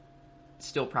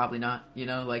still probably not.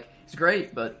 It's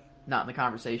great, but not in the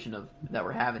conversation that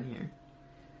we're having here.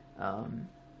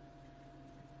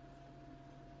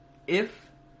 If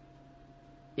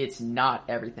it's not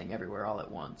Everything Everywhere All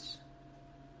at Once,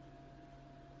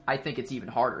 I think it's even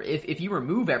harder. If you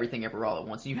remove Everything Everywhere All at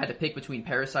Once and you had to pick between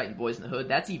Parasite and Boys in the Hood,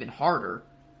 that's even harder.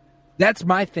 That's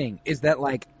my thing, is that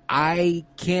I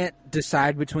can't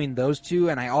decide between those two,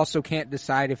 and I also can't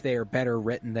decide if they are better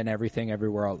written than Everything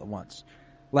Everywhere All at Once.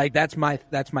 That's my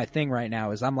thing right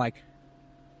now, is I'm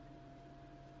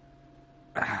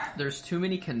there's too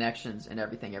many connections in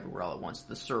Everything Everywhere All at Once.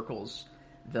 The circles,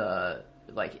 there's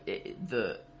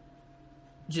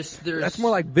that's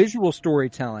more like visual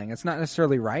storytelling. It's not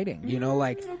necessarily writing,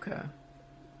 okay.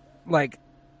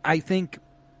 I think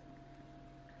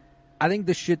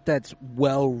the shit that's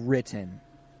well written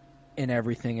in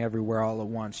Everything Everywhere All at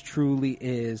Once truly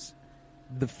is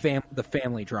the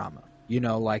family drama.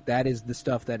 That is the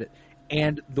stuff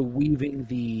and the weaving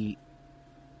the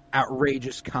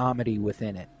outrageous comedy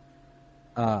within it.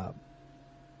 That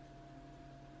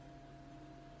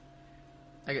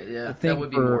would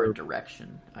be more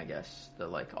direction, I guess.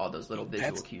 All those little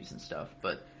visual cues and stuff.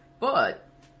 But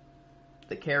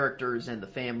the characters and the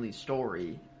family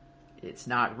story, it's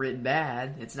not written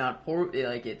bad. It's not poor.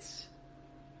 It's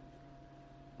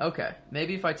okay.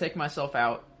 Maybe if I take myself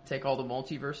out, take all the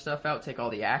multiverse stuff out, take all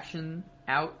the action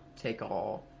out,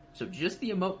 just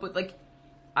the but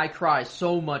I cry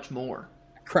so much more.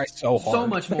 I cry so hard. So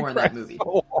much more in that movie.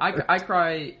 So I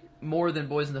cry more than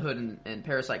Boys in the Hood and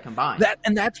Parasite combined.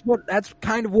 That's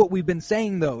kind of what we've been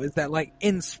saying, though, is that, like,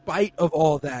 in spite of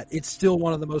all that, it's still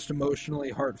one of the most emotionally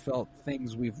heartfelt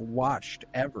things we've watched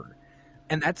ever.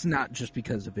 And that's not just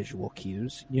because of visual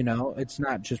cues, you know? It's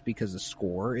not just because of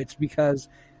score. It's because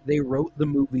they wrote the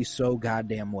movie so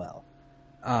goddamn well.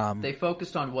 They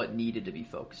focused on what needed to be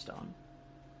focused on.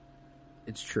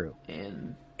 It's true.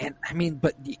 And I mean,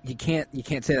 but you can't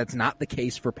say that's not the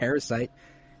case for Parasite.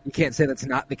 You can't say that's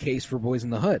not the case for Boys in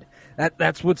the Hood.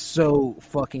 That's what's so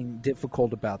fucking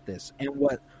difficult about this. And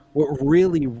what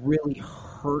really, really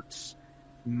hurts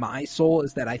my soul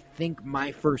is that I think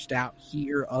my first out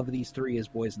here of these three is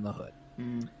Boys in the Hood.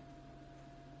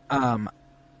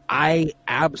 I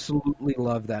absolutely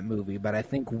love that movie, but I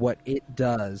think what it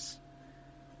does,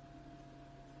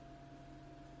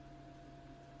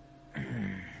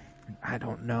 I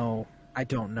don't know. I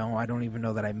don't even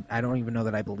know that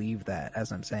I believe that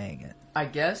as I'm saying it. I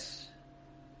guess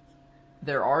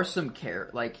there are some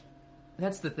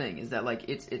that's the thing, is that, like,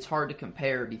 it's hard to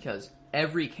compare because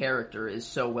every character is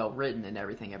so well written in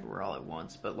Everything Everywhere All at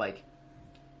Once, but, like,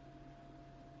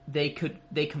 they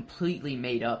completely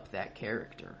made up that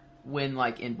character. When,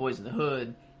 like, in Boys in the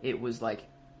Hood, it was like,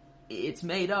 it's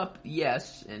made up,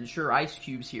 yes, and sure, Ice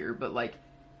Cube's here, but, like,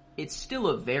 it's still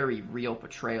a very real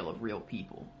portrayal of real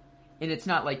people. And it's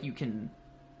not like you can...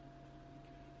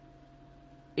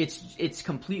 It's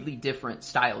completely different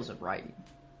styles of writing.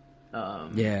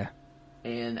 Yeah.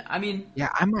 And, I mean... Yeah,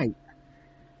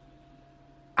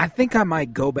 I think I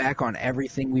might go back on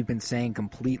everything we've been saying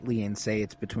completely and say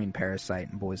it's between Parasite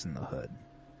and Boys in the Hood.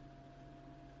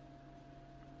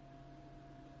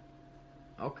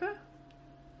 Okay.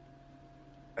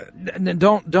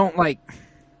 Don't like...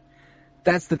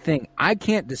 That's the thing. I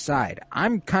can't decide.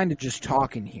 I'm kind of just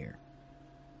talking here.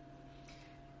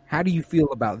 How do you feel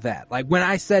about that? Like, when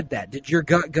I said that, did your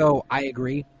gut go, I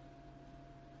agree?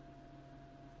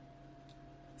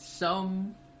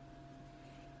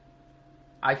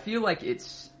 I feel like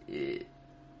the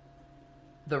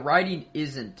writing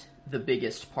isn't the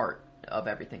biggest part of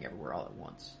Everything Everywhere All at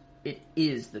Once. It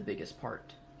is the biggest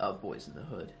part of Boys in the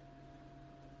Hood.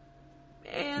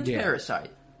 And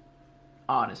Parasite.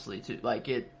 Honestly, too. Like,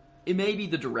 it may be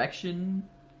the direction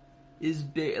is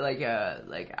big, like,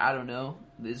 I don't know,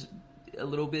 is a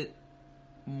little bit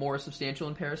more substantial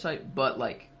in Parasite, but,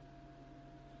 like,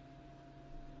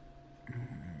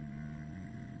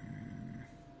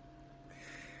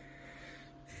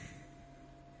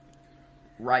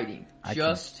 writing,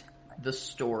 the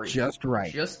story, just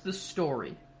right, just the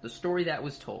story that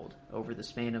was told over the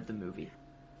span of the movie.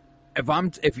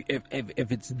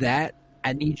 If it's that,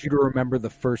 I need you to remember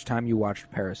the first time you watched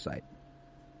Parasite.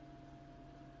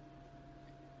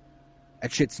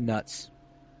 That shit's nuts.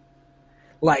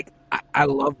 Like, I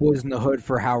love Boys in the Hood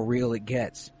for how real it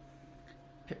gets.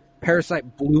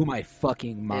 Parasite blew my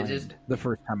fucking mind the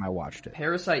first time I watched it.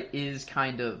 Parasite is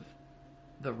kind of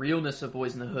the realness of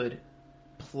Boys in the Hood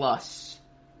plus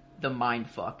the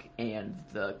mindfuck and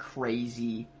the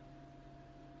crazy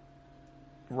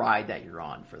ride that you're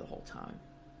on for the whole time.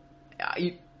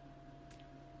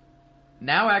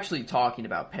 Now actually talking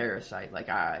about Parasite, like,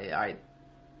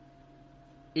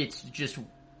 it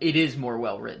is more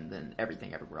well written than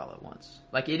Everything Everywhere All at Once.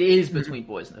 Like, it is between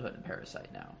Boys in the Hood and Parasite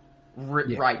now,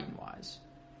 writing wise.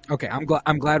 Okay, I'm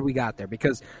glad we got there,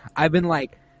 because I've been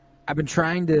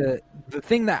trying to. The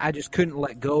thing that I just couldn't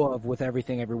let go of with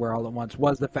Everything Everywhere All at Once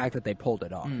was the fact that they pulled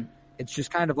it off. It's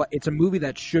just kind of like, it's a movie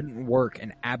that shouldn't work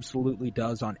and absolutely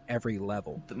does on every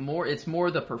level. It's more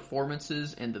the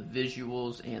performances and the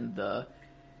visuals and the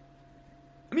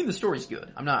story's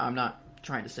good. I'm not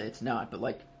trying to say it's not, but,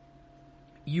 like,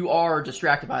 you are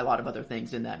distracted by a lot of other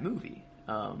things in that movie.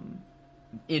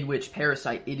 In which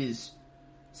Parasite, it is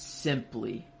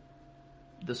simply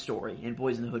the story. In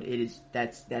Boys in the Hood,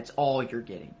 that's all you're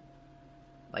getting.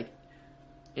 Like,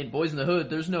 in Boys in the Hood,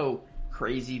 there's no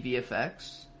crazy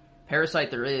VFX.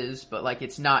 Parasite there is, but, like,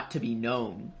 it's not to be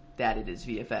known that it is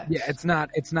VFX. Yeah, it's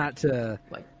not to,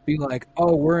 like, be like,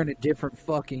 oh, we're in a different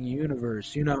fucking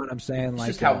universe. You know what I'm saying? It's like,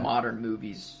 just how modern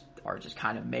movies are just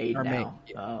kind of made now.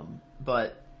 Yeah.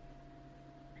 But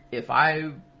if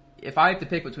I have to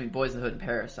pick between Boys in the Hood and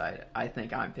Parasite, I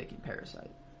think I'm picking Parasite.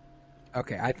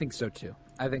 Okay, I think so too.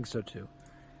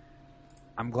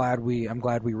 I'm glad we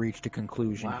reached a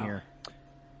conclusion here.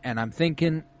 And I'm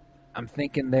thinking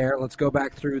there, let's go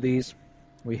back through these.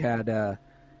 We had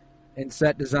in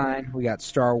set design, we got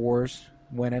Star Wars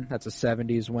winning. That's a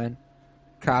 70s win.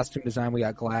 Costume design, we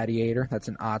got Gladiator. That's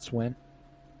an aughts win.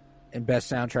 In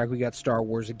best soundtrack, we got Star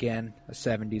Wars again, a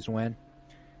 70s win.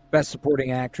 Best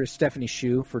supporting actress, Stephanie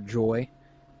Hsu for Joy.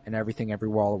 and Everything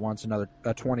Everywhere All at Once, another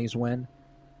 20s win.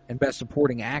 And Best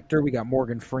Supporting Actor, we got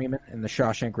Morgan Freeman in The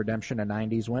Shawshank Redemption, a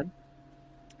 90s win.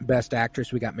 Best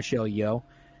Actress, we got Michelle Yeoh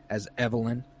as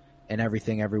Evelyn in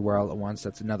Everything Everywhere All at Once.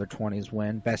 That's another 20s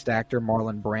win. Best Actor,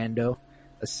 Marlon Brando,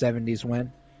 a 70s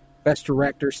win. Best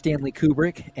Director, Stanley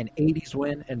Kubrick, an 80s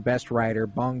win. And Best Writer,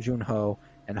 Bong Joon-ho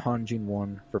and Han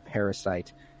Jin-won for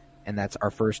Parasite. And that's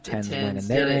our first 10s win. And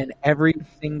they're in every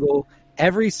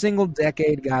single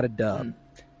decade got a dub,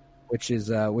 which is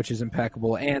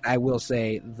impeccable. And I will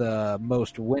say the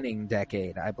most winning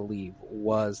decade, I believe,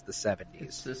 was the 70s.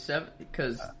 It's the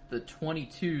because the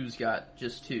 22s got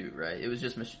just 2, right? It was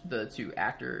just the 2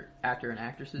 actor and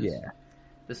actresses. Yeah.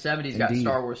 The 70s got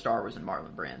Star Wars, and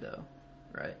Marlon Brando,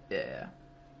 right? Yeah.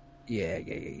 Yeah.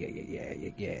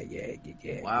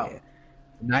 Wow. Yeah.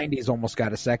 90s almost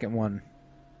got a second one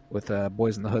with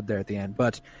Boys in the Hood there at the end.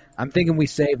 But I'm thinking we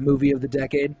save movie of the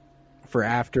decade for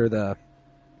after the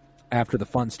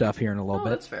fun stuff here in a little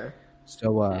bit. That's fair.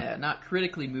 So not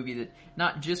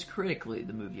just critically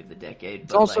the movie of the decade.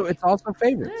 It's also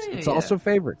favorites. It's also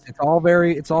favorites.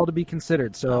 It's all to be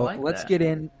considered. So let's get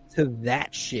into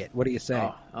that shit. What do you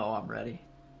say? Oh, I'm ready.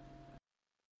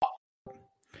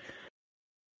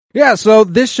 Yeah, so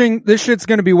this shit's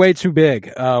going to be way too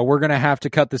big. We're going to have to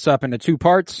cut this up into 2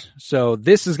 parts. So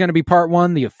this is going to be part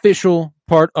 1, the official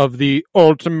part of the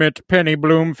Ultimate Penny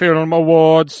Bloom Film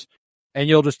Awards. And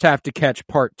you'll just have to catch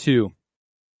part 2.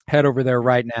 Head over there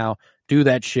right now. Do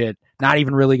that shit. Not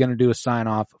even really going to do a sign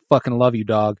off. Fucking love you,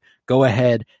 dog. Go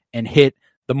ahead and hit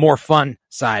the more fun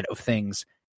side of things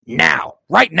now.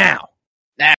 Right now.